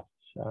upfront costs.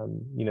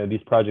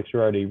 These projects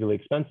are already really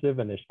expensive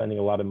and they're spending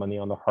a lot of money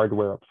on the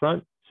hardware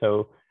upfront.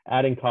 So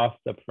adding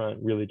costs upfront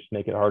really just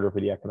make it harder for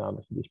the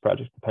economics of these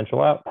projects to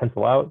pencil out.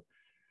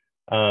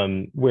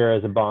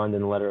 Whereas a bond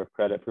and a letter of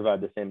credit provide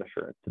the same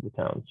assurance to the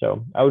town.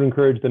 So I would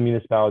encourage the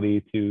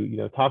municipality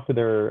to, talk to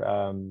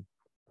their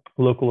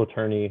local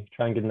attorney,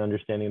 try and get an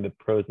understanding of the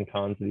pros and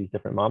cons of these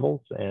different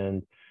models,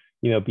 and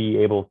be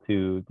able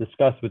to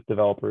discuss with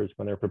developers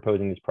when they're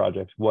proposing these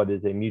projects what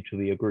is a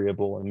mutually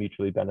agreeable and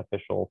mutually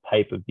beneficial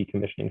type of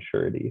decommissioning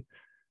surety.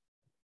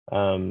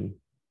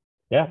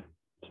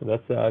 So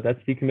that's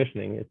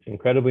decommissioning. It's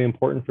incredibly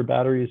important for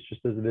batteries,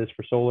 just as it is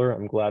for solar.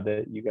 I'm glad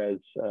that you guys,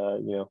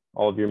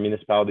 all of your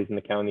municipalities in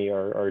the county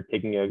are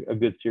taking a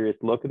good, serious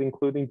look at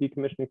including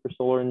decommissioning for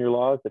solar in your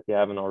laws if you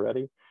haven't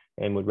already,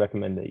 and would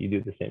recommend that you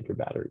do the same for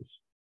batteries.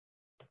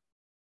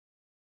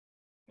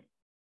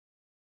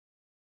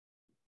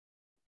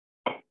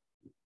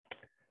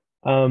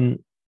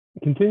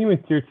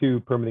 Continuing Tier 2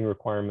 permitting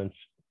requirements,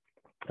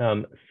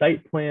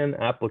 site plan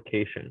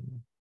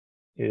application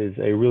is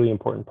a really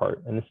important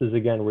part. And this is,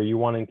 again, where you're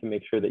wanting to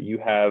make sure that you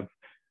have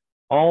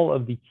all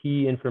of the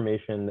key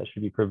information that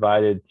should be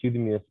provided to the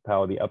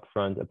municipality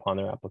upfront upon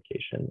their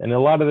application. And a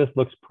lot of this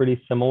looks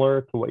pretty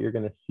similar to what you're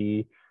going to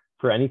see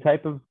for any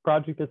type of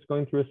project that's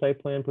going through a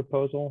site plan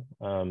proposal.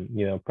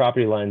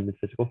 Property lines and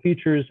physical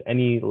features,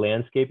 any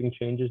landscaping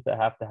changes that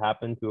have to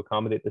happen to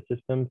accommodate the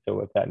system.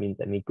 So if that means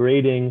any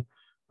grading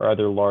or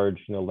other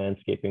large,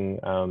 landscaping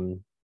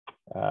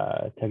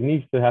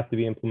techniques that have to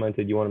be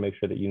implemented, you want to make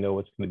sure that you know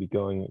what's going to be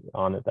going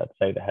on at that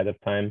site ahead of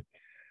time.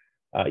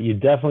 You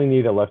definitely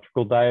need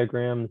electrical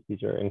diagrams.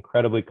 These are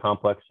incredibly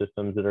complex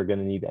systems that are going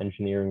to need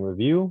engineering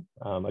review.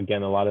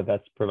 Again, a lot of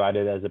that's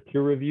provided as a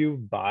peer review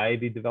by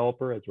the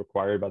developer as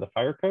required by the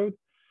fire code.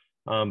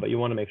 But you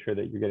want to make sure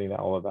that you're getting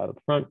all of that up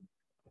front,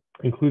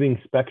 including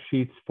spec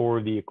sheets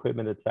for the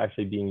equipment that's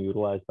actually being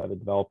utilized by the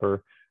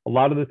developer. A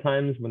lot of the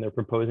times when they're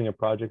proposing a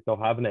project, they'll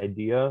have an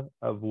idea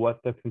of what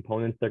the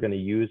components they're going to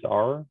use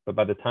are, but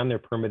by the time they're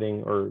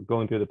permitting or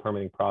going through the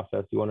permitting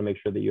process, you want to make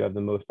sure that you have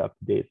the most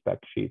up-to-date spec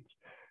sheets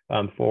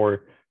for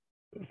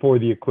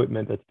the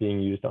equipment that's being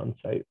used on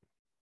site.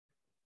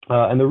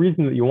 And the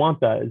reason that you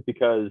want that is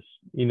because,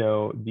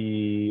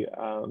 the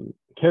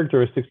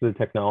characteristics of the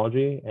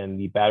technology and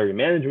the battery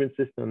management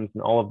systems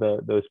and all of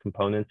those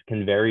components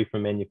can vary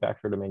from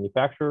manufacturer to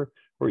manufacturer,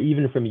 or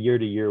even from year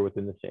to year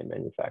within the same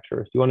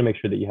manufacturer. So you want to make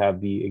sure that you have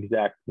the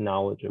exact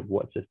knowledge of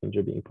what systems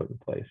are being put in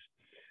place.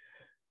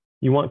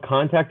 You want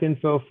contact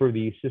info for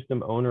the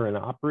system owner and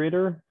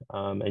operator,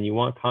 and you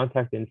want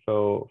contact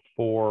info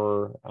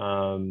for,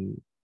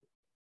 I'm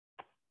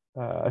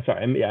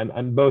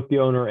both the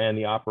owner and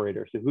the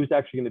operator. So who's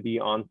actually going to be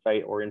on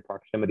site or in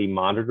proximity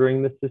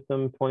monitoring the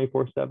system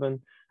 24/7,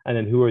 and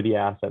then who are the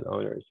asset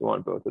owners? You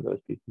want both of those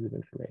pieces of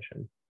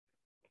information.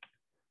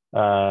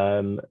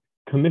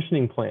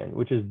 commissioning plan,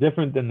 which is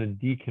different than the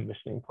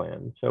decommissioning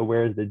plan. So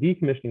whereas the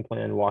decommissioning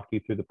plan walked you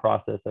through the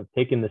process of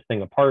taking this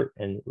thing apart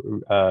and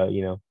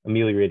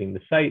ameliorating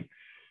the site,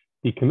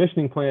 the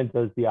commissioning plan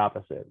does the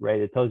opposite,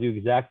 right? It tells you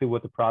exactly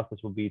what the process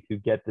will be to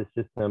get the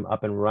system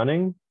up and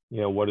running.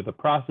 What are the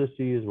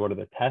processes? What are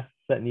the tests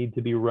that need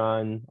to be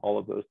run? All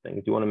of those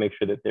things. You want to make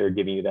sure that they're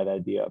giving you that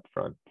idea up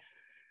front.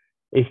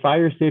 A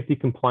fire safety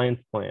compliance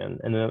plan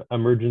and an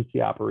emergency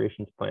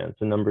operations plan,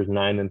 so numbers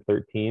 9 and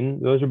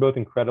 13, those are both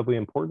incredibly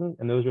important,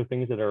 and those are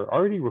things that are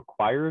already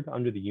required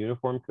under the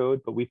uniform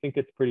code, but we think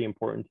it's pretty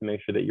important to make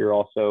sure that you're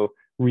also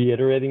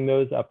reiterating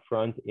those up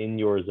front in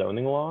your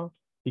zoning law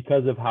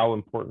because of how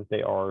important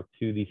they are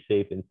to the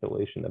safe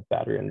installation of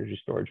battery energy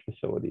storage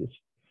facilities.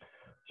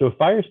 So a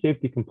fire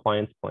safety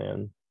compliance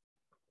plan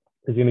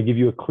is going to give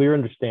you a clear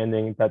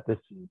understanding that this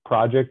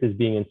project is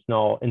being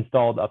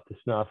installed up to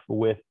snuff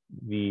with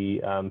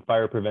the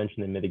fire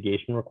prevention and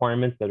mitigation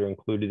requirements that are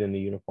included in the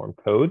uniform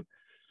code.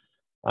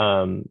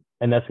 And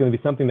that's going to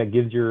be something that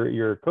gives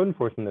your code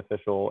enforcement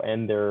official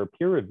and their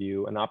peer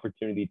review an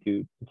opportunity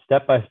to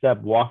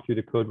step-by-step walk through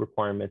the code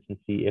requirements and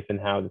see if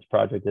and how this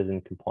project is in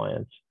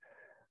compliance.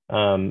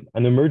 An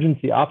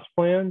emergency ops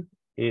plan,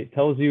 it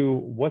tells you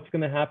what's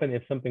going to happen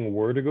if something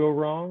were to go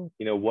wrong.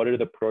 What are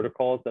the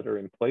protocols that are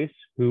in place?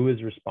 Who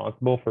is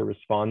responsible for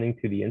responding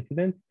to the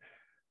incident?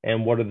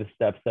 And what are the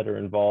steps that are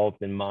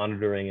involved in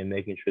monitoring and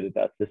making sure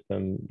that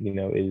system,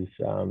 is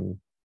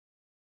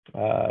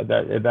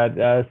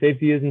that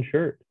safety is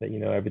ensured, that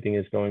everything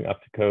is going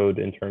up to code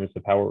in terms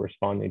of how we're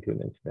responding to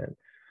an incident.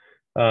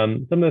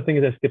 Some of the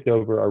things I skipped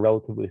over are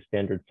relatively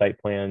standard site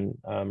plan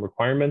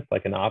requirements,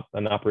 like an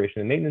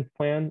operation and maintenance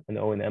plan, an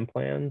O&M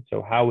plan.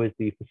 So how is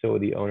the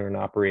facility owner and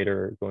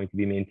operator going to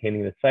be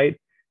maintaining the site?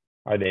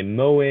 Are they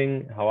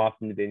mowing? How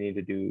often do they need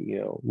to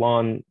do,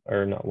 land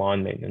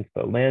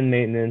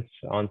maintenance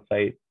on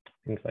site,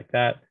 things like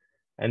that.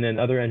 And then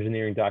other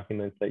engineering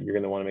documents that you're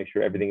going to want to make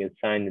sure everything is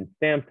signed and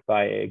stamped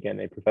by, again,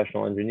 a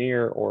professional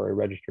engineer or a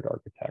registered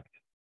architect.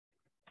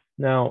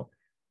 Now,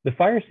 the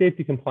fire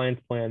safety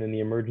compliance plan and the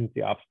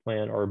emergency ops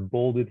plan are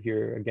bolded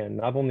here, again,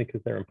 not only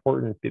because they're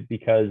important, but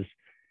because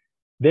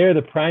they're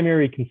the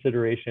primary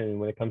consideration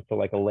when it comes to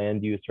like a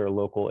land use or a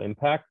local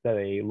impact that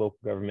a local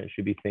government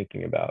should be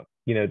thinking about.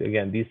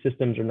 Again, these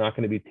systems are not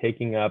going to be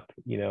taking up,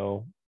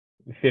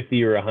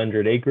 50 or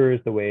 100 acres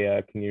the way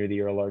a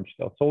community or a large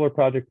scale solar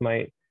project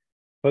might,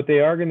 but they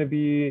are going to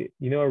be,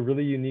 a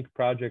really unique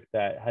project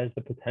that has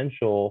the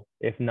potential,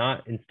 if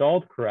not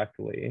installed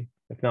correctly,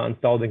 if not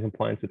installed in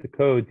compliance with the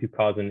code, to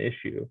cause an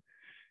issue.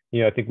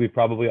 I think we've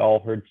probably all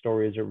heard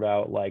stories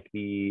about like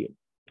the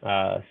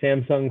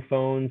Samsung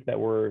phones that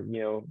were,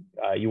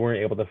 you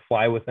weren't able to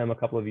fly with them a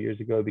couple of years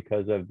ago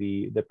because of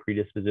the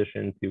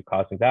predisposition to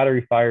causing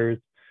battery fires.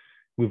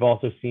 We've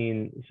also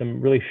seen some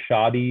really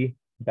shoddy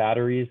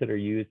batteries that are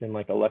used in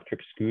like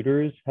electric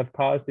scooters have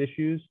caused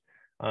issues.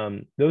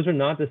 Those are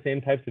not the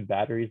same types of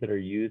batteries that are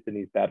used in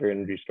these battery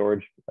energy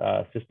storage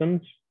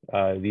systems.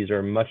 These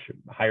are much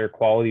higher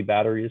quality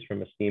batteries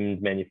from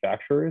esteemed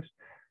manufacturers.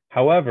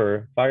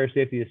 However, fire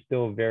safety is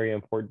still very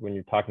important when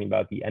you're talking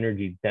about the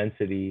energy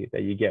density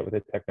that you get with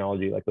a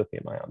technology like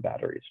lithium-ion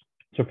batteries.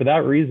 So for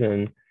that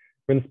reason,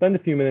 we're going to spend a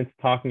few minutes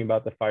talking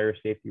about the fire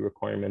safety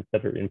requirements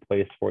that are in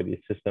place for these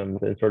systems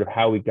and sort of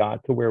how we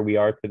got to where we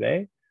are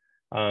today,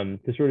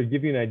 to sort of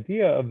give you an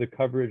idea of the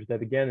coverage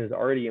that, again, is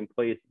already in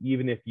place,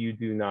 even if you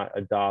do not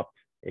adopt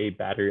a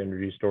battery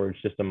energy storage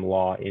system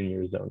law in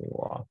your zoning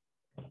law.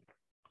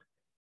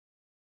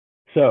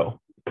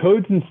 So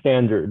codes and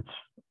standards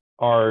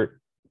are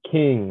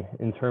king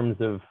in terms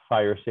of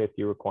fire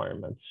safety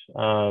requirements.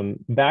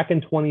 Back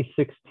in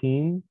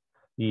 2016,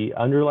 the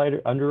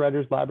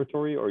Underwriters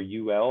Laboratory, or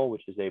UL,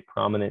 which is a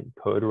prominent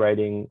code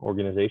writing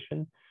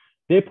organization,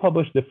 they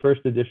published the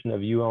first edition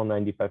of UL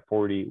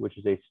 9540, which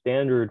is a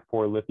standard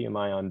for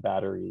lithium-ion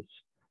batteries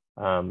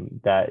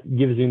that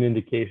gives you an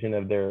indication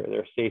of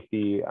their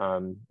safety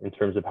in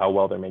terms of how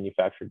well they're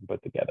manufactured and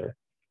put together.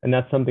 And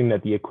that's something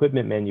that the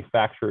equipment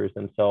manufacturers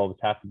themselves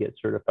have to get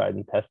certified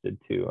and tested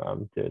to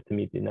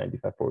meet the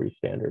 9540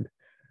 standard.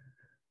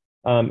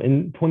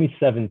 In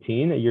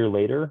 2017, a year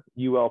later,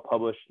 UL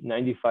published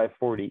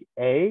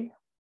 9540A,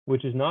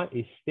 which is not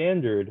a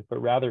standard,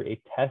 but rather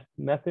a test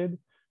method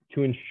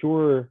to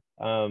ensure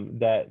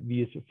that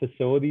these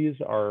facilities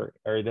or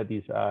that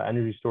these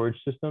energy storage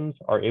systems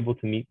are able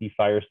to meet the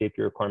fire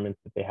safety requirements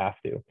that they have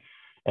to.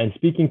 And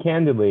speaking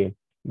candidly,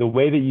 the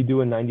way that you do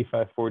a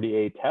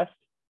 9540A test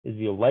is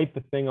you light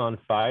the thing on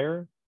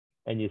fire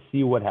and you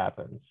see what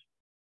happens.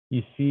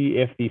 You see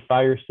if the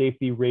fire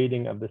safety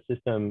rating of the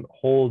system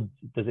holds,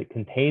 does it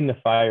contain the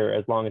fire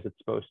as long as it's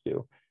supposed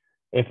to?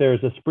 If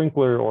there's a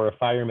sprinkler or a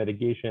fire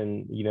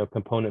mitigation,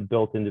 component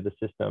built into the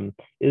system,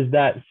 is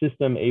that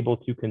system able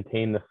to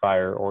contain the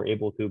fire or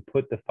able to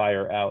put the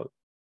fire out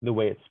the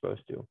way it's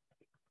supposed to?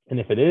 And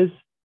if it is,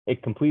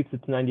 it completes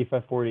its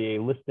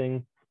 9540A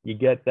listing. You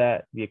get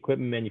that, the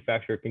equipment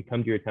manufacturer can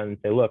come to your town and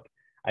say, look,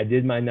 I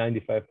did my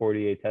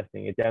 9540A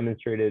testing. It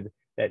demonstrated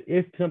that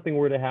if something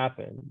were to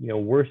happen,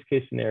 worst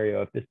case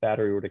scenario, if this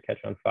battery were to catch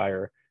on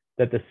fire,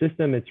 that the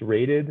system it's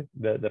rated,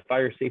 the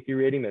fire safety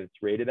rating that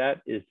it's rated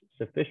at is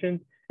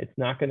sufficient. It's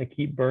not going to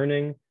keep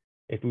burning.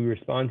 If we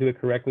respond to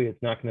it correctly,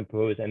 it's not going to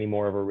pose any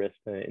more of a risk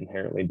than it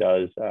inherently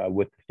does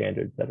with the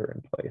standards that are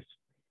in place.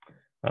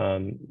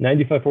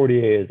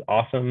 9540A is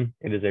awesome.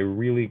 It is a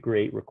really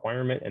great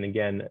requirement. And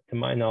again, to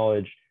my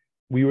knowledge,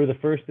 we were the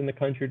first in the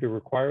country to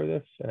require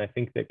this. And I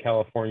think that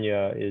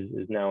California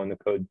is now in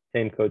the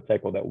same code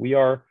cycle that we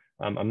are.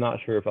 I'm not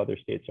sure if other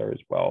states are as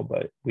well,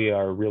 but we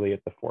are really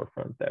at the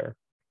forefront there.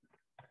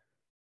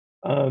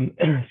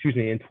 Excuse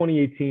me, in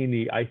 2018,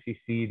 the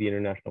ICC, the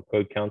International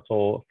Code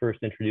Council, first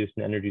introduced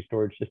an energy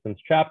storage systems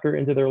chapter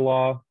into their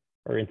law,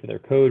 or into their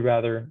code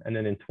rather. And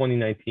then in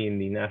 2019,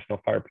 the National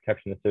Fire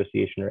Protection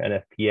Association, or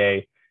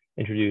NFPA,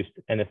 introduced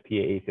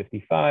NFPA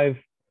 855.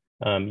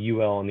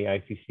 UL and the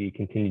ICC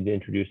continued to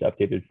introduce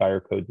updated fire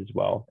codes as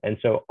well. And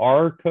so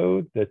our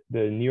code, the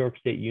New York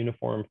State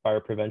Uniform Fire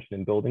Prevention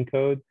and Building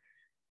Code,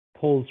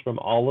 pulls from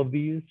all of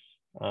these.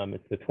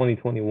 It's the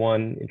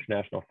 2021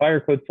 International Fire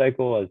Code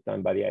Cycle as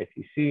done by the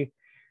ICC.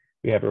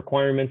 We have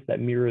requirements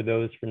that mirror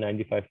those for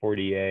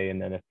 9540A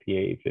and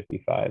NFPA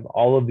 855.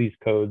 All of these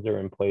codes are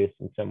in place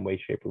in some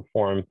way, shape, or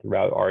form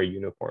throughout our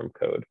uniform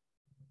code,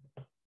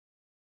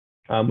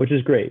 which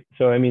is great.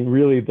 So, I mean,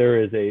 really,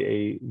 there is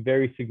a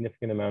very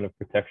significant amount of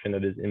protection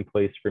that is in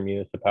place for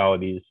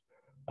municipalities,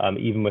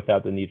 even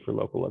without the need for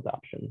local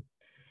adoption.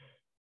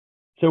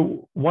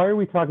 So why are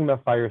we talking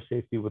about fire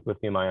safety with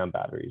lithium-ion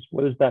batteries?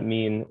 What does that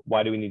mean?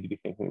 Why do we need to be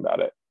thinking about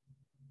it?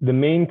 The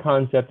main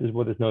concept is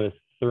what is known as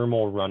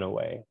thermal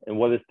runaway. And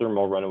what is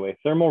thermal runaway?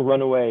 Thermal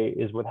runaway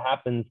is what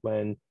happens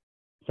when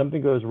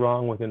something goes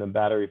wrong within a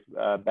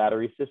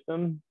battery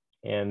system,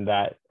 and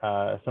that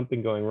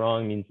something going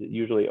wrong means it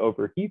usually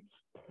overheats.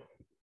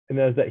 And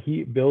as that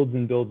heat builds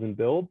and builds and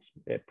builds,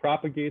 it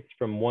propagates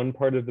from one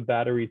part of the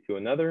battery to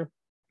another.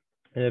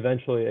 And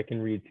eventually it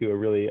can lead to a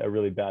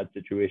really bad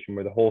situation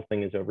where the whole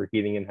thing is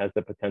overheating and has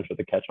the potential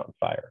to catch on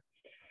fire.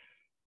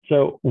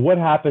 So what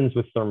happens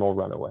with thermal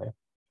runaway?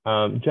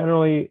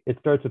 Generally, it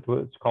starts with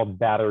what's called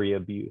battery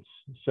abuse.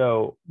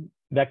 So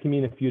that can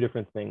mean a few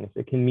different things.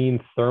 It can mean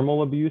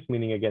thermal abuse,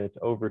 meaning, again, it's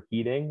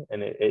overheating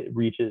and it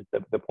reaches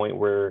the point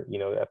where, you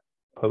know, that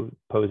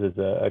poses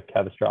a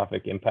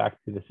catastrophic impact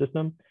to the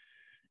system.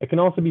 It can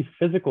also be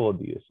physical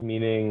abuse,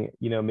 meaning,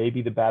 you know,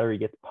 maybe the battery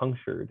gets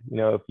punctured. You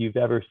know, if you've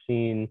ever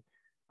seen,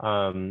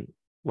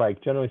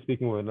 like generally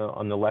speaking with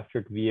an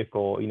electric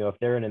vehicle, you know, if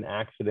they're in an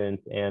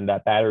accident and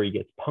that battery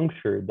gets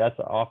punctured, that's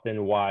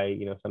often why,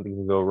 you know, something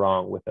can go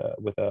wrong with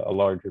a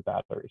larger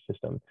battery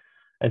system.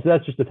 And so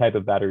that's just a type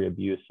of battery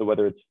abuse. So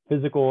whether it's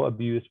physical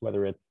abuse,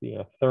 whether it's, you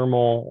know,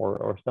 thermal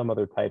or some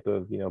other type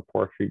of, you know,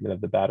 poor treatment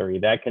of the battery,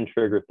 that can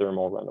trigger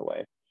thermal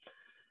runaway.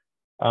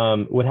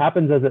 What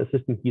happens as that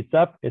system heats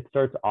up, it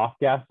starts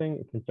off-gassing,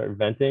 it can start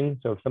venting.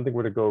 So if something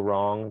were to go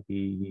wrong,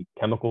 the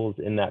chemicals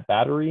in that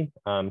battery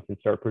can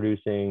start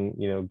producing,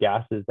 you know,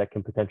 gases that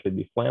can potentially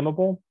be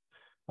flammable.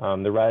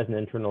 The rise in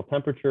internal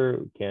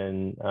temperature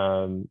can,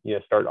 you know,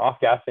 start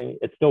off-gassing.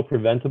 It's still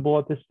preventable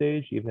at this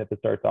stage, even if it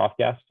starts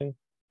off-gassing.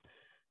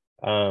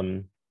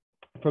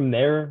 From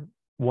there,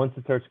 once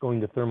it starts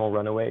going to thermal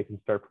runaway, it can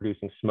start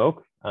producing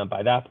smoke.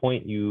 By that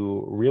point,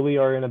 you really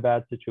are in a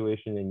bad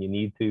situation and you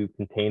need to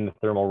contain the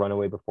thermal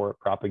runaway before it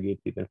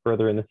propagates even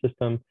further in the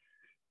system.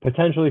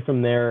 Potentially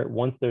from there,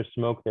 once there's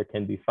smoke, there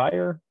can be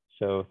fire.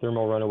 So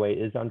thermal runaway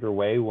is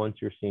underway once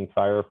you're seeing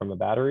fire from a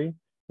battery,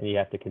 and you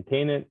have to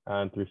contain it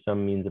through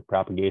some means of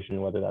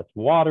propagation, whether that's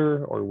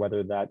water or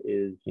whether that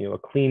is, you know, a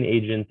clean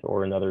agent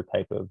or another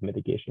type of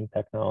mitigation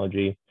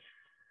technology.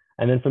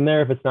 And then from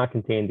there, if it's not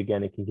contained,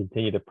 again, it can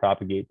continue to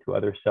propagate to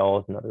other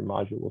cells and other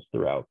modules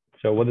throughout.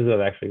 So what does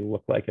that actually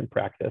look like in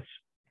practice?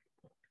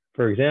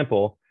 For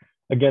example,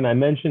 again, I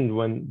mentioned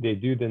when they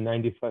do the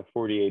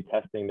 9548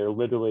 testing,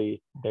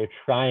 they're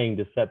trying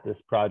to set this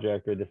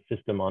project or the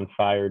system on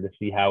fire to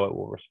see how it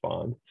will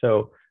respond.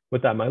 So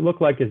what that might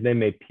look like is they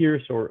may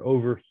pierce or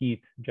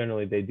overheat.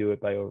 Generally, they do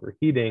it by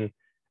overheating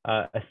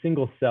a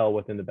single cell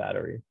within the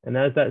battery. And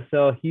as that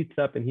cell heats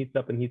up and heats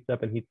up and heats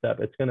up and heats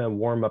up, it's going to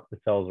warm up the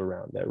cells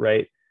around it,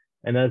 right?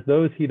 And as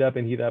those heat up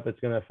and heat up, it's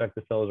going to affect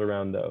the cells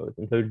around those.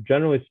 And so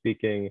generally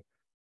speaking,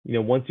 you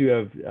know, once you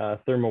have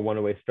thermal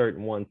runaway start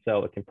in one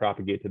cell, it can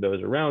propagate to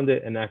those around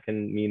it. And that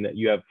can mean that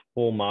you have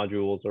whole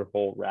modules or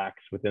whole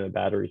racks within a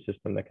battery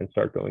system that can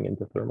start going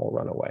into thermal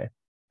runaway.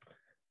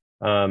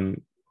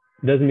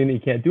 Doesn't mean that you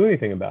can't do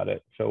anything about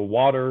it. So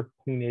water,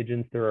 clean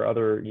agents, there are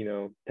other, you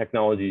know,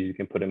 technologies you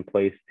can put in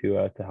place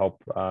to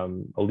help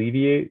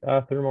alleviate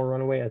thermal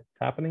runaway as it's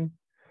happening.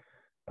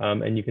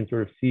 And you can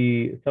sort of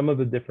see some of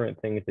the different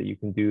things that you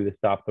can do to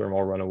stop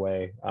thermal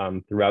runaway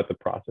throughout the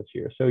process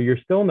here. So you're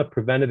still in the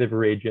preventative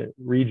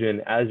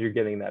region as you're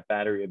getting that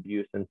battery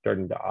abuse and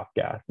starting to off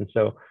gas. And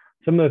so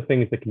some of the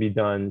things that can be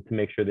done to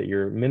make sure that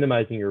you're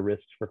minimizing your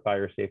risks for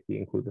fire safety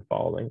include the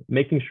following: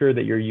 making sure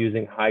that you're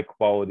using high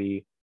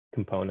quality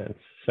components.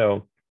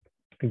 So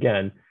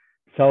again,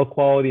 cell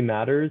quality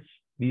matters.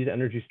 These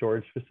energy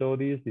storage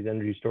facilities, these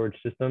energy storage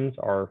systems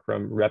are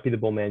from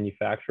reputable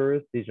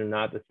manufacturers. These are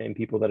not the same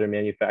people that are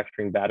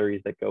manufacturing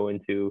batteries that go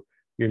into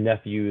your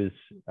nephew's,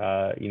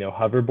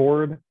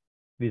 hoverboard.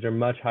 These are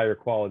much higher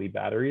quality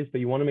batteries,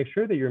 but you want to make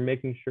sure that you're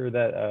making sure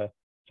that,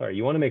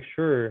 you want to make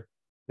sure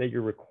that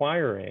you're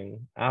requiring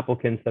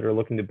applicants that are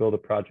looking to build a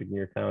project in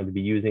your town to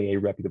be using a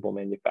reputable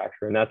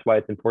manufacturer. And that's why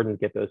it's important to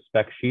get those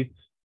spec sheets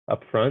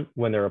up front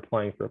when they're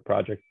applying for a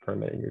project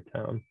permit in your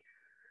town.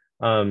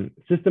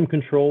 System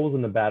controls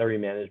and the battery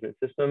management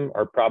system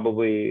are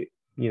probably,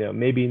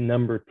 maybe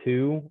number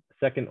 2,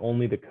 second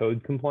only to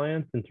code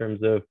compliance in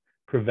terms of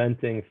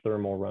preventing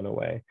thermal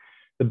runaway.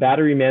 The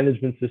battery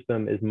management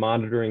system is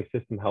monitoring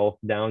system health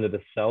down to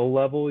the cell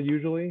level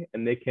usually,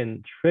 and they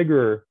can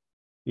trigger,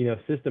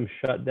 system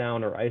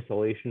shutdown or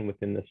isolation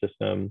within the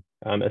system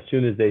as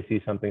soon as they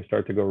see something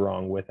start to go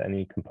wrong with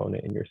any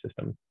component in your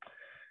system.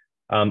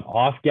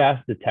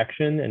 Off-gas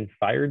detection and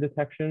fire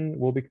detection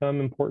will become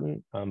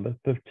important, but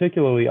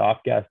particularly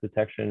off-gas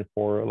detection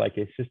for like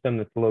a system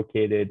that's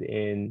located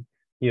in,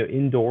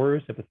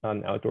 indoors. If it's not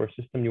an outdoor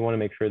system, you want to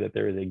make sure that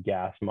there is a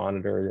gas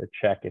monitor to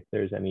check if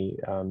there's any,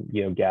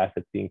 gas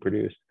that's being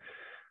produced.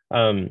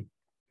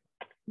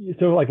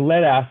 So like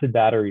lead acid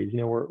batteries,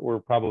 we're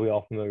probably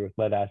all familiar with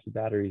lead acid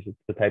batteries. It's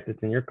the type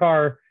that's in your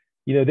car.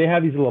 They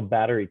have these little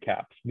battery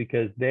caps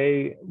because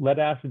lead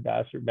acid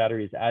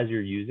batteries, as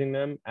you're using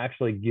them,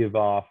 actually give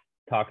off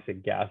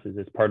toxic gases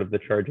as part of the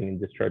charging and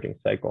discharging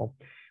cycle.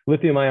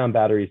 Lithium ion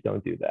batteries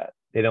don't do that.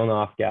 They don't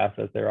off gas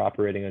as they're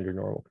operating under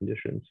normal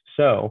conditions.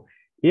 So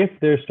if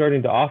they're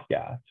starting to off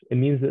gas, it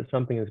means that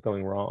something is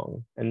going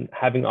wrong. And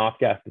having off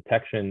gas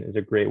detection is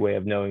a great way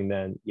of knowing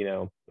then,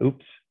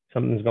 oops,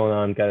 something's going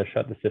on, got to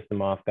shut the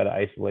system off, got to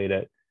isolate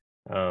it.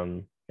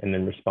 And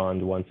then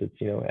respond once it's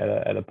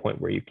at a point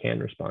where you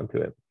can respond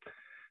to it.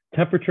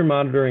 Temperature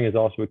monitoring is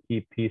also a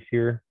key piece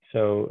here.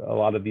 So a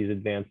lot of these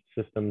advanced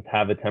systems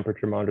have a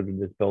temperature monitor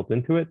that's built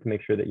into it to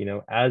make sure that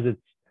as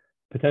it's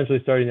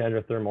potentially starting to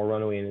enter thermal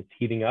runaway and it's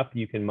heating up,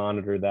 you can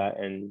monitor that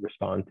and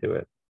respond to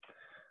it.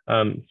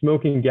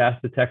 Smoking gas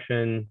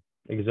detection,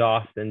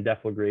 exhaust and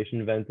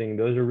deflagration venting,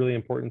 those are really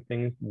important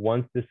things.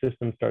 Once the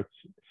system starts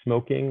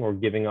smoking or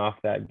giving off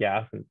that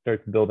gas and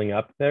starts building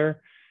up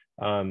there,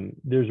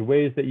 there's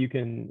ways that you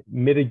can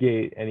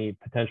mitigate any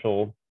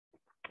potential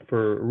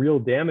for real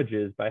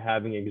damages by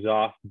having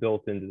exhaust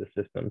built into the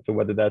system. So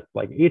whether that's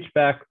like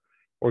HVAC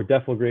or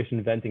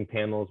deflagration venting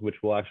panels, which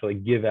will actually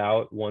give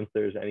out once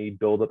there's any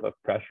buildup of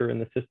pressure in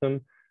the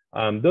system,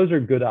 those are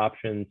good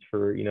options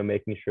for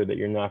making sure that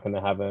you're not going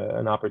to have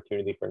an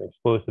opportunity for an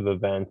explosive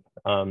event.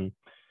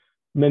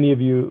 Many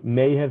of you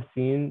may have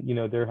seen,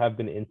 there have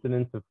been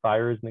incidents of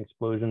fires and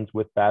explosions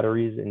with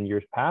batteries in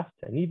years past,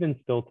 and even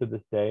still to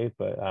this day,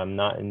 but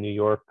not in New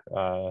York.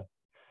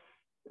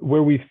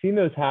 Where we've seen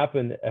those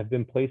happen have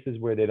been places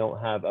where they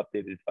don't have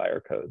updated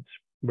fire codes,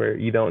 where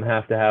you don't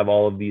have to have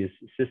all of these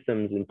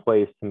systems in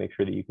place to make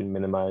sure that you can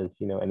minimize,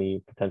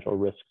 any potential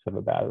risks of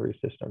a battery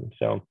system.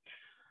 So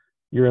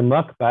you're in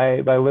luck by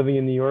living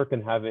in New York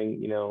and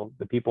having,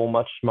 the people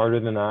much smarter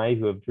than I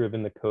who have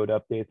driven the code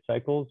update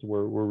cycles.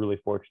 We're really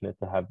fortunate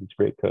to have these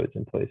great codes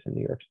in place in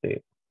New York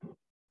State.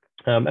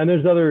 And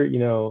there's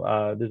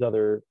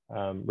other,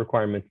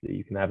 requirements that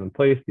you can have in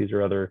place. These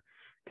are other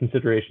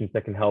considerations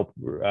that can help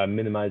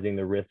minimizing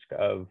the risk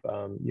of,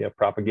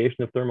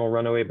 propagation of thermal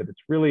runaway, but it's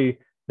really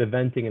the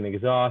venting and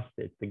exhaust,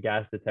 it's the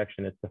gas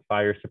detection, it's the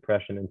fire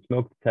suppression and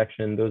smoke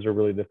detection. Those are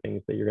really the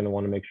things that you're going to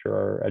want to make sure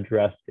are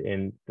addressed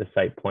in the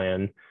site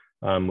plan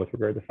with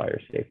regard to fire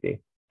safety.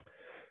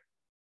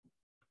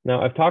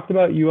 Now, I've talked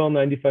about UL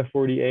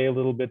 9540A a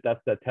little bit.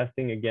 That's that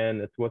testing again.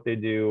 That's what they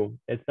do.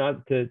 It's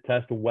not to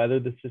test whether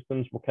the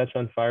systems will catch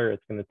on fire.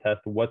 It's going to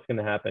test what's going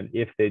to happen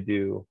if they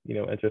do,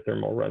 enter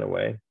thermal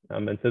runaway.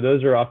 And so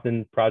those are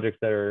often projects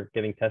that are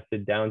getting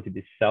tested down to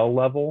the cell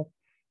level,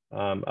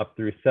 up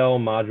through cell,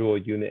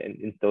 module, unit, and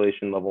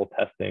installation level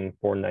testing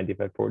for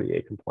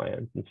 9540A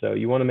compliance. And so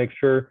you want to make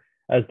sure,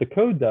 as the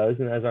code does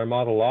and as our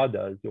model law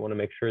does, you want to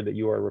make sure that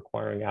you are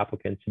requiring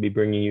applicants to be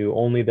bringing you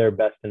only their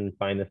best and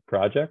finest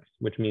projects,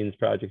 which means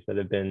projects that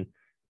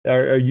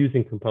are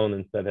using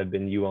components that have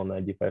been UL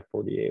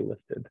 9540A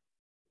listed.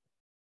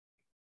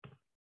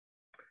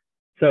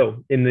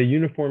 So in the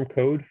uniform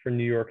code for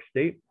New York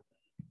State,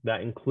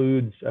 that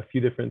includes a few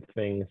different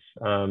things.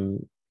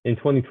 In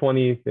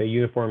 2020, the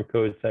uniform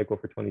code cycle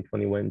for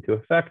 2020 went into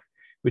effect,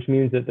 which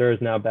means that there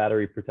is now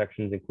battery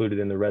protections included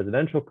in the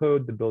residential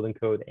code, the building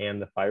code, and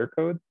the fire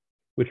code,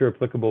 which are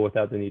applicable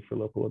without the need for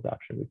local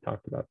adoption. We've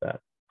talked about that.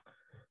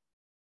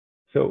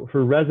 So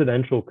for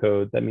residential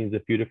code, that means a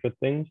few different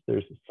things.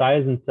 There's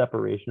size and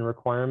separation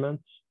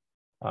requirements.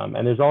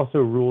 And there's also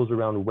rules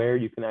around where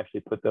you can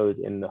actually put those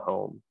in the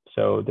home.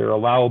 So they're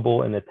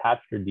allowable in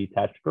attached or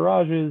detached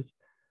garages,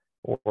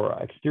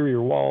 or exterior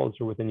walls,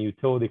 or within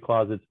utility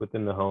closets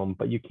within the home,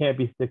 but you can't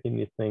be sticking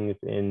these things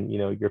in,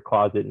 your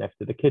closet next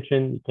to the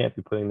kitchen. You can't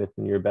be putting this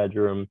in your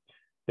bedroom.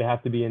 They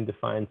have to be in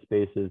defined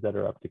spaces that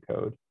are up to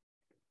code.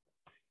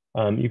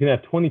 You can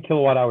have 20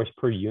 kilowatt hours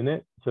per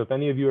unit. So if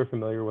any of you are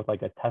familiar with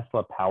like a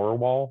Tesla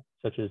Powerwall,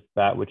 such as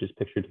that, which is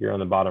pictured here on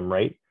the bottom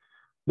right,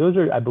 those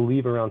are, I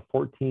believe, around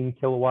 14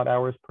 kilowatt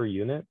hours per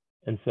unit.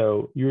 And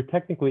so you're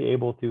technically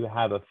able to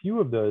have a few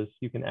of those.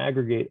 You can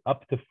aggregate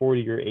up to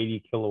 40 or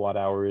 80 kilowatt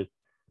hours,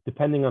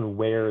 depending on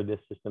where this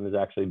system is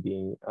actually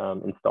being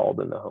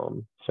installed in the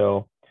home.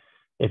 So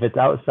if it's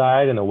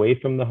outside and away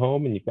from the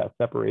home and you've got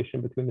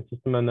separation between the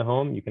system and the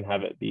home, you can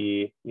have it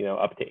be,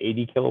 up to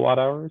 80 kilowatt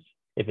hours.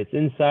 If it's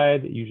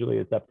inside, usually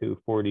it's up to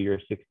 40 or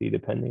 60,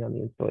 depending on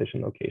the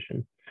installation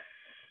location.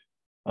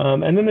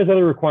 And then there's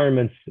other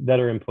requirements that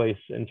are in place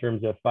in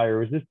terms of fire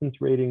resistance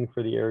rating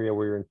for the area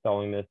where you're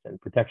installing this, and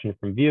protection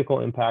from vehicle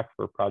impact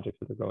for projects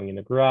that are going in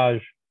a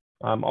garage.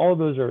 All of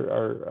those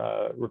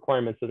are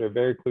requirements that are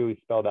very clearly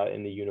spelled out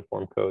in the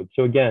uniform code.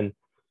 So again,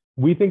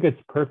 we think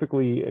it's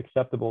perfectly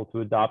acceptable to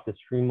adopt a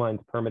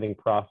streamlined permitting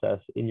process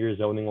in your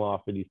zoning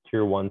law for these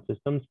tier 1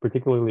 systems,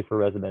 particularly for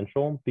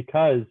residential,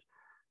 because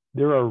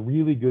there are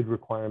really good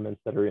requirements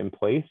that are in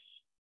place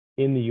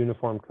in the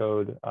uniform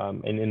code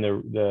and in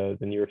the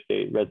New York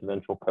State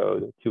residential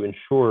code to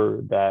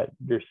ensure that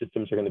your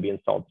systems are going to be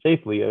installed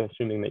safely,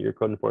 assuming that your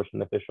code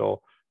enforcement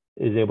official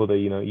is able to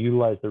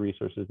utilize the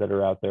resources that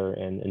are out there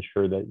and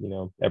ensure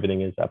that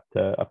everything is up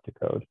to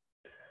code.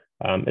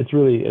 It's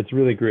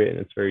really great, and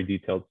it's very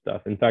detailed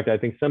stuff. In fact, I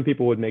think some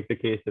people would make the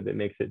case that it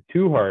makes it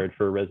too hard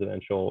for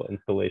residential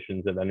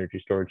installations of energy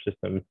storage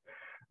systems.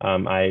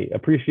 I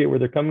appreciate where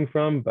they're coming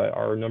from, but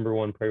our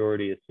 #1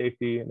 priority is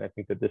safety. And I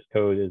think that this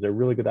code is a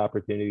really good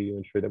opportunity to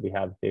ensure that we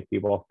have safety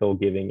while still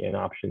giving an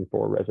option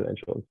for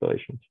residential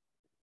installations.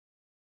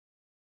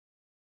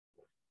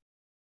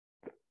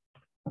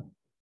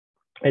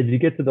 As you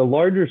get to the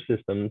larger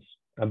systems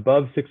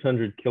above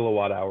 600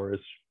 kilowatt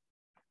hours,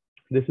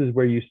 this is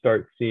where you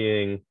start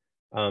seeing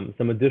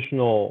some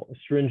additional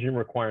stringent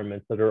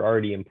requirements that are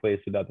already in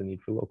place without the need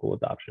for local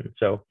adoption.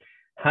 So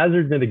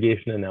hazard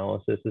mitigation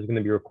analysis is going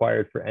to be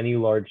required for any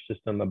large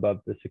system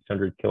above the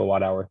 600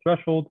 kilowatt hour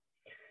threshold.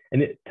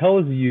 And it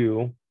tells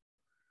you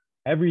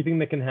everything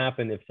that can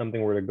happen if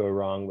something were to go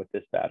wrong with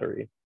this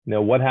battery.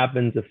 What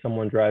happens if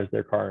someone drives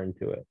their car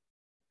into it?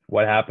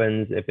 What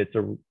happens if it's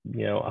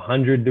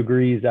 100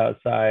 degrees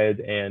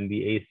outside and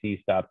the AC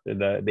stops,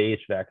 the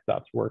HVAC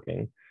stops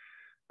working?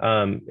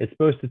 It's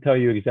supposed to tell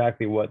you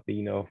exactly what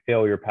the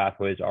failure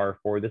pathways are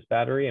for this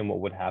battery and what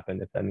would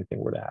happen if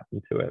anything were to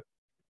happen to it.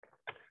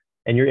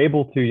 And you're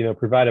able to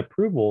provide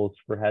approvals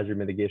for hazard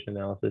mitigation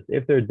analysis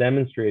if they're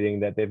demonstrating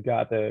that they've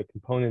got the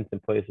components in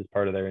place as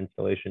part of their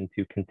installation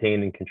to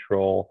contain and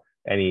control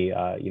any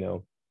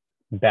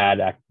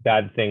bad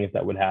things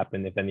that would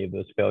happen if any of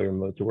those failure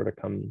modes were to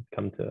come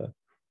to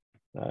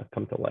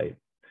light.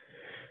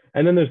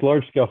 And then there's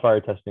large scale fire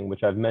testing,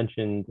 which I've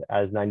mentioned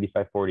as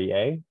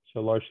 9540A.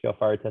 So large scale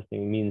fire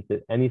testing means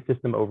that any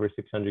system over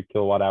 600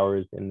 kilowatt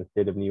hours in the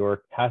state of New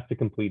York has to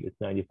complete its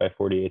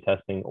 9540A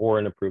testing or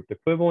an approved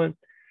equivalent.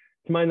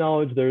 To my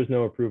knowledge, there is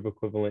no approved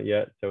equivalent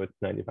yet, so it's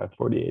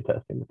 9540A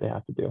testing that they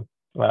have to do.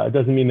 It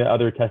doesn't mean that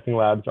other testing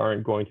labs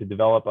aren't going to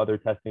develop other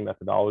testing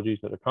methodologies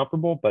that are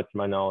comparable, but to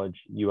my knowledge,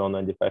 UL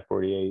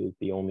 9540A is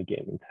the only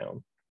game in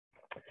town.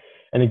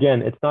 And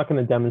again, it's not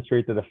going to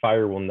demonstrate that a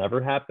fire will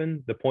never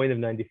happen. The point of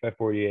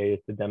 9540A is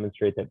to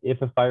demonstrate that if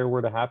a fire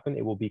were to happen,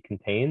 it will be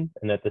contained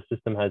and that the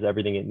system has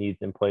everything it needs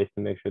in place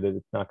to make sure that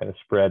it's not going to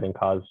spread and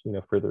cause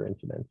further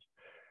incidents.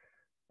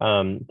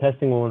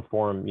 Testing will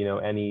inform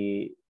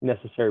any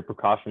necessary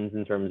precautions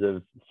in terms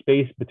of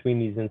space between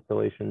these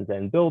installations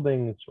and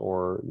buildings,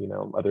 or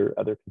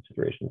other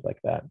considerations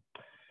like that.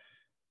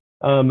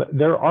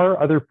 There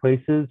are other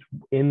places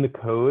in the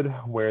code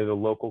where the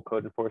local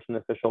code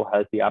enforcement official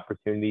has the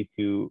opportunity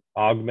to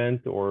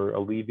augment or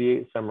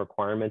alleviate some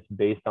requirements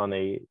based on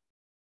a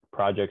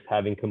project's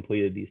having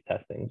completed these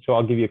testing. So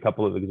I'll give you a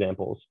couple of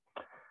examples.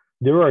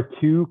 There are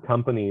 2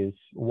 companies,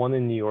 one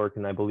in New York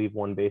and I believe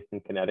one based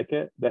in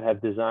Connecticut, that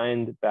have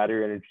designed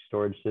battery energy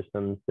storage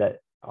systems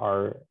that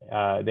are,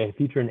 they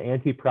feature an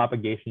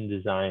anti-propagation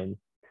design,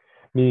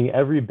 meaning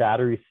every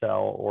battery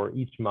cell or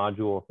each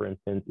module, for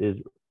instance, is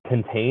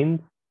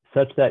contained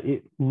such that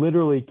it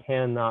literally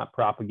cannot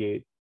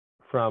propagate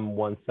from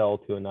one cell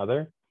to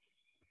another.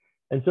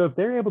 And so if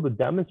they're able to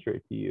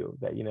demonstrate to you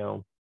that,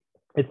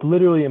 it's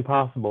literally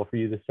impossible for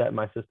you to set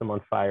my system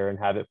on fire and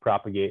have it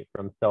propagate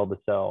from cell to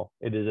cell,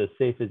 it is as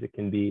safe as it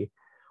can be,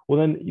 well,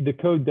 then the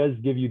code does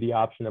give you the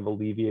option of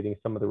alleviating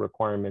some of the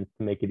requirements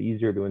to make it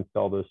easier to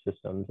install those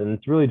systems. And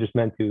it's really just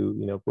meant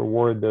to,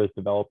 reward those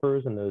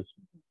developers and those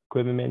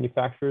equipment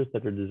manufacturers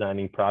that are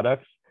designing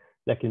products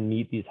that can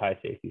meet these high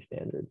safety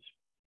standards.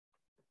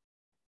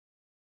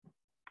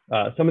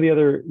 Some of the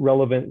other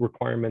relevant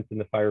requirements in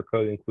the fire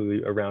code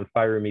include around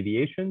fire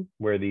remediation,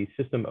 where the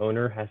system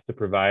owner has to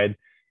provide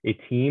a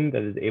team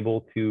that is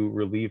able to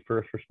relieve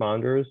first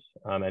responders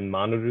and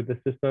monitor the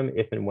system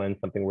if and when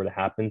something were to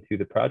happen to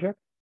the project.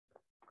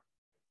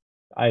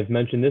 I've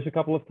mentioned this a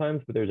couple of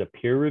times, but there's a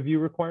peer review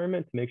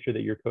requirement to make sure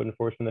that your code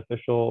enforcement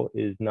official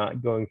is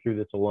not going through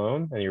this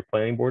alone and your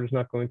planning board is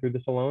not going through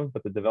this alone,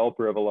 but the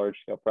developer of a large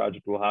scale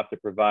project will have to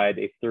provide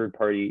a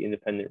third-party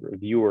independent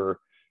reviewer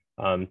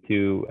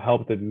to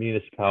help the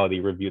municipality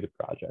review the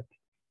project.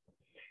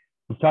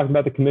 We've talked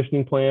about the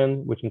commissioning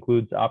plan, which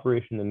includes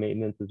operation and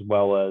maintenance, as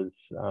well as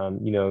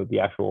the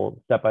actual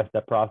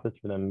step-by-step process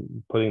for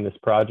them putting this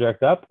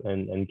project up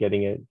and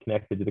getting it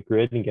connected to the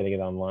grid and getting it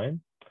online.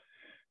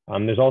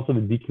 There's also the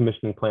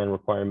decommissioning plan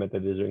requirement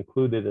that is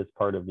included as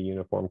part of the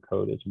uniform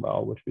code as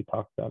well, which we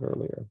talked about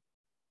earlier.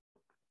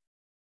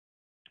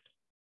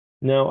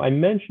 Now, I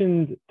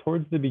mentioned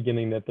towards the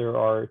beginning that there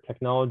are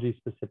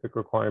technology-specific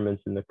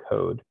requirements in the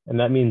code, and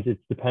that means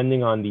it's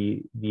depending on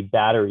the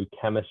battery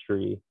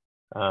chemistry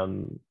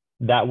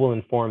that will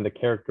inform the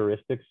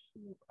characteristics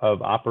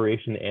of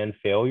operation and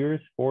failures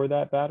for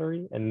that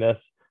battery, and thus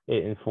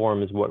it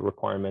informs what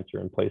requirements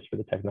are in place for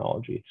the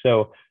technology.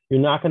 So you're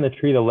not going to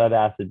treat a lead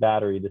acid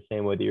battery the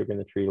same way that you're going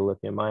to treat a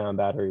lithium ion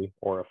battery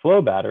or a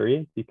flow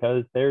battery,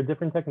 because they're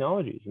different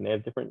technologies and they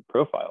have different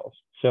profiles.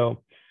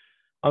 So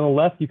on the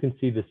left, you can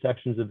see the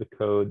sections of the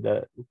code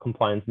that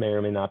compliance may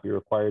or may not be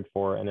required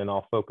for, and then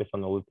I'll focus on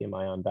the lithium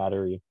ion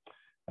battery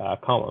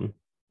column.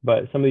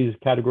 But some of these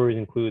categories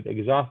include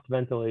exhaust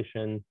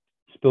ventilation,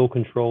 spill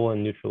control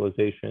and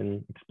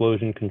neutralization,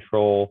 explosion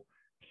control,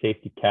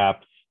 safety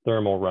caps,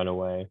 thermal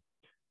runaway.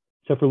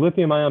 So for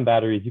lithium ion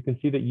batteries, you can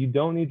see that you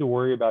don't need to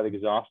worry about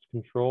exhaust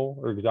control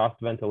or exhaust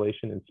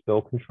ventilation and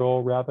spill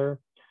control rather,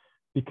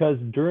 because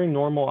during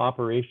normal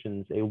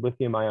operations, a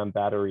lithium ion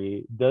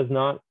battery does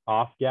not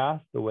off gas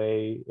the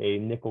way a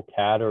nickel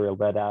cad or a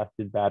lead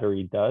acid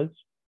battery does.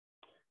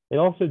 It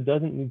also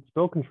doesn't need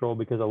spill control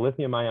because a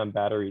lithium ion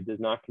battery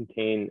does not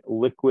contain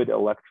liquid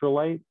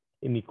electrolyte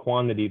in the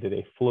quantity that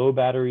a flow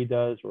battery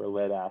does or a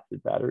lead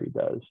acid battery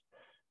does.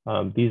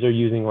 These are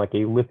using like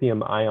a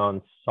lithium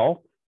ion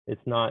salt.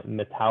 It's not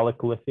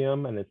metallic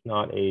lithium, and it's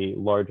not a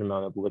large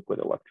amount of liquid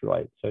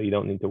electrolyte, so you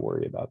don't need to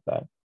worry about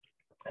that.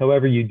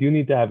 However, you do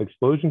need to have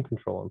explosion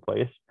control in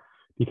place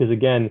because,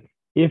 again,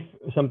 if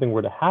something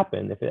were to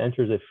happen, if it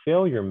enters a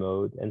failure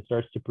mode and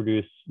starts to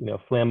produce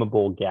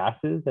flammable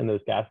gases, and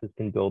those gases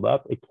can build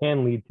up, it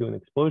can lead to an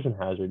explosion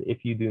hazard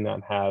if you do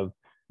not have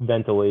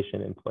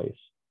ventilation in place.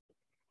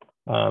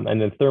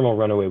 And then thermal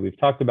runaway we've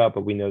talked about,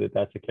 but we know that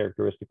that's a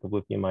characteristic of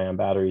lithium ion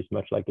batteries,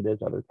 much like it is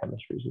other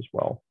chemistries as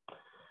well.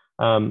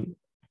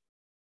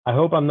 I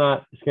hope I'm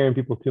not scaring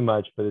people too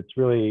much, but it's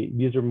really,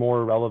 these are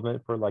more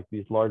relevant for like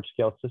these large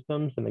scale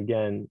systems. And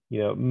again,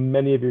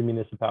 many of your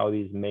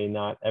municipalities may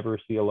not ever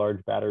see a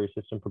large battery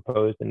system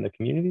proposed in the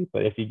community,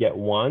 but if you get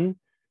one,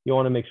 you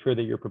want to make sure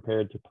that you're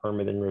prepared to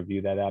permit and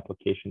review that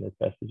application as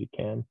best as you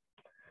can.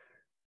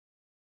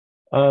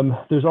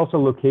 There's also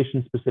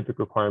location-specific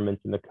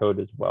requirements in the code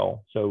as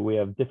well. So we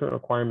have different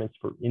requirements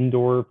for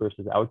indoor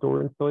versus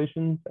outdoor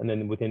installations. And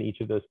then within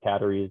each of those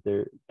categories,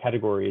 there's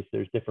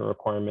different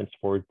requirements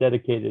for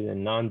dedicated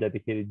and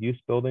non-dedicated use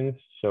buildings.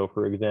 So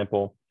for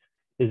example,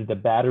 is it a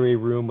battery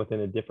room within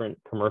a different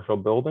commercial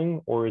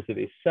building, or is it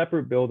a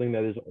separate building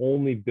that is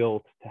only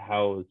built to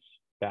house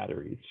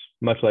batteries,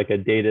 much like a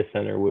data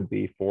center would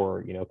be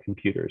for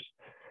computers?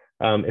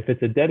 If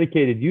it's a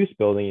dedicated use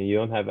building and you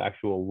don't have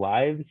actual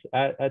lives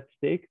at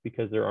stake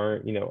because there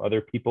aren't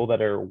other people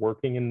that are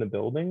working in the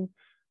building,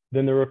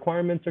 then the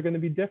requirements are going to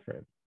be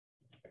different.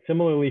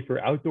 Similarly,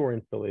 for outdoor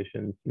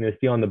installations,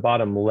 see on the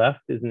bottom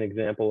left is an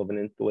example of an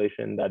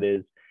installation that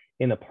is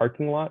in a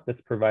parking lot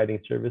that's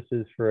providing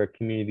services for a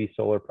community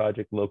solar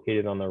project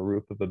located on the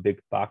roof of a big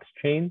box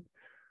chain.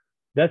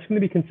 That's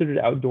going to be considered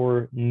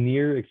outdoor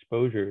near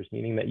exposures,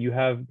 meaning that you're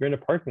in a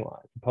parking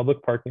lot, it's a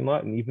public parking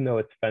lot, and even though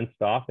it's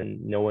fenced off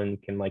and no one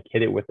can like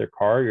hit it with their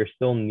car, you're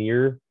still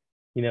near,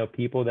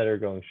 people that are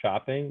going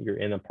shopping. You're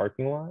in a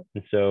parking lot,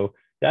 and so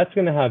that's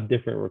going to have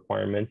different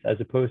requirements as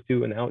opposed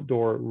to an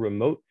outdoor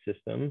remote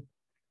system,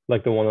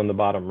 like the one on the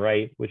bottom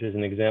right, which is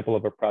an example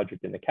of a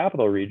project in the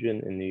capital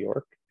region in New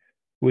York,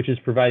 which is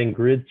providing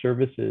grid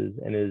services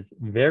and is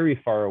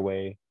very far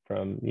away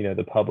from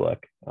the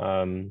public.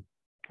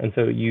 And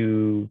so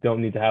you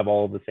don't need to have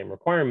all of the same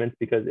requirements,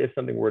 because if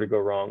something were to go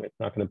wrong, it's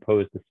not going to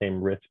pose the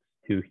same risks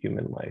to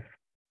human life.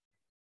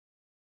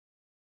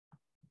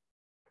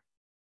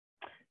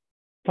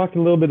 Talked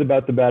a little bit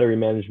about the battery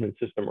management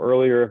system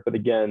earlier, but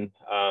again,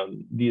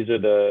 these are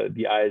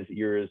the eyes,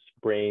 ears,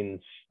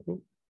 brains.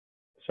 Oops,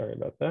 sorry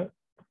about that.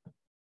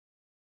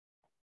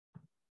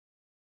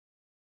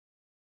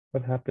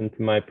 What happened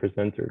to my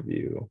presenter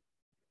view?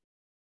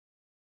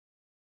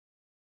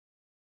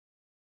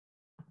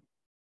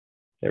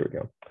 There we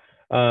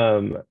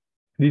go.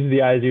 These are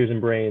the eyes, ears,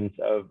 and brains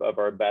of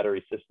our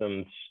battery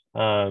systems.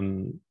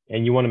 And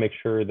you want to make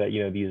sure that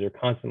these are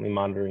constantly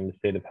monitoring the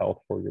state of health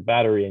for your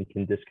battery and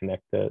can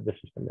disconnect the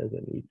system as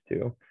it needs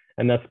to.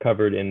 And that's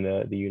covered in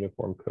the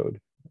uniform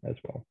code as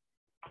well.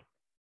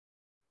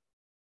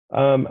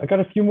 I got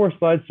a few more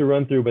slides to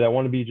run through, but I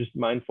want to be just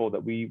mindful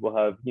that we will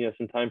have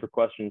some time for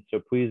questions.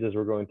 So please, as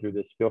we're going through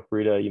this, feel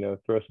free to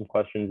throw some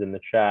questions in the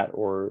chat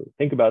or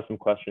think about some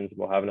questions.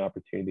 We'll have an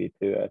opportunity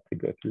to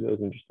go through those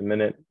in just a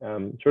minute.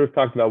 Sort of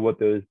talked about what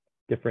those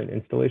different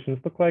installations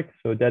look like.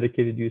 So a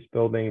dedicated use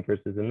building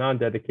versus a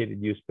non-dedicated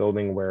use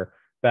building where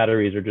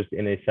batteries are just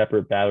in a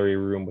separate battery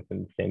room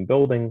within the same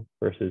building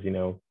versus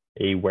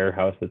a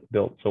warehouse that's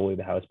built solely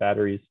to house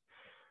batteries.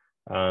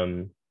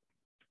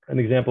 An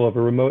example of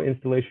a remote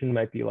installation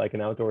might be like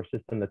an outdoor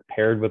system that's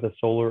paired with a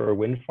solar or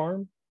wind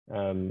farm,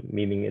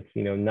 meaning it's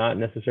not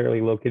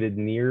necessarily located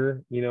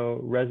near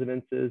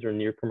residences or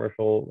near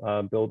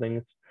commercial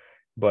buildings,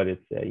 but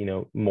it's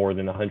more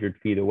than 100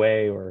 feet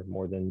away or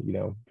more than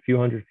a few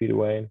hundred feet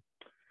away.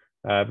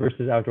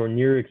 Versus outdoor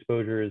near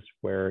exposures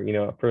where,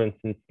 for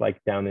instance,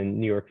 like down in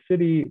New York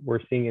City, we're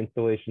seeing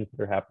installations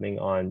that are happening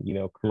on,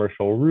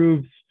 commercial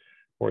roofs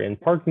or in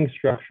parking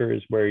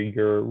structures where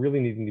you're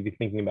really needing to be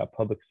thinking about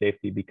public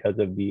safety because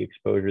of the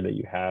exposure that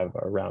you have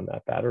around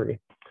that battery.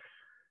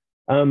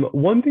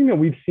 One thing that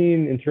we've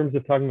seen in terms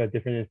of talking about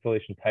different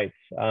installation types,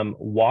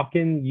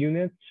 walk-in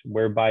units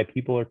whereby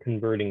people are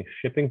converting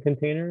shipping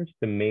containers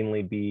to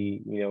mainly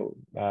be,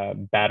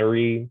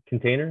 battery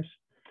containers.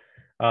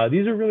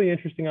 These are really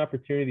interesting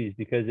opportunities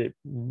because it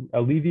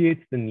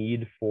alleviates the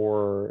need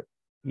for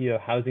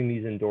housing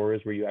these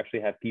indoors where you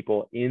actually have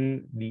people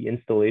in the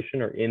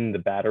installation or in the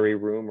battery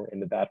room or in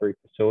the battery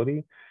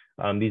facility.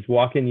 These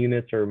walk-in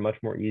units are much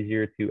more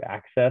easier to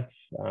access,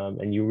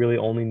 and you really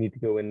only need to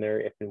go in there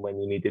if and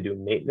when you need to do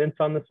maintenance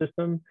on the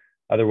system.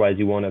 Otherwise,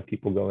 you won't have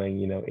people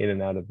going in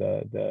and out of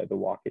the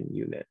walk-in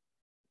unit.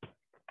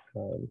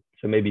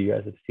 So maybe you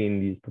guys have seen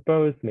these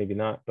proposed, maybe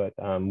not, but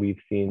we've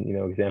seen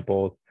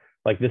examples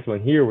like this one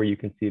here where you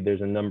can see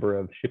there's a number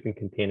of shipping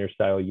container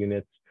style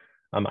units.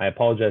 I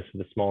apologize for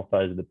the small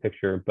size of the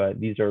picture, but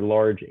these are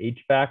large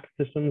HVAC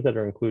systems that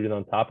are included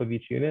on top of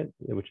each unit,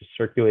 which is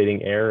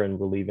circulating air and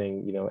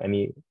relieving,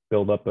 any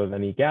buildup of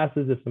any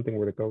gases if something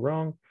were to go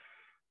wrong.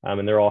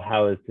 And they're all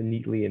housed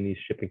neatly in these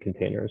shipping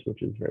containers,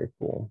 which is very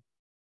cool.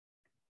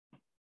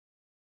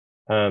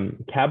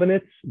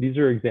 Cabinets, these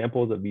are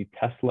examples of the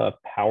Tesla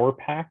Power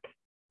Pack,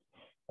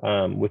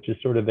 which is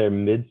sort of their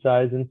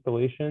mid-size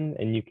installation.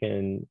 And you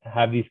can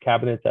have these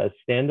cabinets as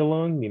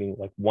standalone, meaning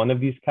like one of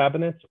these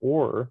cabinets,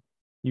 or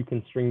you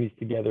can string these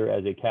together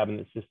as a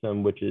cabinet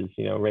system, which is,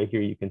 right here,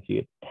 you can see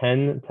it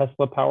 10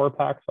 Tesla Power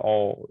Packs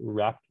all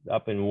wrapped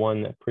up in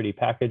one pretty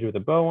package with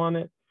a bow on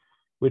it,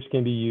 which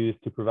can be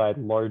used to provide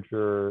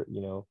larger,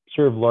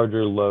 serve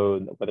larger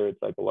load, whether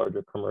it's like a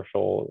larger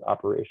commercial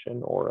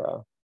operation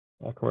or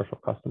a commercial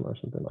customer or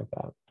something like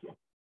that.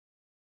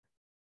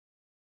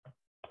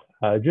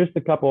 Just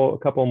a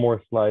couple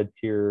more slides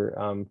here.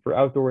 For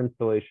outdoor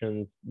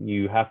installations,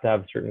 you have to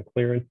have a certain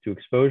clearance to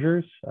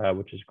exposures,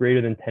 which is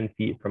greater than 10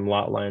 feet from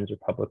lot lines or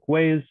public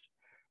ways.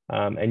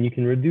 And you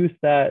can reduce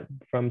that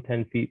from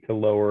 10 feet to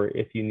lower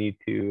if you need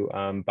to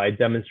by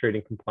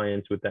demonstrating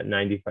compliance with that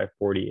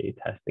 9540A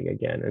testing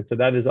again. And so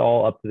that is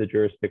all up to the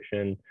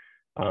jurisdiction.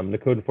 The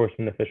code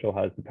enforcement official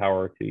has the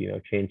power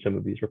to change some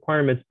of these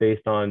requirements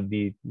based on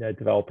the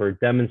developer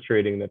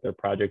demonstrating that their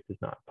project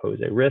does not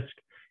pose a risk.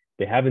 If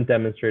they haven't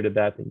demonstrated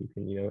that, then you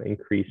can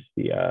increase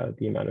the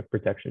amount of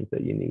protections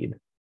that you need.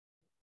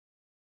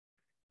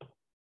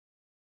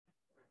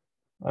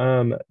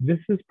 This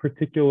is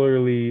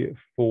particularly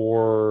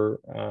for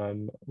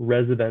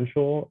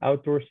residential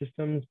outdoor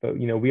systems, but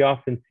we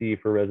often see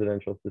for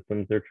residential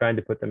systems, they're trying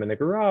to put them in a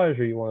garage,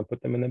 or you want to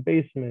put them in a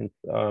basement,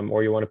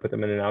 or you want to put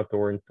them in an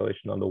outdoor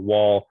installation on the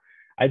wall.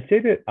 I'd say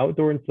that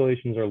outdoor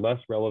installations are less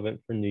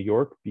relevant for New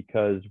York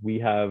because we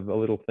have a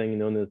little thing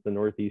known as the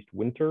Northeast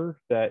winter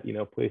that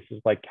places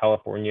like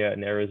California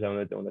and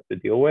Arizona don't have to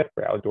deal with,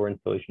 where outdoor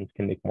installations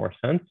can make more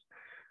sense.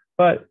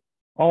 But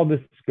all this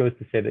goes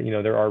to say that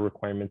there are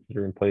requirements that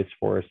are in place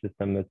for a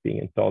system that's being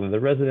installed at a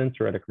residence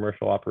or at a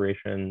commercial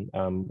operation.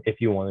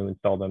 If you want to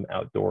install them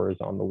outdoors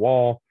on the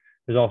wall,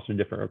 there's also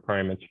different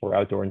requirements for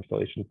outdoor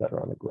installations that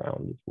are on the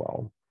ground as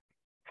well.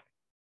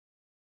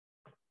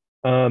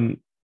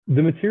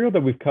 The material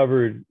that we've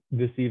covered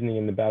this evening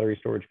in the battery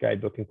storage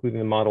guidebook, including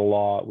the model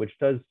law, which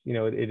does,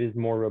 it is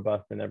more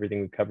robust than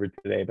everything we've covered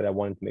today, but I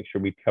wanted to make sure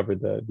we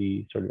covered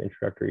the sort of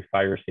introductory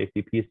fire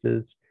safety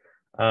pieces.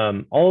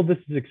 All of this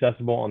is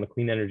accessible on the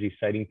Clean Energy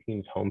Siting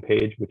Team's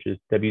homepage, which is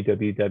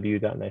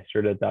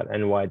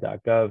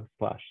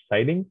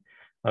www.nyserda.ny.gov/siting.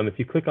 If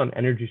you click on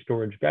Energy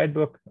Storage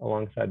Guidebook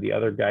alongside the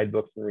other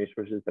guidebooks and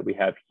resources that we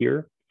have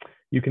here,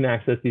 you can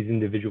access these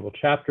individual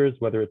chapters,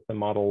 whether it's the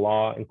model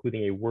law,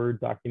 including a Word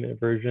document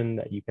version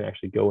that you can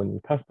actually go in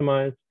and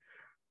customize.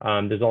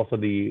 There's also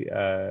the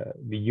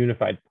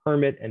unified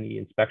permit and the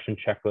inspection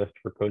checklist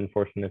for code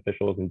enforcement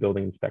officials and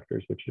building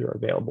inspectors, which are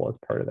available as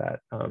part of that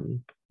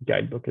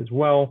guidebook as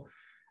well.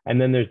 And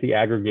then there's the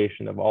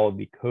aggregation of all of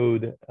the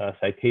code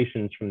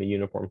citations from the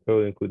Uniform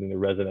Code, including the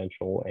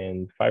residential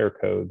and fire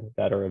code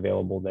that are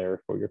available there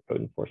for your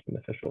code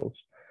enforcement officials.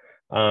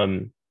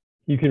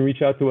 You can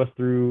reach out to us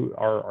through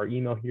our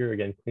email here,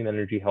 again,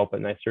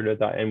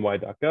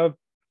 cleanenergyhelp@nyserda.ny.gov.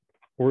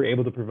 We're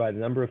able to provide a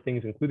number of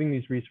things, including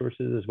these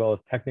resources, as well as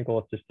technical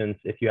assistance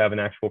if you have an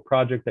actual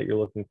project that you're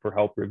looking for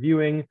help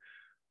reviewing,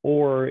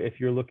 or if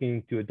you're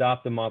looking to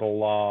adopt a model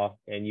law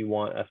and you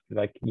want us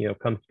to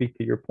come speak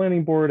to your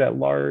planning board at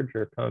large,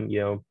 or come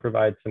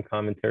provide some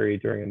commentary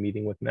during a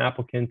meeting with an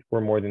applicant. We're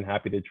more than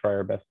happy to try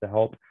our best to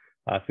help.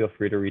 Feel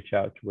free to reach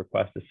out to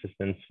request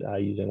assistance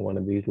using one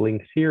of these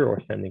links here or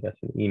sending us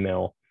an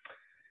email.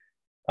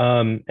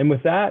 And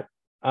with that,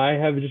 I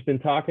have just been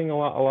talking a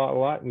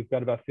lot. We've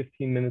got about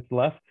 15 minutes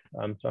left.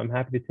 So I'm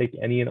happy to take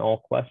any and all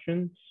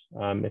questions.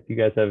 If you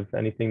guys have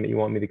anything that you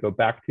want me to go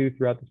back to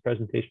throughout this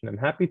presentation, I'm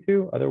happy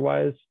to.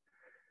 Otherwise,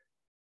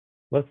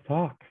 let's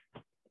talk.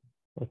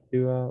 Let's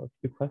do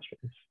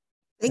questions.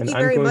 Thank And you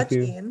I'm very going much,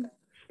 to Ian.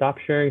 stop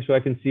sharing so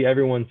I can see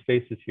everyone's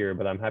faces here,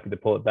 but I'm happy to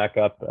pull it back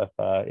up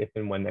if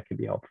and when that could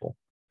be helpful.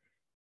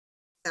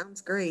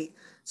 Sounds great.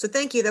 So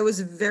thank you. That was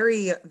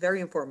very,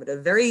 very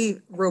informative,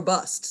 very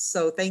robust.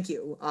 So thank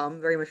you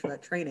very much for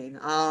that training.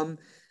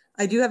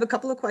 I do have a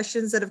couple of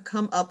questions that have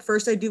come up.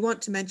 First, I do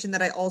want to mention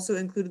that I also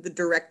included the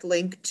direct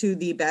link to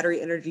the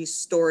Battery Energy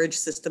Storage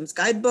Systems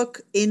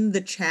Guidebook in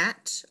the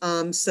chat.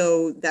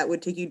 So that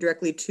would take you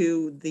directly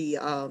to the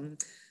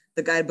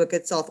guidebook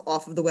itself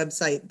off of the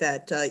website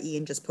that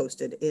Ian just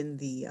posted in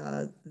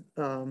the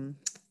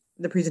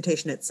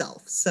presentation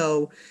itself.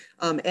 So,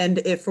 and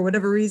if for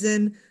whatever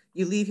reason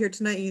you leave here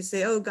tonight and you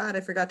say, oh God,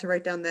 I forgot to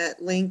write down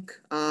that link,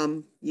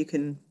 you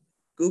can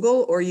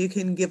Google or you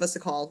can give us a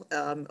call,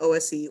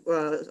 OSE,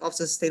 Office of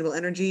Sustainable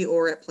Energy,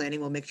 or at Planning.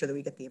 We'll make sure that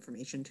we get the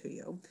information to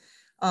you.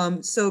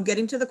 So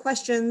getting to the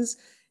questions,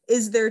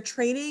 is there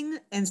training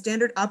and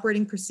standard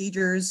operating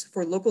procedures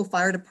for local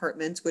fire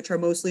departments, which are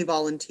mostly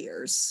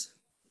volunteers?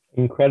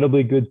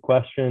 Incredibly good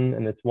question.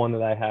 And it's one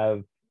that I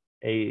have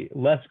a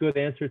less good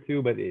answer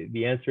to, but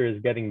the answer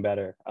is getting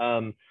better.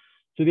 So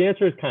the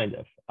answer is kind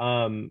of.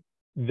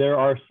 There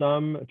are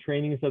some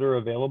trainings that are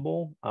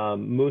available,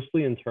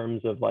 mostly in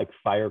terms of like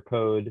fire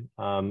code,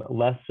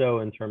 less so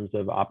in terms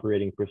of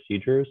operating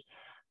procedures.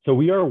 So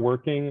we are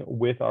working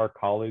with our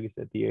colleagues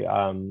at the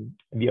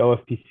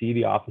OFPC,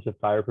 the Office of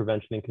Fire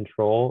Prevention and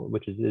Control,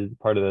 which is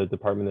part of the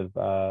Department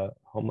of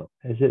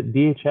is it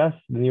DHS,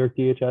 the New York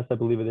DHS, I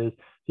believe it is.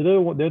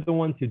 So they're the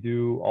ones who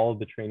do all of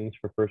the trainings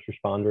for first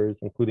responders,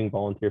 including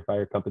volunteer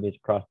fire companies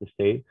across the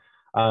state.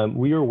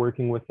 We are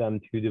working with them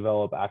to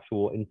develop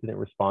actual incident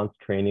response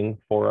training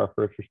for our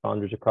first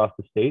responders across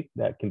the state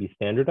that can be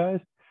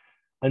standardized.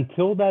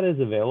 Until that is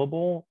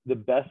available, the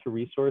best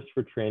resource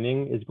for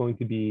training is going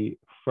to be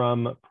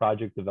from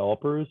project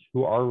developers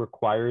who are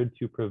required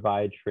to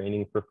provide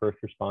training for first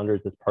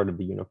responders as part of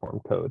the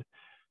uniform code.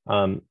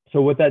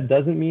 So what that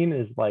doesn't mean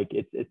is like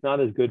it's not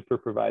as good for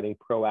providing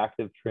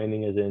proactive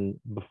training as in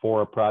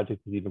before a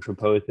project is even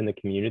proposed in the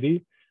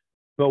community.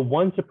 But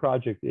once a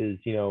project is,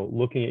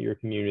 looking at your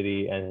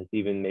community and has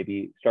even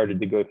maybe started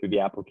to go through the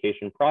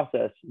application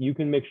process, you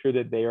can make sure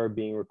that they are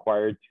being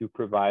required to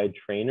provide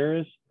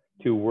trainers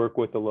to work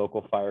with the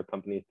local fire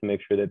companies to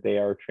make sure that they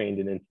are trained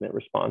in incident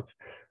response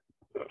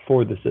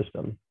for the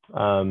system.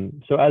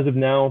 So as of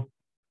now,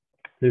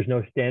 there's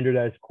no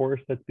standardized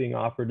course that's being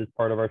offered as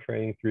part of our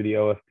training through the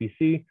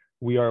OFPC.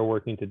 We are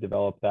working to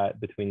develop that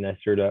between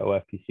NYSERDA,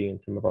 OFPC, and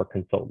some of our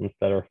consultants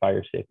that are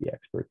fire safety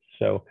experts.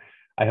 So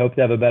I hope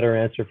to have a better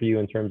answer for you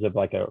in terms of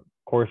like a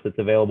course that's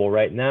available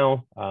right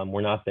now.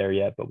 We're not there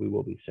yet, but we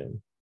will be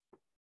soon.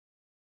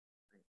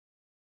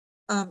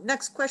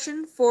 Next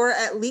question, for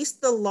at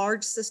least the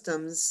large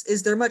systems,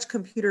 is there much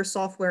computer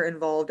software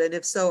involved? And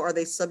if so, are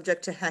they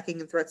subject to hacking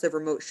and threats of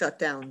remote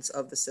shutdowns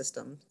of the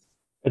system?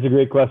 That's a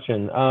great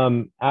question.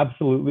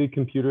 Absolutely,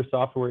 computer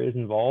software is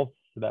involved.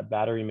 So that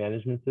battery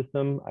management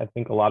system, I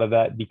think a lot of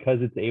that, because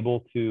it's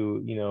able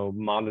to,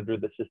 monitor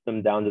the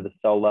system down to the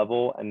cell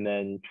level and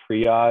then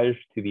triage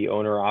to the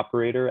owner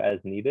operator as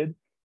needed.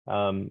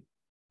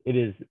 It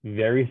is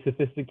very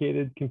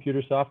sophisticated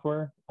computer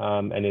software,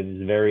 and it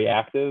is very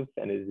active,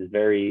 and it is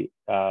very,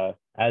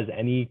 as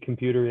any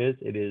computer is,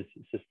 it is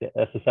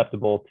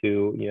susceptible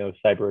to,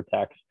 cyber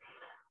attacks.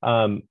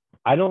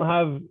 I don't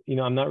have,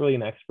 I'm not really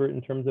an expert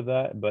in terms of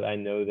that, but I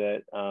know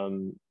that,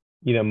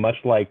 much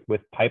like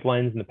with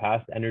pipelines in the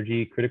past,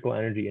 critical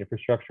energy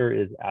infrastructure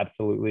is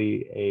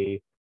absolutely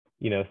a,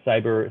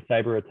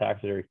 cyber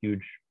attacks are a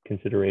huge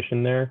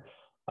consideration there.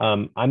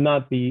 I'm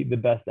not the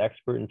best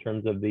expert in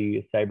terms of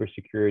the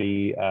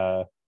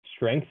cybersecurity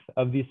strength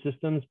of these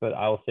systems, but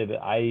I'll say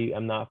that I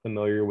am not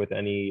familiar with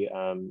any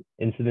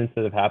incidents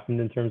that have happened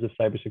in terms of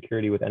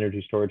cybersecurity with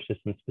energy storage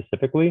systems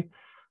specifically.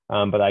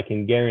 But I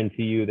can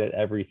guarantee you that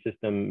every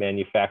system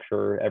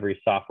manufacturer,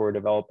 every software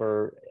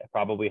developer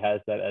probably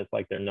has that as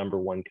like their number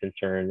one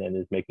concern and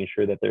is making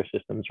sure that their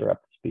systems are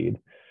up to speed.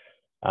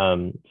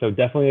 So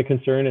definitely a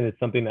concern, and it's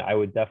something that I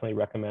would definitely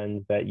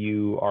recommend that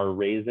you are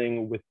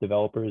raising with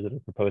developers that are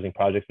proposing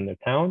projects in their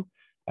town.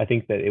 I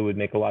think that it would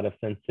make a lot of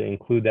sense to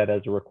include that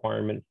as a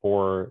requirement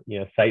for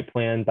site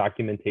plan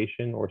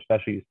documentation or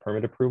special use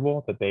permit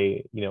approval, that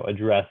they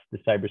address the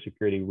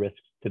cybersecurity risks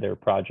to their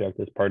project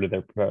as part of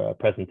their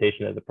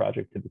presentation as a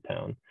project to the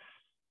town.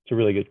 It's a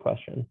really good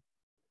question.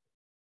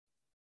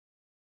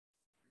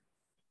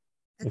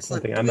 Excellent. It's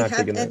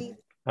something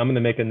I'm going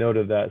to make a note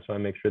of that, so I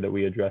make sure that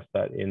we address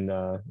that in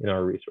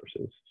our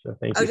resources. So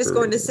thank you. I was just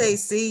going to say,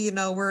 see,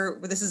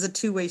 this is a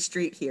two-way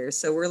street here.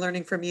 So we're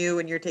learning from you,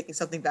 and you're taking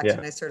something back to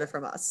NYSERDA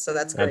from us. So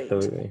that's great.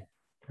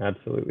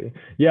 Absolutely.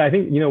 Yeah, I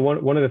think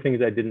one of the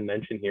things I didn't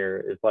mention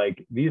here is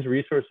like these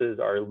resources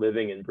are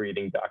living and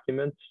breathing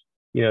documents.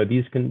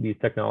 These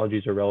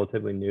technologies are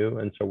relatively new,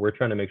 and so we're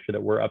trying to make sure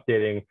that we're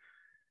updating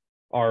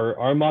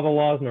our model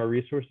laws and our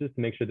resources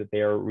to make sure that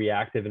they are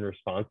reactive and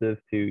responsive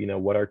to, you know,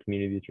 what our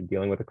communities are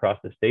dealing with across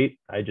the state.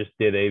 I just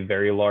did a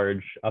very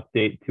large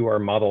update to our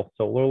model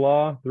solar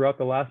law throughout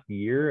the last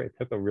year. It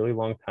took a really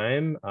long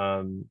time,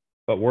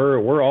 but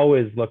we're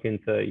always looking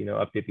to, you know,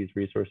 update these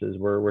resources.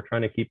 We're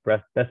trying to keep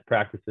best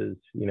practices,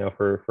 you know,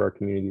 for our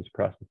communities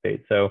across the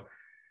state. So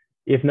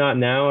if not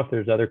now, if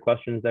there's other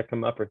questions that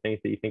come up or things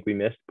that you think we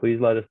missed,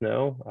 please let us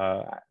know.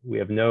 We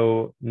have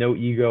no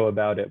ego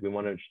about it. We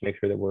want to just make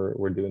sure that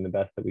we're doing the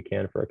best that we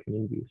can for our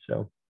communities.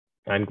 So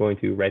I'm going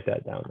to write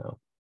that down now.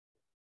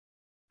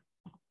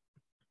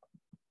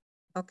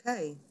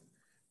 Okay.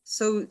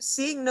 So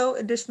seeing no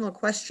additional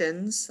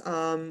questions,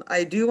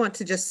 I do want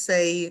to just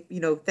say, you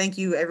know, thank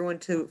you everyone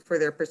for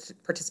their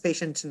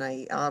participation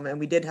tonight. And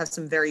we did have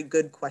some very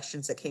good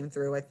questions that came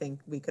through. I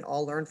think we could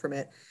all learn from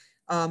it.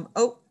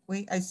 Oh,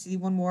 wait, I see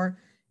one more.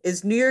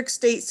 Is New York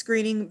State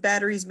screening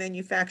batteries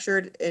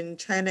manufactured in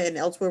China and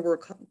elsewhere where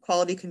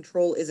quality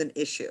control is an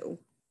issue?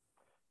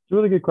 It's a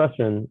really good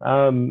question.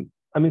 I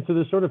mean, so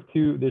there's sort of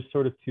two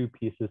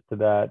pieces to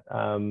that.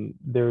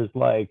 There's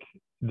like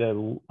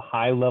the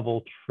high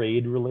level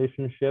trade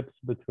relationships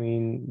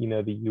between, you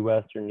know, the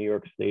US or New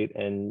York State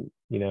and,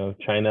 you know,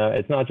 China.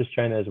 It's not just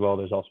China as well.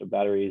 There's also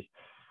batteries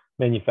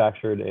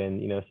manufactured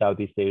in, you know,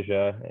 Southeast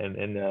Asia and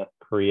in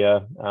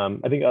Korea.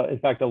 I think, in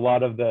fact, a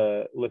lot of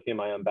the lithium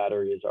ion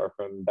batteries are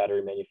from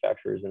battery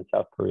manufacturers in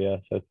South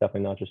Korea. So it's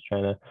definitely not just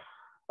China.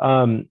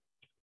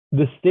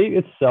 The state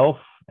itself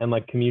and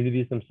like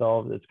communities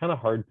themselves, it's kind of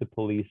hard to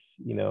police,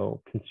 you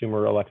know,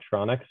 consumer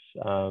electronics,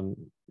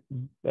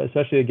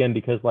 especially again,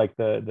 because like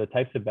the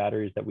types of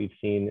batteries that we've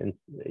seen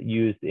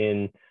used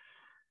in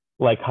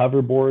like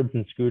hoverboards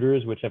and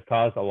scooters, which have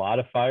caused a lot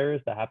of fires.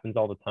 That happens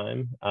all the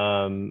time.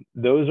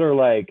 Those are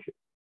like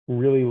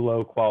really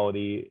low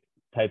quality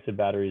types of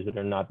batteries that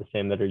are not the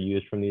same that are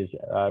used from these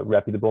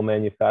reputable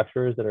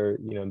manufacturers that are,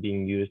 you know,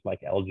 being used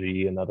like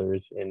LG and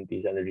others in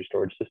these energy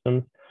storage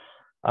systems.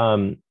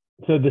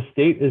 So the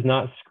state is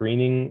not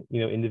screening,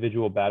 you know,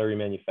 individual battery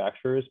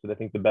manufacturers, but I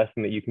think the best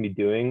thing that you can be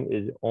doing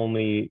is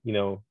only, you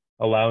know,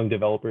 allowing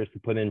developers to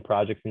put in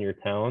projects in your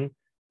town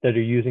that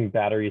are using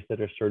batteries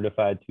that are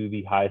certified to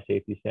the high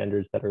safety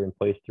standards that are in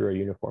place through a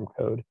uniform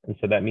code. And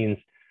so that means,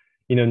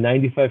 you know,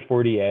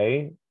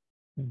 9540A,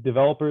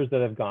 developers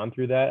that have gone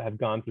through that have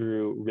gone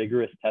through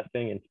rigorous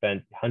testing and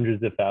spent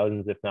hundreds of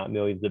thousands, if not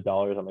millions of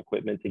dollars on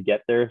equipment to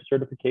get their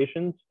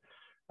certifications.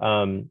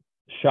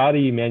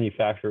 Shoddy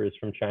manufacturers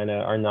from China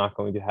are not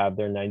going to have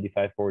their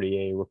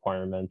 9540A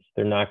requirements.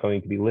 They're not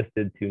going to be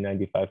listed to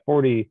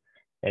 9540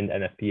 and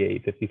NFPA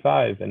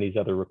 855 and these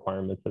other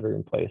requirements that are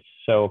in place.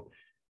 So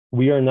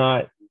we are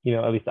not, you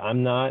know, at least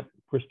I'm not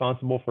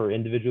responsible for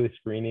individually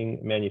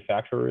screening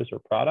manufacturers or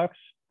products.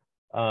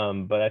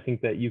 But I think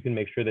that you can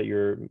make sure that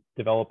your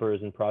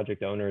developers and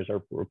project owners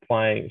are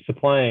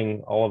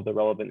supplying all of the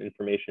relevant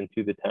information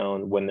to the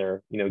town when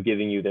they're, you know,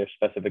 giving you their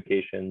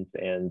specifications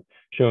and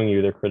showing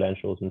you their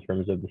credentials in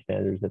terms of the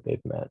standards that they've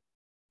met.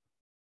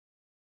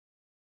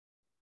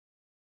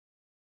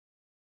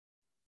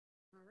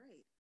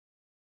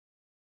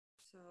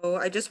 So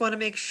I just want to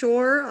make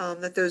sure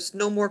that there's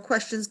no more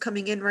questions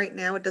coming in right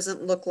now. It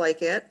doesn't look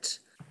like it.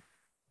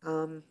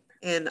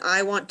 And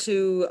I want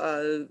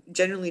to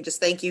genuinely just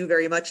thank you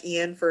very much,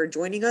 Ian, for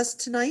joining us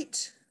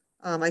tonight.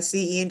 I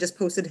see Ian just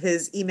posted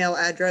his email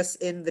address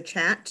in the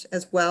chat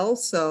as well.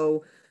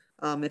 So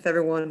if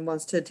everyone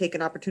wants to take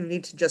an opportunity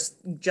to just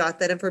jot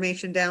that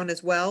information down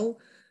as well,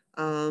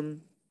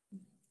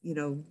 you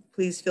know,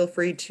 please feel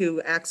free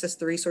to access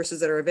the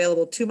resources that are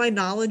available. To my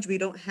knowledge, we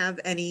don't have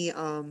any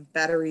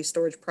battery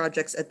storage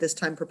projects at this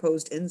time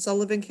proposed in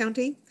Sullivan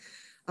County.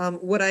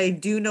 What I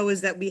do know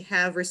is that we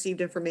have received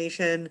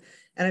information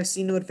and I've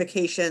seen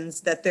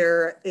notifications that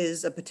there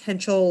is a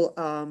potential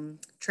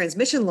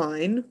transmission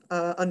line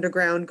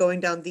underground going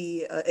down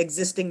the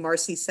existing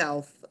Marcy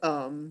South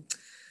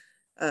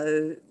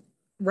right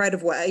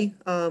of way,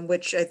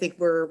 which I think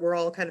we're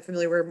all kind of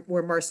familiar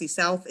where Marcy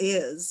South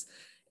is.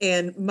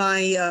 And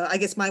my, I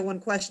guess my one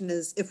question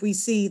is, if we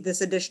see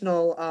this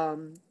additional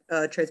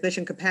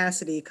transmission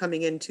capacity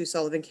coming into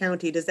Sullivan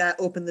County, does that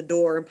open the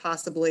door and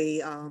possibly,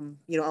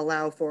 you know,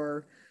 allow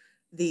for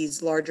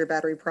these larger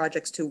battery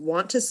projects to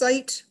want to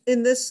site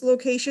in this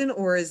location,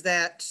 or is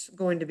that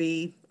going to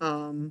be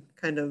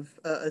kind of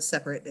a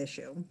separate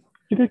issue?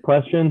 It's a good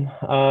question.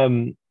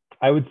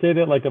 I would say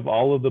that like of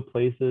all of the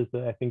places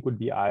that I think would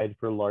be eyed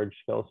for large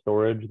scale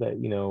storage, that,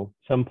 you know,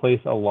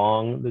 someplace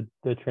along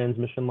the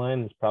transmission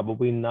line is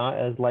probably not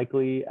as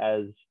likely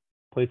as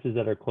places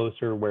that are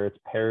closer where it's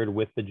paired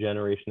with the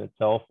generation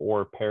itself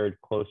or paired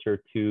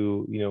closer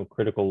to, you know,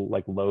 critical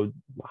like load,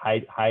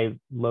 high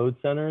load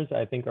centers,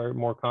 I think are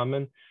more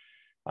common.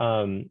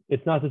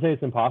 It's not to say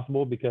it's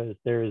impossible, because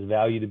there is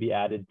value to be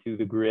added to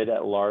the grid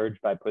at large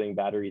by putting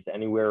batteries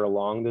anywhere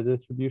along the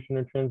distribution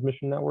or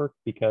transmission network.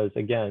 Because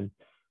again,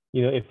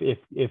 you know, if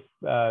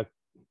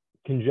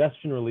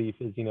congestion relief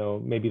is, you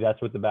know, maybe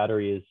that's what the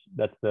battery is,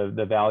 that's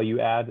the value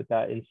add that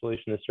that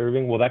installation is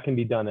serving. Well, that can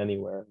be done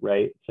anywhere,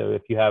 right? So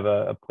if you have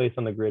a place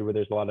on the grid where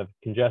there's a lot of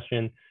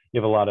congestion, you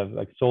have a lot of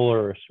like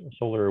solar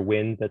or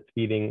wind that's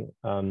feeding,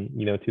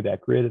 you know, to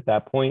that grid at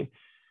that point,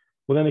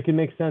 well, then it can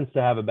make sense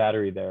to have a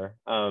battery there.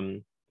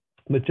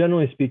 But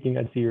generally speaking,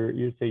 I'd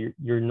say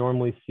you're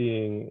normally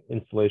seeing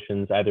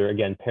installations either,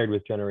 again, paired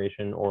with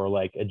generation or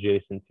like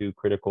adjacent to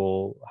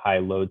critical high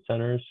load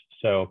centers.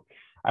 So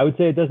I would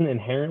say it doesn't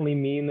inherently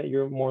mean that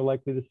you're more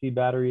likely to see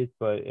batteries,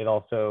 but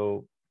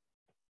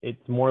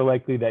it's more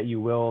likely that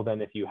you will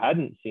than if you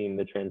hadn't seen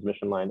the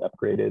transmission line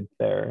upgraded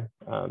there.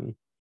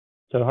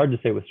 So hard to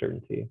say with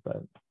certainty,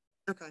 but.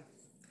 Okay.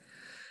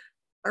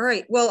 All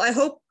right. Well, I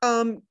hope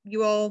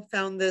you all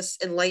found this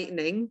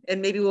enlightening,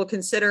 and maybe we'll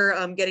consider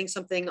getting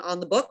something on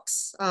the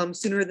books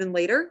sooner than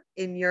later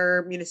in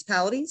your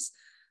municipalities.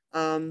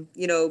 You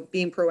know,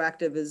 being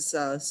proactive is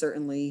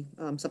certainly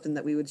something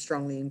that we would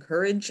strongly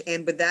encourage.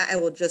 And with that, I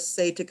will just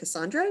say to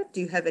Cassandra,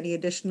 do you have any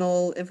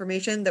additional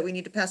information that we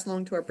need to pass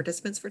along to our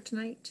participants for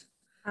tonight?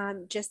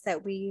 Just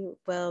that we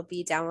will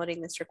be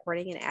downloading this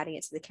recording and adding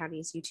it to the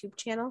county's YouTube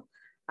channel.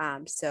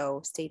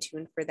 So stay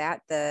tuned for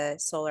that. The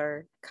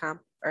solar comp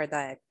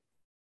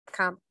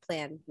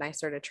plan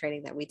NYSERDA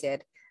training that we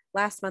did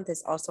last month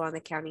is also on the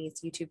county's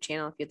YouTube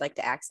channel. If you'd like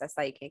to access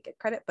that, you can't get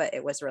credit, but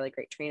it was a really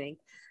great training.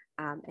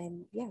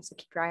 And yeah, so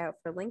keep your eye out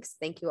for links.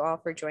 Thank you all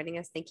for joining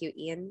us. Thank you,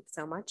 Ian,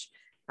 so much.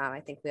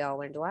 I think we all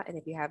learned a lot. And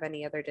if you have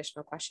any other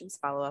additional questions,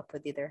 follow up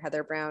with either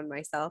Heather Brown,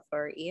 myself,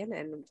 or Ian,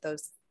 and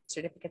those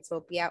certificates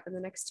will be out in the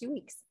next 2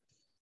 weeks.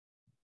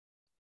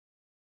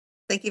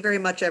 Thank you very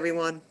much,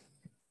 everyone.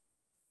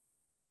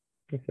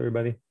 Thanks,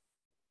 everybody.